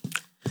cool.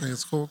 I think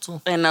it's cool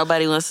too. And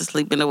nobody wants to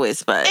sleep in the wet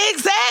spot.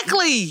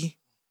 Exactly.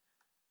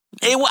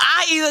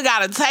 I either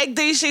gotta take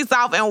these sheets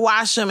off and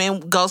wash them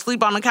and go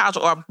sleep on the couch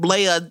or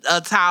lay a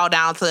towel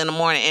down till in the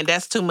morning, and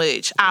that's too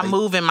much. I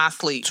move in my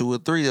sleep. 2 or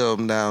 3 of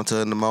them down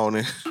till in the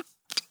morning.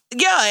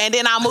 Yeah, and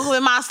then I move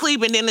in my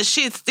sleep, and then the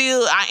shit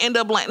still, I end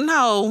up like,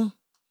 no.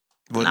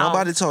 But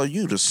nobody told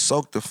you to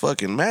soak the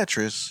fucking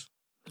mattress.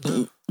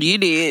 You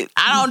did.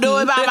 I don't do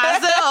it by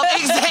myself.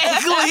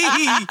 Exactly.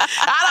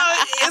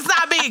 It's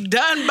not being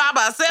done by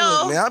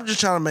myself. Look, man, I'm just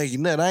trying to make you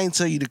nut. I ain't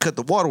tell you to cut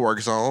the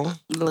waterworks on.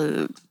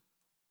 Look.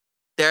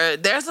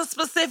 There's a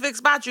specific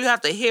spot you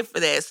have to hit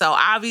for that. So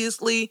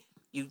obviously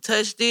you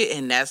touched it,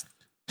 and that's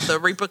the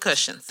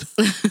repercussions.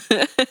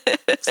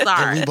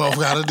 Sorry. We both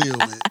got to deal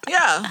with it.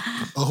 Yeah.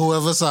 Or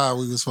whoever side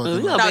we was fucking.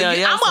 I'm gonna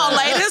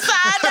lay this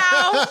side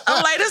down.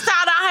 I'm lay this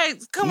side down. Hey,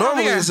 come over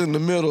here. Normally it's in the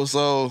middle,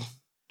 so.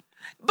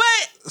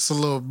 But it's a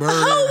little bird.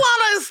 Who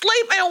want to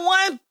sleep in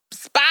one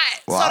spot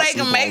so they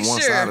can make on one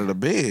sure? Side of the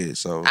bed,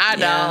 so I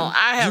don't.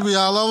 I have. You be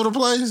all over the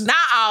place? Not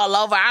all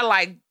over. I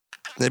like.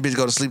 That bitch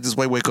go to sleep this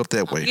way, wake up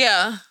that way.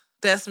 Yeah,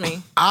 that's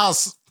me.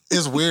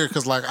 it's weird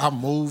because like I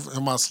move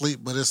in my sleep,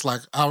 but it's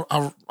like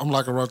I'm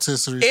like a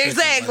rotisserie chicken.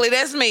 Exactly, Like,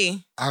 that's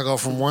me. I go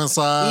from one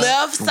side,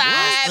 Left side,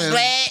 then-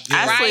 black, Yeah.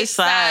 I right switch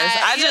sides.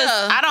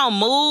 side. I don't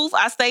move.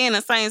 I stay in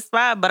the same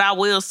spot, but I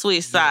will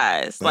switch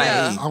sides. Like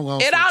Yeah. I'm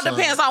gonna It all switch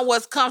depends on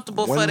what's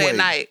comfortable One for that way.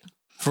 night.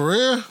 For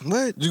real?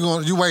 What?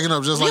 You waking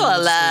up just like you a went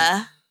to sleep.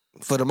 lie.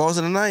 For the most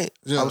of the night,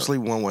 Yeah. I'm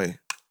sleep one way.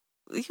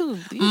 You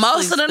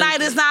Most sleep of the night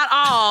stupid. is not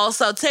all,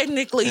 so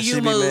technically And she you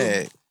be move.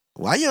 mad.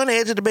 Why you on the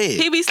edge of the bed?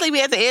 He be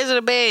sleeping at the edge of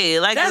the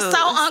bed. Like That's it's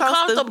so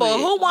uncomfortable.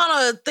 stupid. Who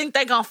wanna think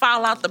they gonna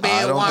fall out the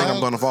bed? I don't one? think I'm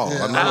gonna fall.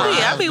 Yeah. I know I I- be,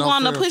 I have be no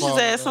wanting to fear push of his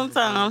ass falling.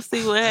 sometimes,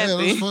 see what Yeah,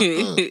 that's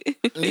happens.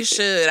 You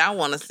should. I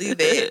want to see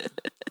that.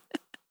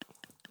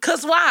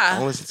 Cause I why?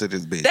 don't listen to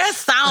this bitch. That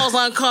sounds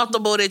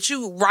uncomfortable. That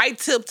you right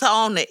tiptoe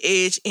on the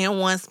edge in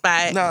one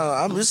spot. No,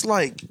 I'm just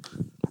like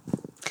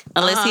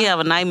Unless he have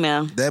a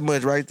nightmare. that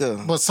much right there.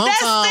 But sometimes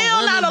still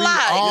women not a be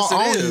lie. all Yes, it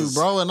on is. you,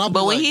 bro. And I be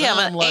But when like, he have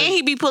a, damn, like, and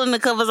he be pulling the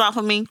covers off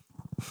of me.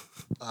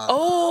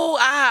 Oh,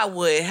 I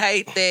would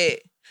hate that.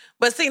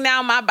 But see,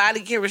 now my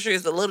body chemistry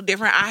is a little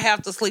different. I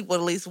have to sleep with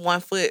at least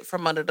 1 foot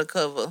from under the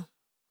cover,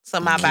 so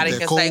my body that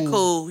can stay cool.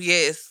 cool.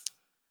 Yes.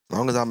 As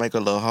long as I make a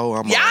little hole,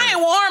 I'm Y'all alright. ain't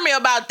warn me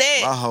about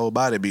that. My whole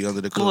body be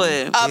under the cover. What?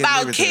 And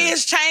About everything.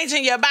 kids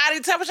changing your body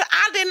temperature.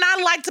 I did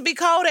not like to be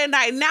cold at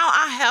night. Now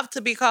I have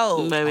to be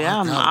cold. Baby,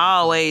 I'm God.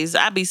 always,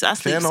 I sleep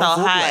Fan so on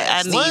full hot.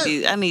 blast. What?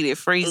 I need it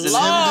freezing.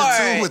 Lord.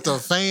 72 with the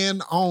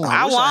fan on.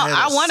 I wish I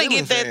had a want to ceiling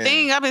get that fan.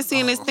 thing. I've been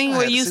seeing this thing I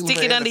where had a you ceiling stick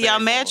fan it and under a your fan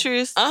on.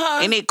 mattress Uh-huh.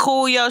 and it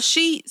cool your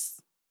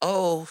sheets.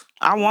 Oh.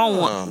 I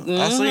want one.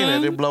 I seen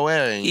it. It blow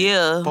air in you.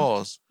 Yeah.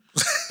 Pause.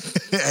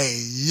 Hey,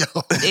 yo.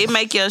 It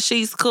make your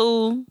sheets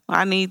cool.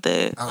 I need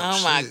that.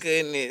 Oh my shit.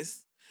 goodness.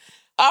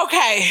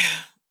 Okay.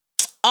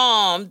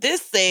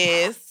 This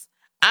says,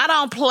 I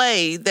don't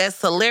play that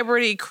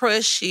celebrity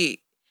crush shit.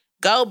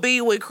 Go be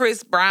with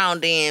Chris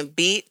Brown then,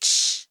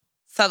 bitch.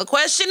 So the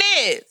question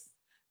is,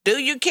 do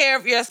you care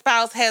if your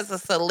spouse has a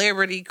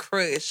celebrity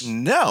crush?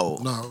 No.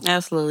 No.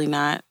 Absolutely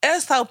not.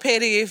 That's so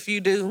petty if you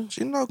do.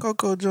 She know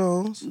Coco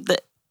Jones.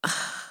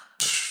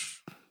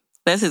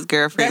 That's his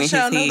girlfriend That's in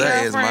your his new head.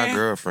 That is my Girlfriend.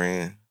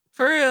 girlfriend.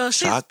 For real,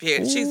 she's Shock.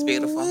 she's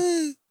beautiful.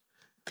 Ooh-wee.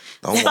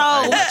 Don't So,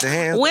 watch your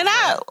hands. When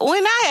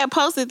I had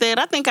posted that,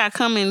 I think I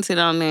commented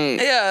on that.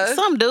 Yeah.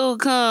 Some dude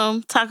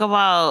come talk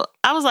about.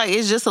 I was like,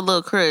 it's just a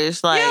little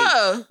crush. Like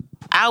Yeah,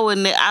 I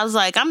was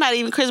like, I'm not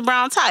even Chris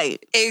Brown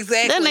type.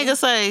 exactly. That nigga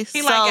say,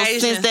 He so like Asian.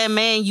 since that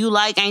man you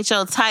like ain't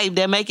your type,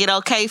 that make it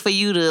okay for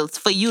you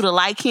to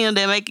like him.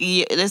 That make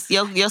that's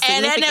your And that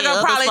significant nigga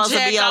other probably supposed to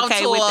jack be off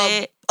okay to with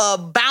that. a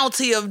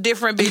bounty of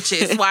different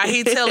bitches while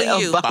he telling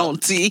you. A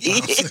bounty.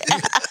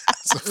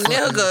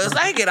 Niggas,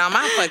 they get on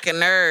my fucking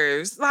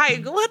nerves.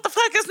 Like, what the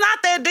fuck? It's not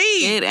that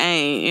deep. It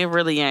ain't. It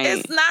really ain't.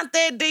 It's not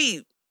that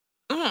deep.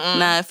 Mm-mm.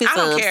 Now, if it's I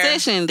don't an care.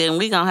 obsession, then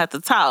we gonna have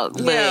to talk.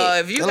 But Yeah,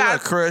 if you That got,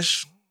 little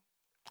crush.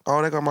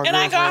 Oh, they got my it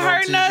girlfriend ain't gonna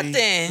hurt on TV.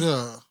 nothing.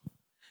 Yeah.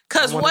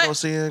 Cause I want to go what?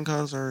 see her in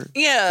concert.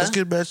 Yeah, Let's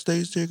get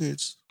backstage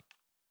tickets.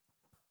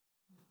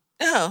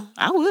 yeah.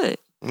 I would.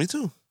 Me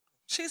too.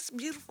 She's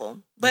beautiful,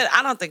 but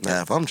I don't think Now,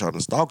 that's. if I'm trying to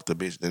stalk the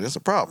bitch, then it's a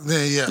problem.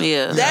 Yeah. Yeah.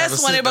 You That's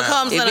gotta when sit it down.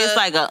 becomes If an. it's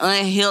like an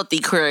unhealthy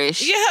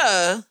crush,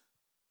 Yeah.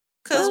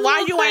 Cause Oh,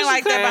 why you ain't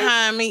like that crush.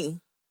 behind me?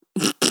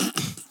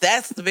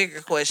 That's the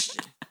bigger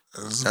question.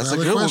 That's a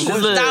good one.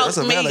 Look. That's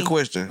a Me. valid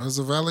question. That's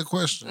a valid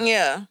question.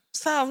 Yeah.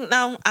 So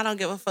no, I don't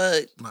give a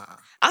fuck. Nah.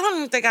 I don't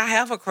even think I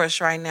have a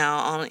crush right now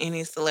on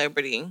any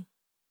celebrity.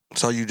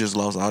 So you just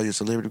lost all your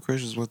celebrity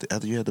crushes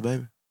after you had the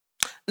baby?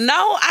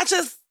 No,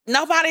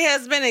 nobody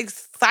has been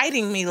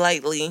exciting me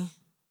lately.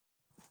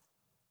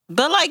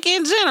 but like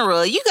in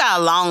general, you got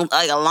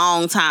a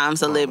long time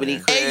celebrity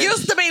man. crush. It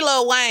used to be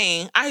Lil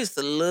Wayne. I used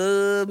to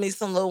love me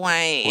some Lil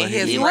Wayne. Well, and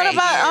his he- What red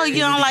about? Oh, hair. you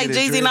don't Did like he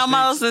get his Jeezy no dreads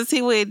more fixed? since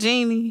he with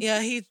Jeannie.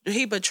 Yeah,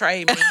 he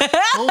betrayed me.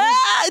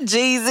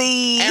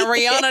 Jeezy And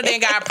Rihanna then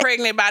got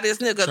pregnant by this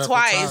nigga Triple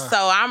twice.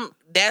 time. So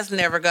that's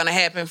never gonna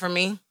happen for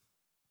me.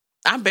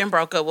 I've been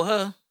broke up with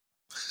her.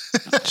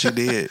 She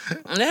did.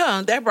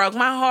 Yeah, that broke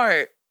my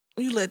heart.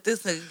 You let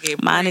this nigga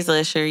get Mine is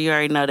Usher. You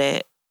already know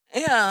that.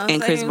 Yeah.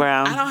 and Chris see,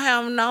 Brown. I don't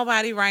have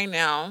nobody right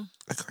now.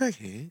 A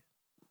crackhead.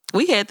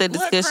 We had that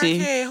What discussion.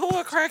 crackhead? Who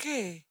a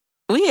crackhead?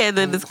 We had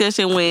the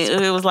discussion when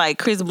it was like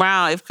Chris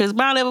Brown. If Chris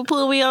Brown ever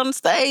put me on the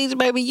stage,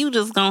 baby, you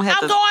just gonna have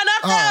I'm to. going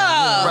up there.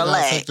 I gotta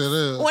Relax. take that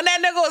in. When that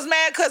nigga was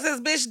mad because his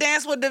bitch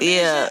danced with Da Vinci,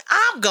 Yeah.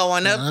 I'm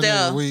going Yeah, up that there.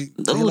 nigga weak.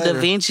 See you Ooh, Da later.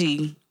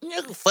 Vinci.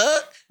 Nigga,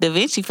 fuck. Da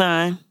Vinci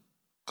fine.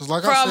 Cause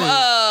like From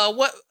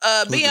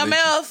I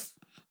BMF,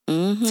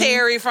 Mm-hmm.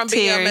 Terry from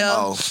Terry. BMF.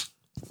 Oh, said,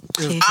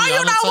 if Oh, you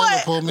Tiana know Taylor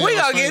what? pulled me We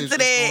on gonna get stage, to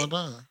it's that.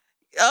 going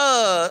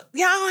down.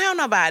 Yeah, I don't have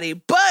nobody.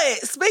 But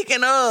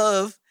speaking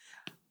of,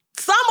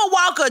 Summer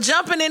Walker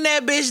jumping in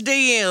that bitch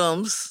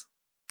DMs.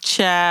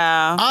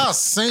 Child. I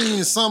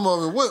seen some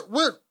of it.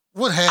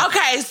 What happened?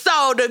 Okay,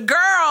 so the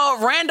girl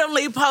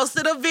randomly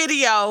posted a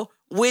video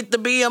with the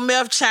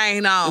BMF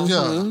chain on. Yeah.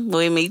 Mhm.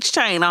 With Meech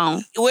chain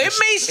on. With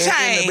Meech and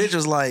chain. the bitch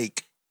was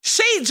like,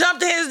 She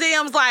jumped in his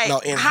DMs like, No,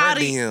 in how her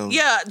do you, DMs.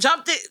 yeah,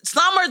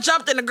 Summer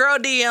jumped in the girl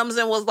DMs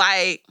and was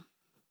like,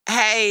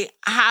 hey,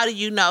 how do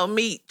you know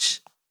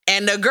Meech?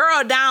 And the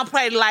girl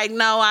downplayed like,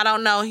 no, I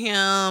don't know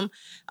him.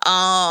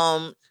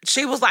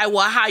 She was like,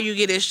 well, how you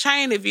get his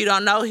chain if you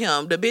don't know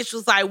him? The bitch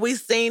was like, we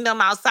seen them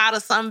outside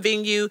of some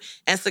venue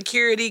and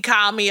security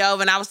called me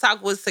over and I was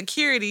talking with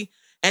security.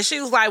 And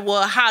she was like,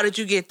 well, how did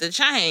you get the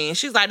chain?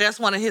 She's like, that's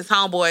one of his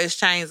homeboys'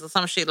 chains or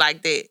some shit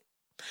like that.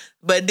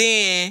 But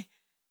then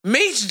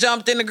Meech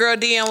jumped in the girl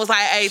DM and was like,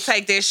 hey,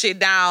 take that shit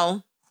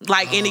down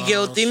like any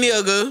guilty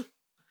nigga.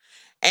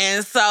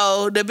 And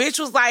so the bitch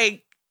was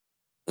like,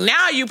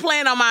 now you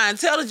playing on my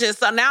intelligence,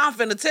 so now I'm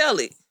finna tell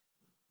it.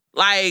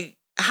 Like,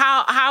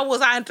 how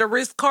was I to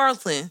risk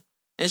Carlton?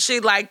 And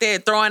shit like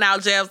that, throwing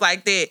out jabs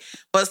like that.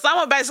 But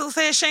someone basically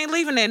said she ain't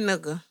leaving that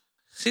nigga.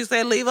 She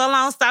said, leave her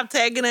alone, stop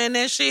tagging her in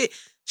that shit.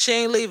 She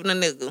ain't leaving the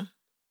nigga.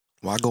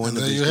 Why go in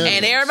the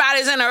And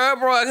everybody's in an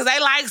uproar because they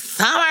like,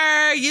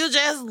 Summer, you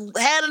just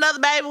had another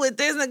baby with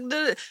this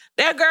nigga.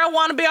 That girl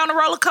want to be on the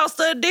roller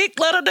coaster of dick,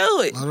 let her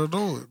do it. Let her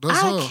do it.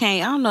 That's I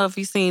can't. I don't know if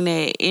you seen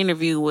that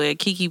interview with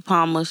Keke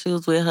Palmer. She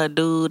was with her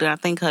dude, and I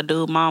think her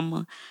dude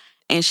mama.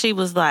 And she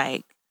was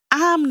like,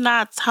 I'm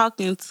not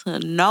talking to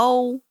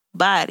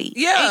nobody.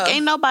 Yeah.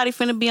 Ain't nobody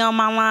finna be on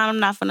my line. I'm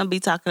not finna be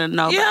talking to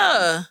nobody.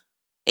 Yeah.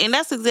 And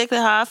that's exactly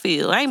how I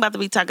feel. I ain't about to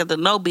be talking to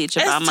no bitch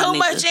about my It's too nigga.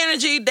 much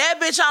energy. That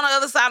bitch on the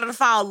other side of the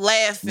phone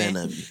laughing.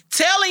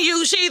 Telling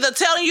you, she either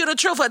telling you the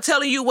truth or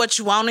telling you what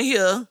you want to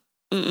hear.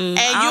 And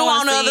you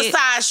on the other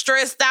side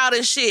stressed out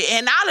and shit.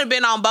 And I done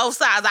been on both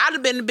sides. I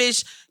done been the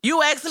bitch,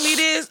 you asking me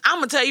this, I'm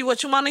going to tell you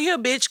what you want to hear,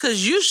 bitch,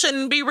 because you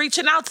shouldn't be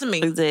reaching out to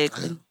me.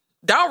 Exactly.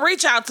 Don't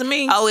reach out to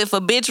me. Oh, if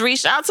a bitch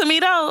reached out to me,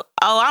 though,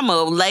 I'm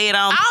going to lay it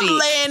on thick. I'm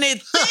laying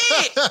it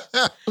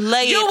thick.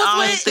 Lay You it was on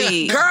with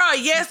thick. Girl,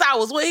 yes, I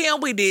was with him.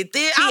 We did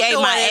this. He I'm ate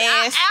doing my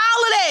it. ass.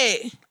 All of that.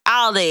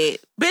 All that.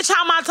 Bitch,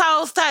 how my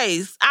toes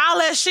taste. All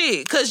that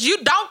shit. Because you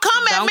don't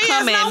come at me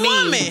as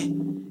no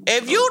woman.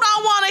 If you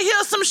don't want to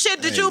hear some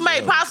shit that you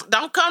made possible,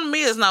 don't come to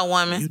me as no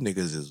woman. You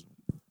niggas is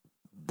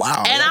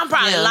wow. And I'm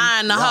probably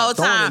lying the whole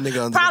time.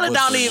 Probably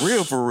don't even.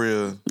 Real for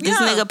real. This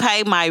nigga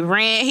paid my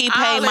rent. He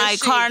paid All my that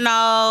car shit.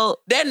 note.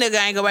 That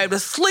nigga ain't gonna be able to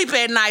sleep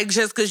at night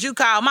just because you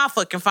called my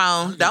fucking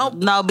phone. Don't.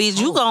 No, bitch,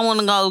 you gonna want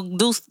to go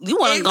do. You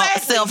want to go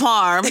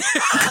self-harm.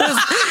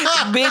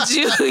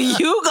 Bitch,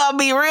 you gonna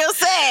be real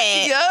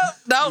sad. Yep.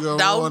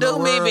 Don't do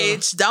me,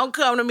 bitch. Don't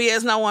come to me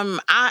as no woman.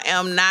 I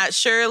am not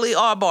Shirley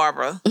or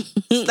Barbara.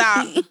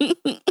 Stop.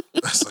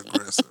 That's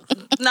aggressive.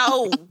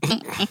 No.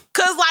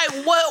 Cause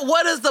like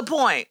what is the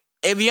point?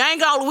 If you ain't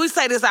gonna, we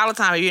say this all the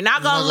time. If you're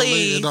not gonna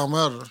leave, it don't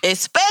matter.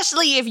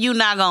 Especially if you're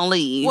not gonna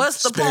leave.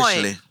 What's the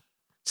point?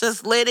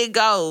 Just let it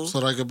go. So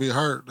they could be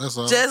hurt. That's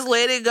all. Just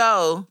let it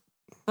go.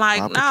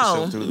 Like,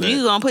 no.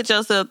 You gonna put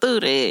yourself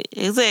through that.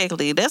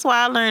 Exactly. That's why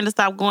I learned to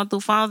stop going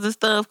through phones and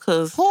stuff,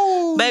 because,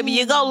 baby,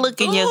 you go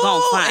look and you're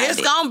gonna find it's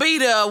it. gonna be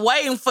there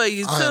waiting for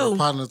you, I had a too.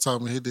 partner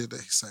told me he did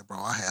that. He said, bro,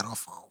 I had her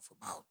phone for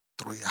about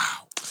 3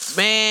 hours.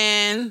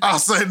 Man. I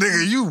said,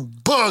 nigga, you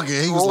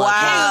bugging. He was like,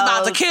 He was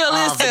about to bro, kill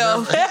I've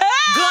himself. never-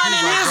 Gun in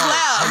his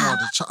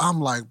lap.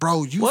 I'm like,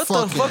 bro, you What the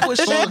fucking fuck was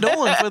she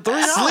doing for 3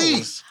 hours?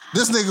 Sleep.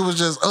 This nigga was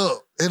just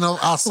up. You know,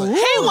 I said,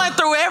 He went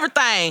through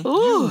everything.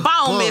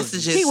 Phone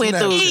messages. He went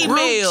through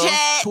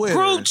emails,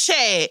 group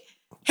chat.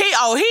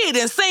 He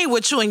done seen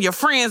what you and your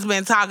friends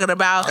been talking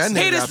about. That He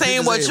nigga done got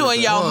seen what pictures you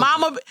and your everything.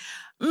 mama.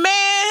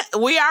 Man,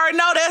 we already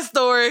know that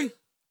story.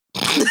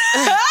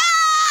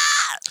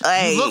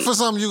 Hey. look for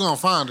something, you gonna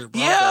find it,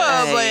 bro.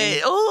 Yeah,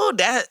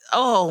 but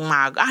oh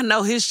my, I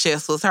know his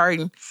chest was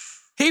hurting.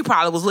 He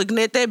probably was looking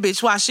at that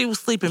bitch while she was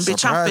sleeping.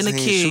 Bitch, I'm Surprised finna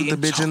he kill ain't you. shoot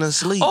the bitch in her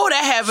sleep. Oh,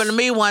 that happened to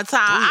me one time.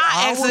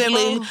 I hours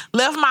accidentally long?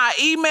 left my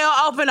email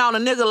open on a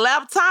nigga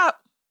laptop.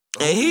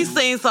 And he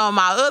seen some of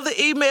my other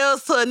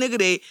emails to a nigga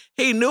that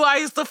he knew I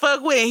used to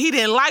fuck with, and he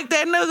didn't like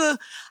that nigga.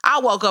 I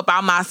woke up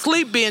out my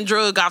sleep being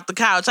drugged off the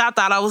couch. I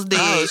thought I was dead.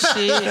 Oh,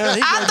 shit. Yeah,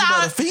 he I grabbed you by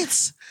thought, the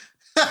feet.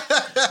 bro,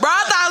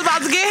 I thought I was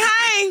about to get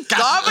hanged.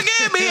 God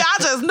forgive me. I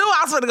just knew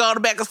I was going to go in the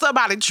back of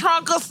somebody's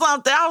trunk or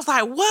something. I was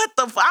like, what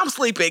the I'm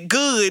sleeping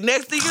good.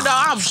 Next thing you know,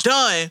 I'm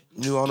done.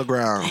 You on the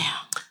ground.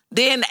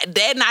 Then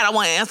that night, I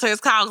want to answer his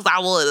call because I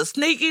was a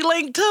sneaky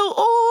link too.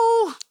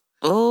 Ooh.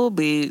 Oh,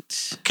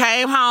 bitch.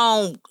 Came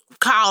home,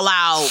 call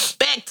out,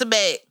 back to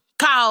back.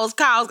 Calls.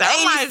 I'm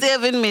like,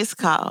 87 missed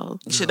calls.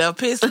 should have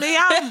pissed me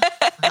off.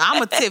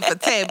 I'm a tit for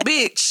tat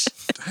bitch.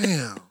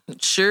 Damn.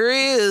 Sure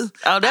is.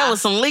 Oh, that was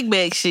some lick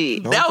back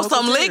shit. That was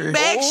some lick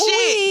back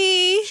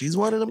shit. She's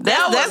one of them.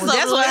 That's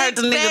what hurt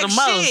the nigga the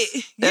most.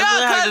 Shit. That's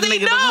what Yeah, hurt because the he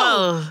nigga the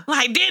know. most.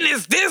 Like,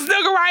 Dennis, this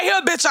nigga right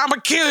here, bitch, I'ma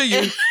kill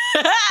you.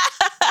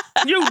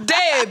 You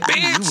dead,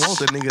 bitch. You want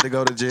the nigga to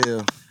go to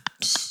jail.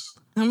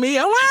 Me,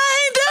 I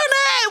ain't do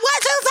that.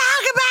 What you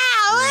talking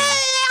about?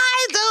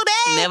 I ain't do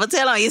that. Never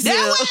tell on yourself.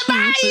 That was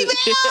my email.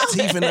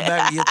 Teeth in the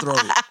back of your throat.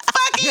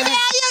 Fuck email.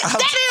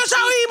 That is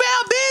your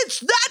email, bitch.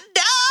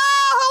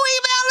 Who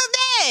email is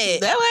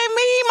that? That ain't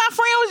me. My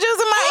friend was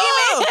using my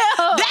email.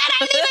 That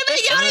ain't even me.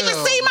 You don't even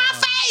see my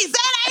face.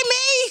 That ain't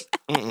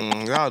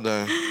me. Y'all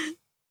done.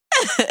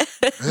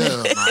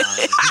 Hell nah.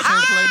 You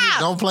can't play me.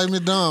 Don't play me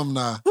dumb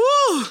now.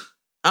 Woo.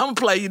 I'm gonna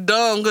play you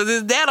dumb because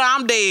it's that or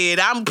I'm dead.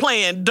 I'm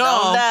playing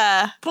dumb. Don't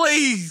die.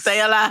 Please.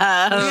 Stay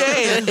alive.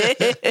 Yeah.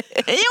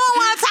 And you don't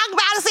want to talk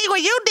about it. See,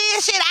 when you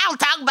did shit, I don't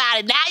talk about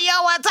it. Now you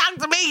don't want to talk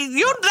to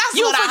me. That's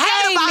what I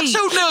hate about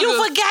you niggas.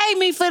 You forgave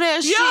me for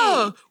that shit.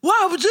 Yeah.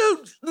 Why would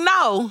you?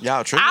 No.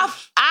 Y'all triggered?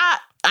 I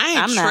ain't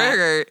I'm not.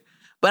 triggered,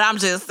 but I'm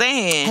just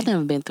saying. I've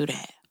never been through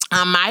that.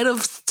 I might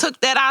have took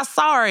that out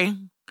sorry,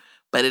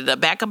 but in the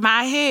back of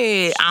my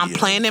head, I'm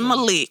planning my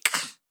lick.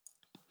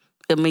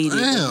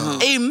 Immediately.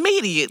 Damn.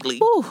 Immediately.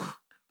 Whew.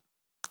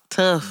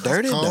 Tough.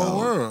 Dirty Cold dog.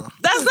 world.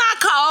 That's not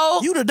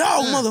cold. You the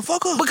dog,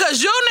 motherfucker.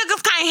 Because you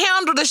niggas can't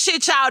handle the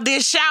shit y'all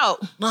dish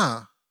out.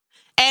 Nah.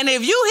 And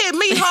if you hit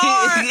me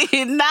hard,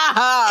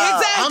 Nah.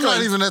 exactly. I'm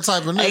not even that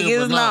type of nigga, It's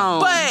but nah.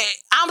 known. But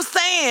I'm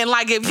saying,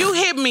 like, if you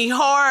hit me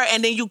hard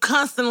and then you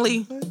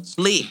constantly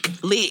lick,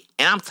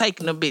 and I'm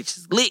taking the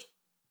bitches, lick,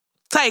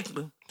 take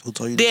them. Who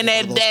told you Then to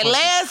take that those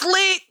last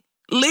lick,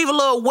 leave a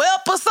little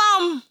whelp or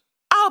something.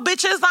 Oh,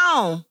 bitch, it's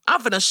on.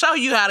 I'm finna show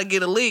you how to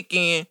get a lick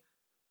in.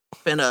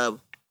 Finna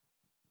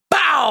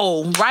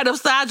bow right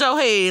upside your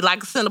head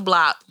like a cinder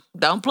block.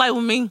 Don't play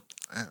with me.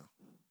 Damn.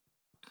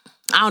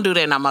 I don't do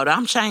that no more.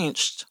 I'm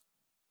changed.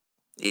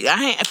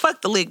 I ain't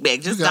fuck the lick back.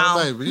 Just You got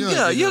don't. it, baby.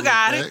 Yeah, you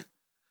got it.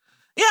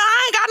 Yeah,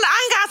 I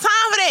ain't got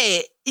time for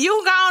that.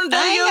 You gonna do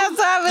I you? ain't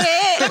got time for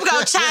that. Let me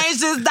go change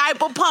this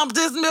diaper, pump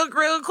this milk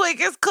real quick.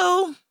 It's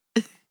cool.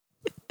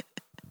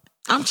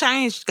 I'm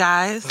changed,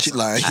 guys. She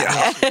like,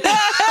 yeah.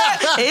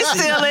 It's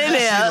still in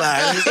there.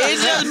 like,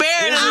 It's just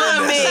buried a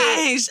little I'm bit.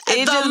 changed.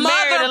 It The just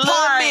buried a mother little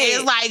part bit.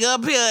 is like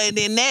up here, and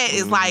then that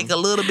is like a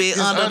little bit It's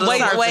under the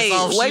under-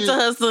 surface. Wait till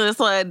her son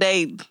start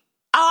dating.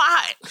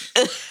 Oh,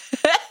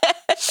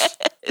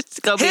 It's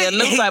gonna be a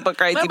new type of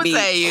crazy let me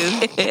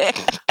bitch. tell you.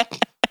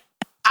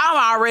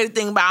 I'm already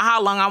thinking about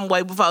how long I'm gonna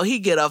wait before he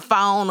get a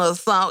phone or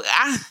something.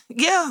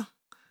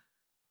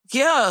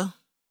 Yeah.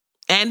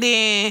 And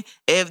then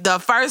if the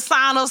first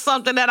sign of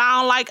something that I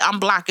don't like, I'm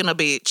blocking a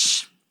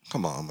bitch.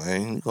 come on,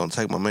 man. You gonna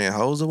take my man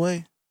hoes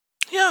away?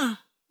 Yeah.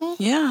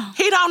 Yeah.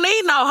 He don't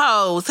need no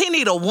hoes. He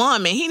need a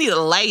woman. He need a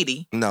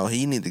lady. No,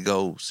 he need to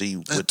go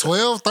see. At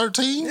 12,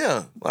 13?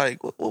 Yeah,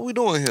 like what we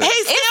doing here? He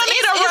still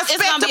need a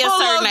respectable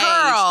little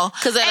girl.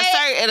 Because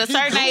at a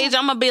certain age,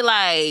 I'm gonna be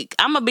like,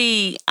 I'm gonna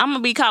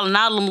be calling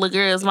all them little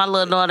girls my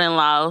little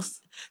daughter-in-laws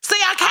See,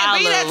 I can't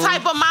be that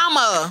type of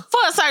mama. for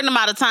a certain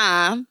amount of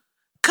time.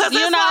 Cause You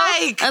it's know,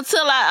 like, until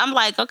I'm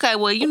like, okay,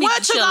 well, you need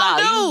what to you chill out.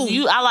 gonna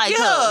do? I like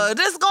her.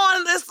 There's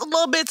a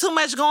little bit too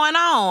much going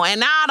on. And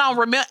now I don't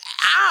remember.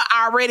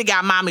 I already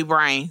got mommy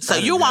brain. So I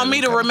you didn't want have me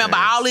them to kind of remember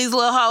parents. all these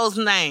little hoes'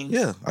 names?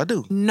 Yeah, I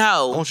do. I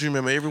No. want you to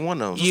remember every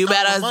one of them. You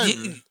better, my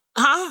baby.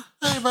 huh?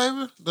 Hey,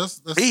 baby. That's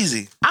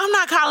Easy. I'm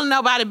not calling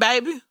nobody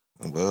baby.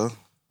 Well,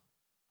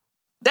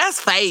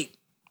 That's fake.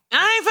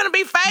 I ain't finna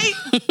be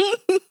fake.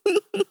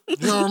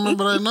 You don't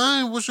remember that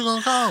name? What you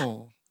gonna call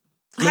him?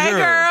 Hey,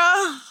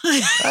 girl.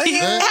 Hey,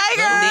 girl.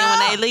 Then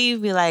when they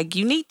leave, be like,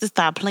 you need to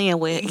stop playing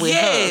with her.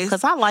 Yes.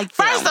 Because I like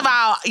that First of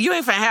all, you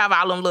ain't finna have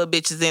all them little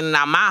bitches in and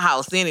out my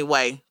house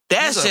anyway.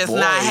 That's he's a just boy.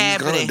 not He's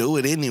happening. gonna do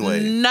it anyway.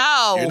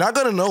 No. You're not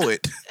gonna know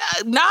it.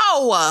 No.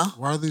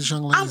 Why are these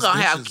young ladies I'm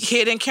gonna have bitches?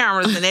 hidden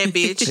cameras in that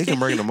bitch. He can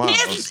bring them out.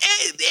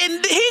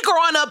 And he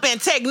growing up in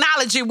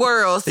technology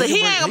world, so He he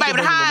can ain't gonna be able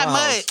to bring them hide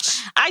out.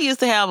 much. I used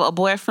to have a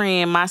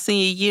boyfriend my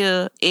senior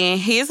year, and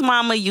his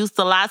mama used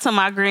to lie to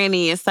my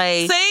granny and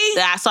say, See?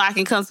 that so I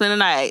can come spend the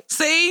night.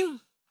 See?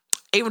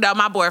 Even though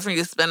my boyfriend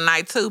used to spend the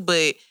night too,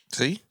 but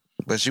See,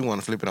 but she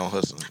want to flip it on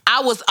her son.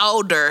 I was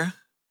older,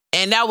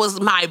 and that was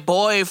my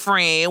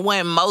boyfriend. It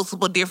wasn't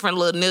multiple different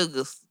little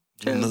niggas.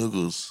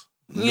 Nuggles.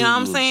 You know what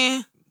I'm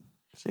saying?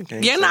 She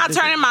can't You're say not this.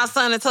 turning my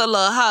son into a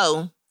little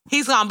hoe.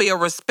 He's gonna be a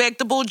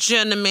respectable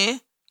gentleman.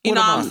 You What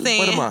know am what I'm I? saying?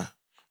 What am I?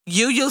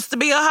 You used to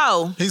be a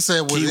hoe. He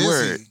said, what is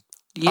Keyword.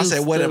 he? I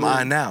said, what am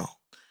I now?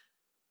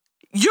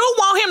 You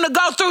want him to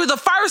go through the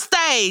first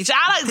stage.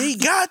 He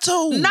got to.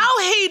 No, he don't.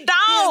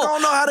 He ain't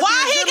gonna know how to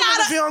Why be a he gentleman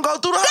gotta? if he don't go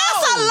through the That's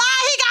a hole.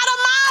 lie. He got a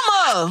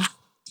mama.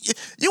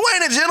 You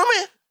ain't a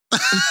gentleman.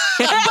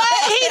 But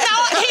he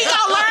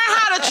gonna learn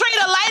how to treat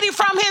a lady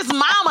from his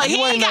mama. You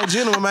ain't no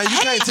gentleman, man. You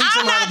can't teach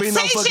him how to be no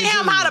I'm fucking not teaching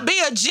him how to gentleman. be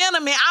a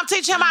gentleman. I'm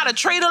teaching him how to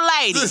treat a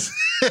lady.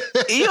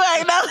 You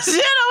ain't no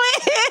gentleman.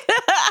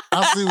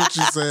 I see what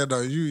you're saying,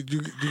 though. You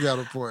got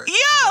a point.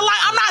 Yeah,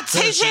 like I'm not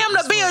teaching him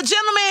to be a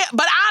gentleman,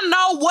 but I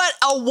know what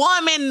a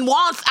woman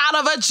wants out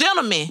of a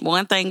gentleman.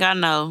 One thing I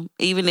know,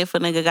 even if a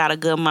nigga got a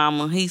good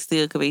mama, he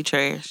still could be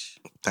trash.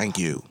 Thank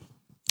you.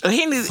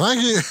 He needs.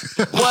 Thank you.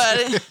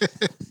 What?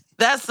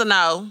 That's a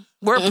no.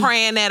 We're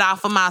praying that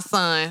off of my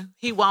son.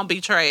 He won't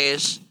be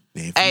trash.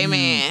 Nephew.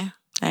 Amen.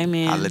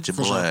 Amen. I'll let you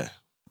For boy. sure.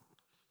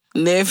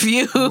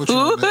 Nephew. What you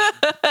on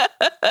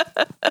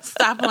that?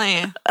 Stop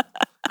playing.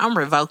 I'm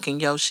revoking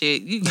your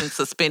shit. You can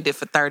suspend it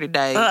for 30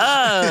 days.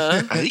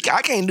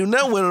 I can't do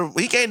nothing with him.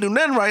 He can't do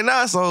nothing right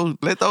now, so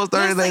let those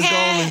 30 days go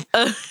on.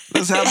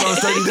 Let's have those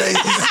 30 days.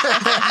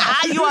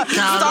 You want to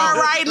start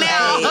right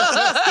now?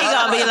 He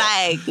gonna be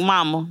like,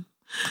 mama,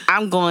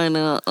 I'm going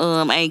to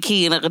Aunt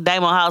Key in a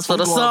Damo house for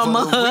the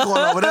summer. We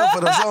going over there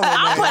for the summer,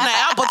 I'm man. putting an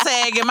Apple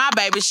tag in my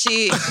baby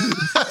shit.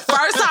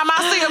 First time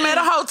I see him at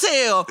a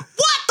hotel.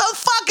 What the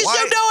fuck is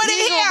you doing He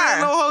in ain't gonna be here?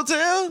 in no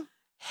hotel.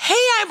 He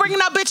ain't bringing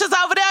no bitches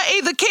over there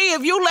either, Key,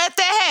 if you let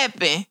that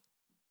happen.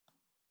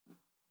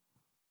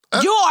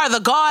 You are the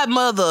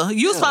godmother.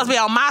 You supposed to be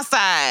on my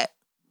side.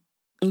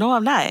 No,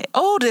 I'm not.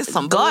 Oh, this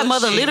some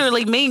Godmother bullshit.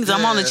 literally means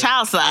I'm on the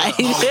child side.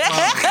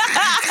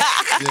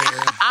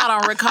 I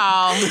don't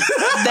recall.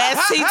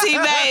 That's TT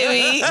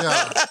baby.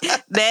 Yeah.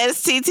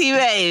 That's TT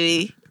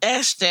baby.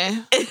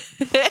 Ashton.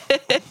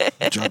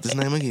 Drop this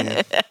name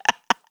again.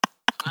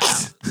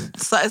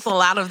 So it's a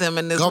lot of them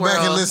in this Go world.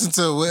 back and listen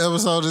to what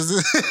episode is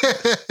this?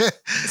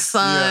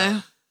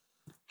 Son.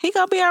 He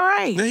gonna be all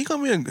right. Yeah, he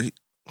gonna be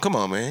come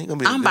on, man. He gonna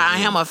be I'm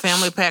buying him a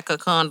family pack of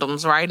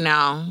condoms right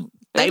now.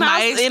 They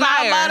might And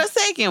I'll buy expire. the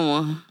second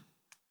one.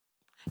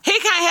 He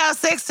can't have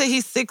sex till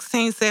he's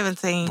 16,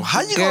 17. Well,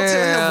 how you gonna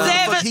tell him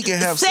motherfucker he can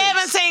have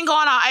sex? 17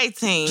 going on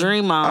 18.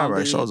 Dream on. All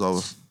right, bitch. show's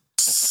over.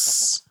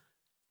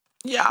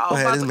 Y'all I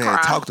had about this to man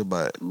cry. talked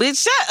about it.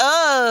 Bitch, shut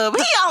up.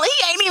 He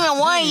ain't even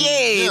one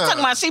yet. Yeah. Talking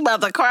about she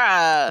about to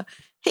cry.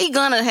 He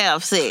gonna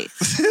have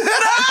sex.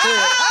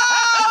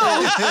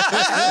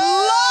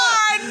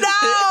 Lord,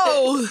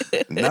 no.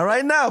 Not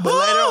right now, but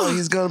later on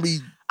he's gonna be.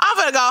 I'm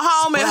finna go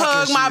home and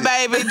hug Splacking my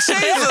shit. baby.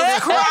 Jesus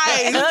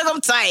Christ. Hug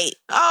him tight.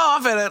 Oh,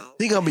 I'm finna.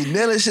 He gonna be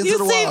nailing shit You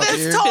to the see wall. this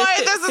here. toy?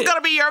 This is gonna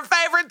be your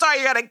favorite toy.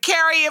 You're gonna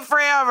carry it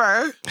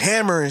forever.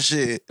 Hammer and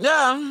shit.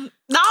 Yeah.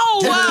 No.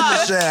 Get him in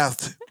the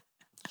shaft.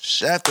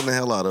 Shafting the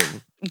hell out of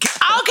him.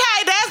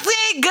 Okay, that's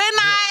it. Good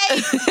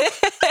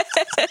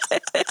night.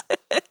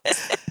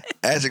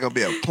 Actually gonna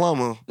be a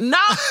plumber. No.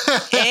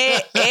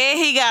 and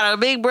he got a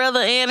big brother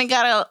and he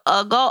got a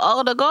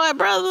older god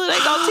brother. They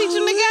gonna teach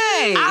him the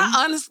game.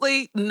 I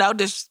honestly, no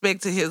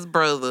disrespect to his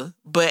brother,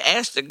 but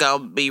Ashton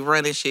gonna be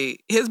running shit.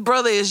 His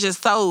brother is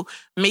just so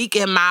meek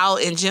and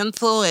mild and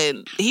gentle,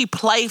 and he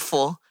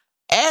playful.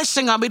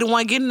 Ashton gonna be the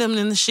one getting them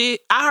in the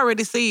shit. I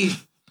already see it.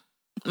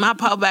 My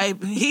poor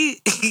baby. He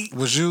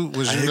Was you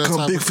Here that come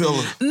type big of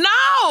fella.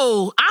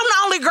 no, I'm the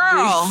only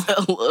girl.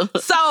 Fella.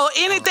 So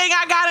anything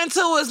I got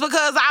into is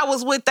because I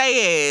was with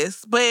they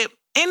ass. But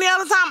any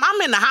other time, I'm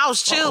in the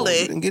house You chilling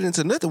didn't get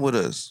into nothing with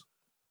us.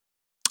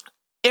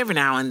 every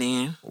now and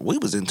then. We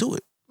was into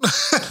it.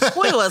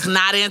 We was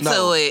not into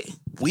No. it.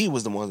 We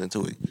was the ones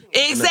into it.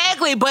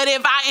 Exactly. But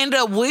if I end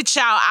up with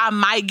y'all, I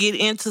might get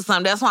into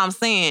something. That's what I'm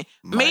saying.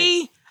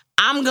 Me,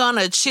 I'm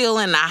gonna chill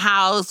in the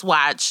house,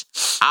 watch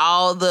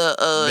all the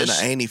Been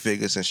an Annie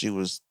figure since she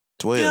was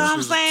 12. you know what I'm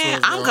She's saying?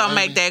 12 I'm gonna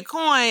make already. that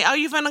coin. Oh,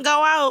 you finna go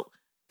out?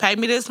 Pay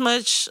me this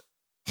much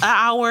an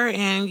hour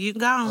and you Oh,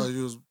 gone.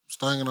 you was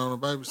stanging on a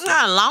baby.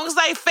 As long as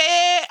they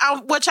fed,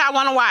 what y'all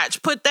want to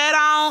watch, put that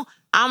on.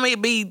 I'm gonna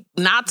be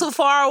not too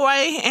far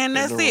away, and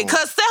that's it.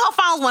 Cause cell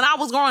phones, when I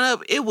was growing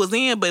up, it was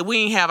in, but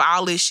we didn't have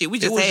all this shit. We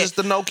It just was had just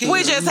the Nokia.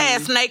 we just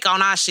had Snake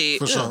on our shit.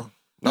 For sure.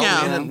 No,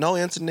 Yeah. no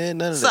internet,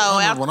 none of So that. I after,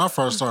 remember when I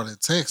first started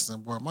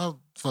texting, boy, my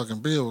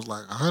fucking bill was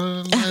like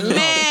 $190.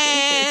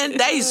 man,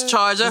 they used to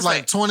charge It us was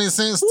like 20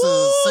 cents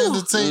to send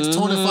the text,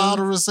 25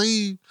 to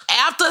receive.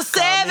 after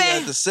Call me at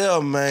 7. the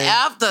cell, man.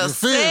 After You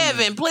feel me?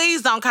 7,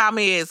 please don't call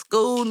me at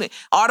school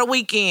or the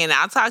weekend.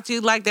 I'll talk to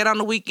you like that on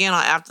the weekend or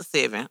after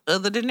 7.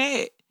 Other than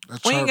that,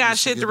 That we ain't chirp got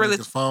used to shit to get really.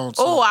 niggas' phone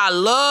too. Oh, I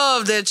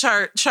love that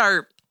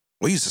chirp.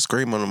 We used to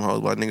scream on them hoes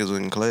while niggas was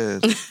in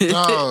class.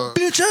 Dog,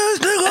 Bitch ass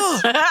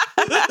nigga!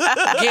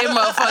 Get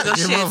motherfucker get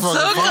shit motherfucking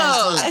took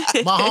up. phones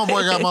took. My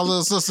homeboy got my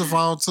little sister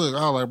phone took.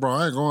 I was like, bro,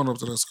 I ain't going up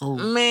to that school.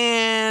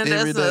 Man,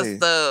 Every that's day.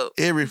 what's up.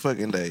 Every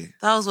fucking day.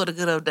 Those were the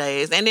good old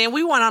days. And then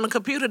we went on a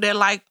computer that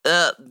like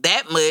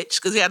that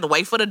much because you had to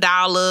wait for the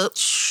dial up.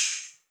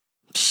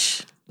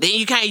 Then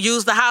you can't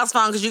use the house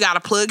phone because you got to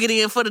plug it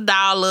in for the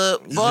dial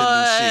up. You couldn't do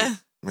Boy, shit.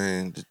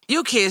 Man,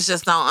 you kids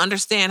just don't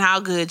understand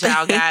how good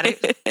y'all got it.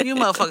 You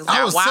motherfuckers I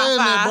got was saying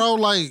that, Wi-Fi. bro.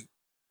 Like,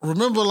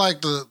 remember,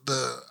 like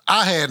the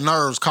I had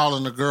nerves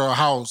calling the girl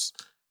house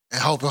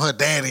and hoping her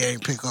daddy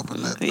ain't pick up or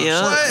nothing.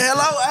 Yeah. what?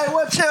 Hello? Hey,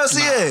 what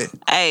Chelsea at?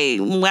 Hey,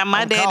 when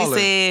my I'm daddy calling.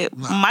 said,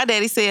 Nah. my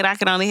daddy said I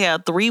could only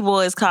have 3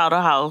 boys call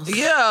the house.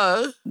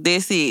 Yeah.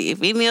 That's it.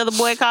 If any other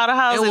boy called the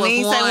house It and was he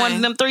ain't say one. one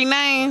of them 3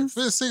 names,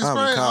 Fifth, sixth I'm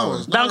grade, I calling.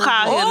 was don't nervous.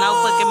 call him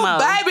no fucking Ooh, more.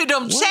 baby,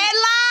 them chat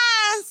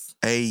lines.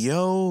 Hey,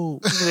 yo.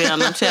 Be on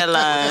them chat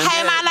lines.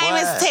 Hey, my name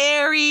boy. is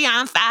Terry.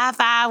 I'm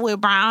 5'5" with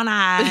brown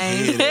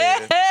eyes.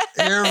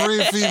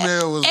 Every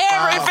female was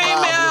Every 5'5"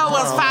 female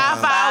with was brown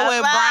 5'5" eyes.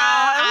 with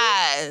brown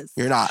eyes.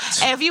 You're not.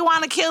 If you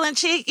want to kill and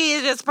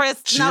chicky, just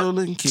press Chill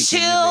and kick it,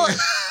 Chill, man.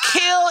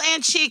 kill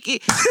and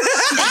chicky.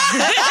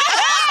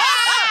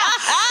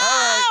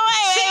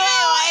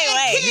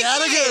 Wait.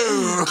 Gotta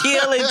go.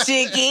 Killing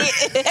chicken.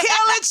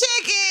 Kill and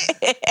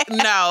chicky.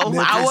 No,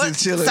 Netflix I and would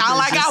chill and sound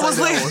like kick it, I was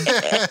say that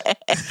listening.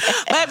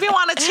 But if you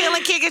want to chill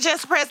and kick it,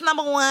 just press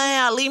number 1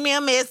 or leave me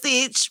a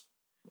message.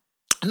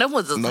 And that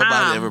was the Nobody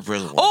time. ever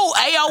pressed one. Oh,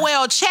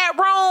 AOL chat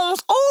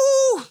rooms.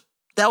 Ooh,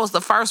 that was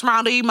the first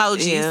round of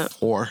emojis. Yeah.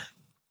 Or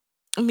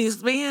Miss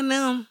being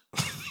them.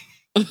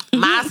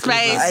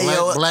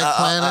 MySpace. Black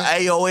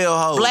Planet. AOL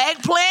hoe.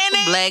 Black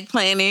Planet. Black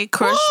Planet,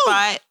 Crush Woo.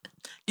 Spot.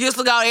 Used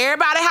to go to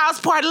everybody's house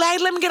party. Like,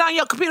 let me get on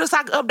your computer so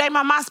I can update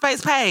my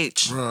MySpace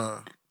page. Bruh.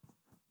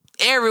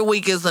 Every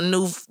week is a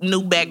new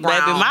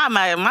background. Baby,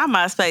 my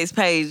MySpace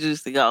page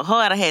used to go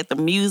hard. I had the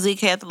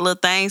music, had the little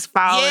things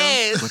falling.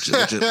 Yes. With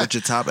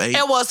your top 8.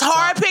 It was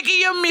hard picking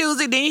your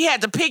music. Then you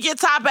had to pick your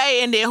top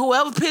 8, and then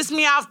whoever pissed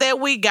me off that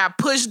week got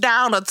pushed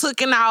down or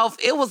taken off.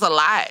 It was a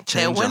lot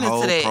Change that went your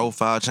whole into that.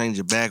 profile, change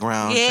your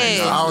background. Yes.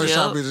 Change I your- always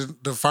try to be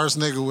the first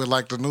nigga with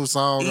like the new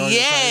song on your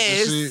page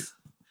and shit.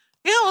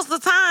 Yeah, it was the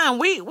time.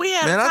 We had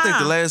Man, a time. I think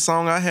the last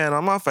song I had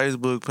on my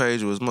Facebook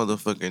page was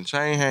motherfucking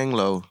Chain Hang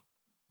Low.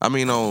 I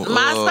mean on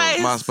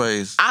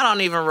MySpace. I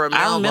don't even remember.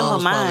 I remember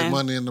Probably mine.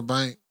 Money in the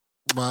Bank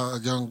by a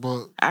Young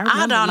Buck.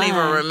 I don't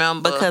even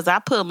remember. because I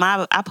put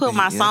my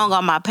song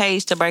on my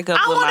page to break up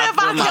I with wonder if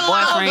I my can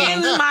log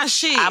boyfriend. into my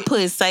shit. I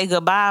put "Say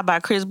Goodbye" by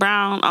Chris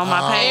Brown on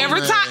my page.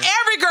 Every time,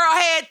 every girl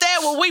had that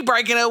when we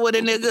breaking up with a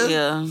nigga.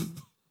 Yeah.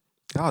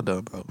 Y'all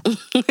done, bro.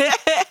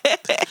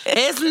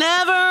 It's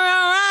never a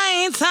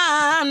right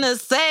time to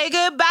say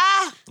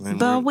goodbye.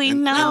 But we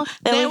know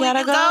that we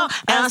gotta go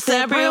our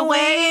separate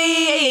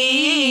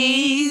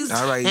ways.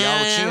 All right,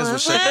 y'all chins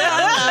was shaking.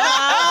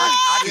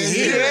 I can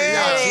hear it.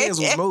 Y'all chins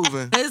was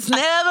moving. It's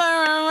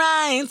never a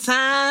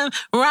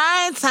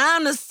right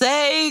time to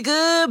say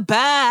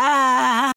goodbye.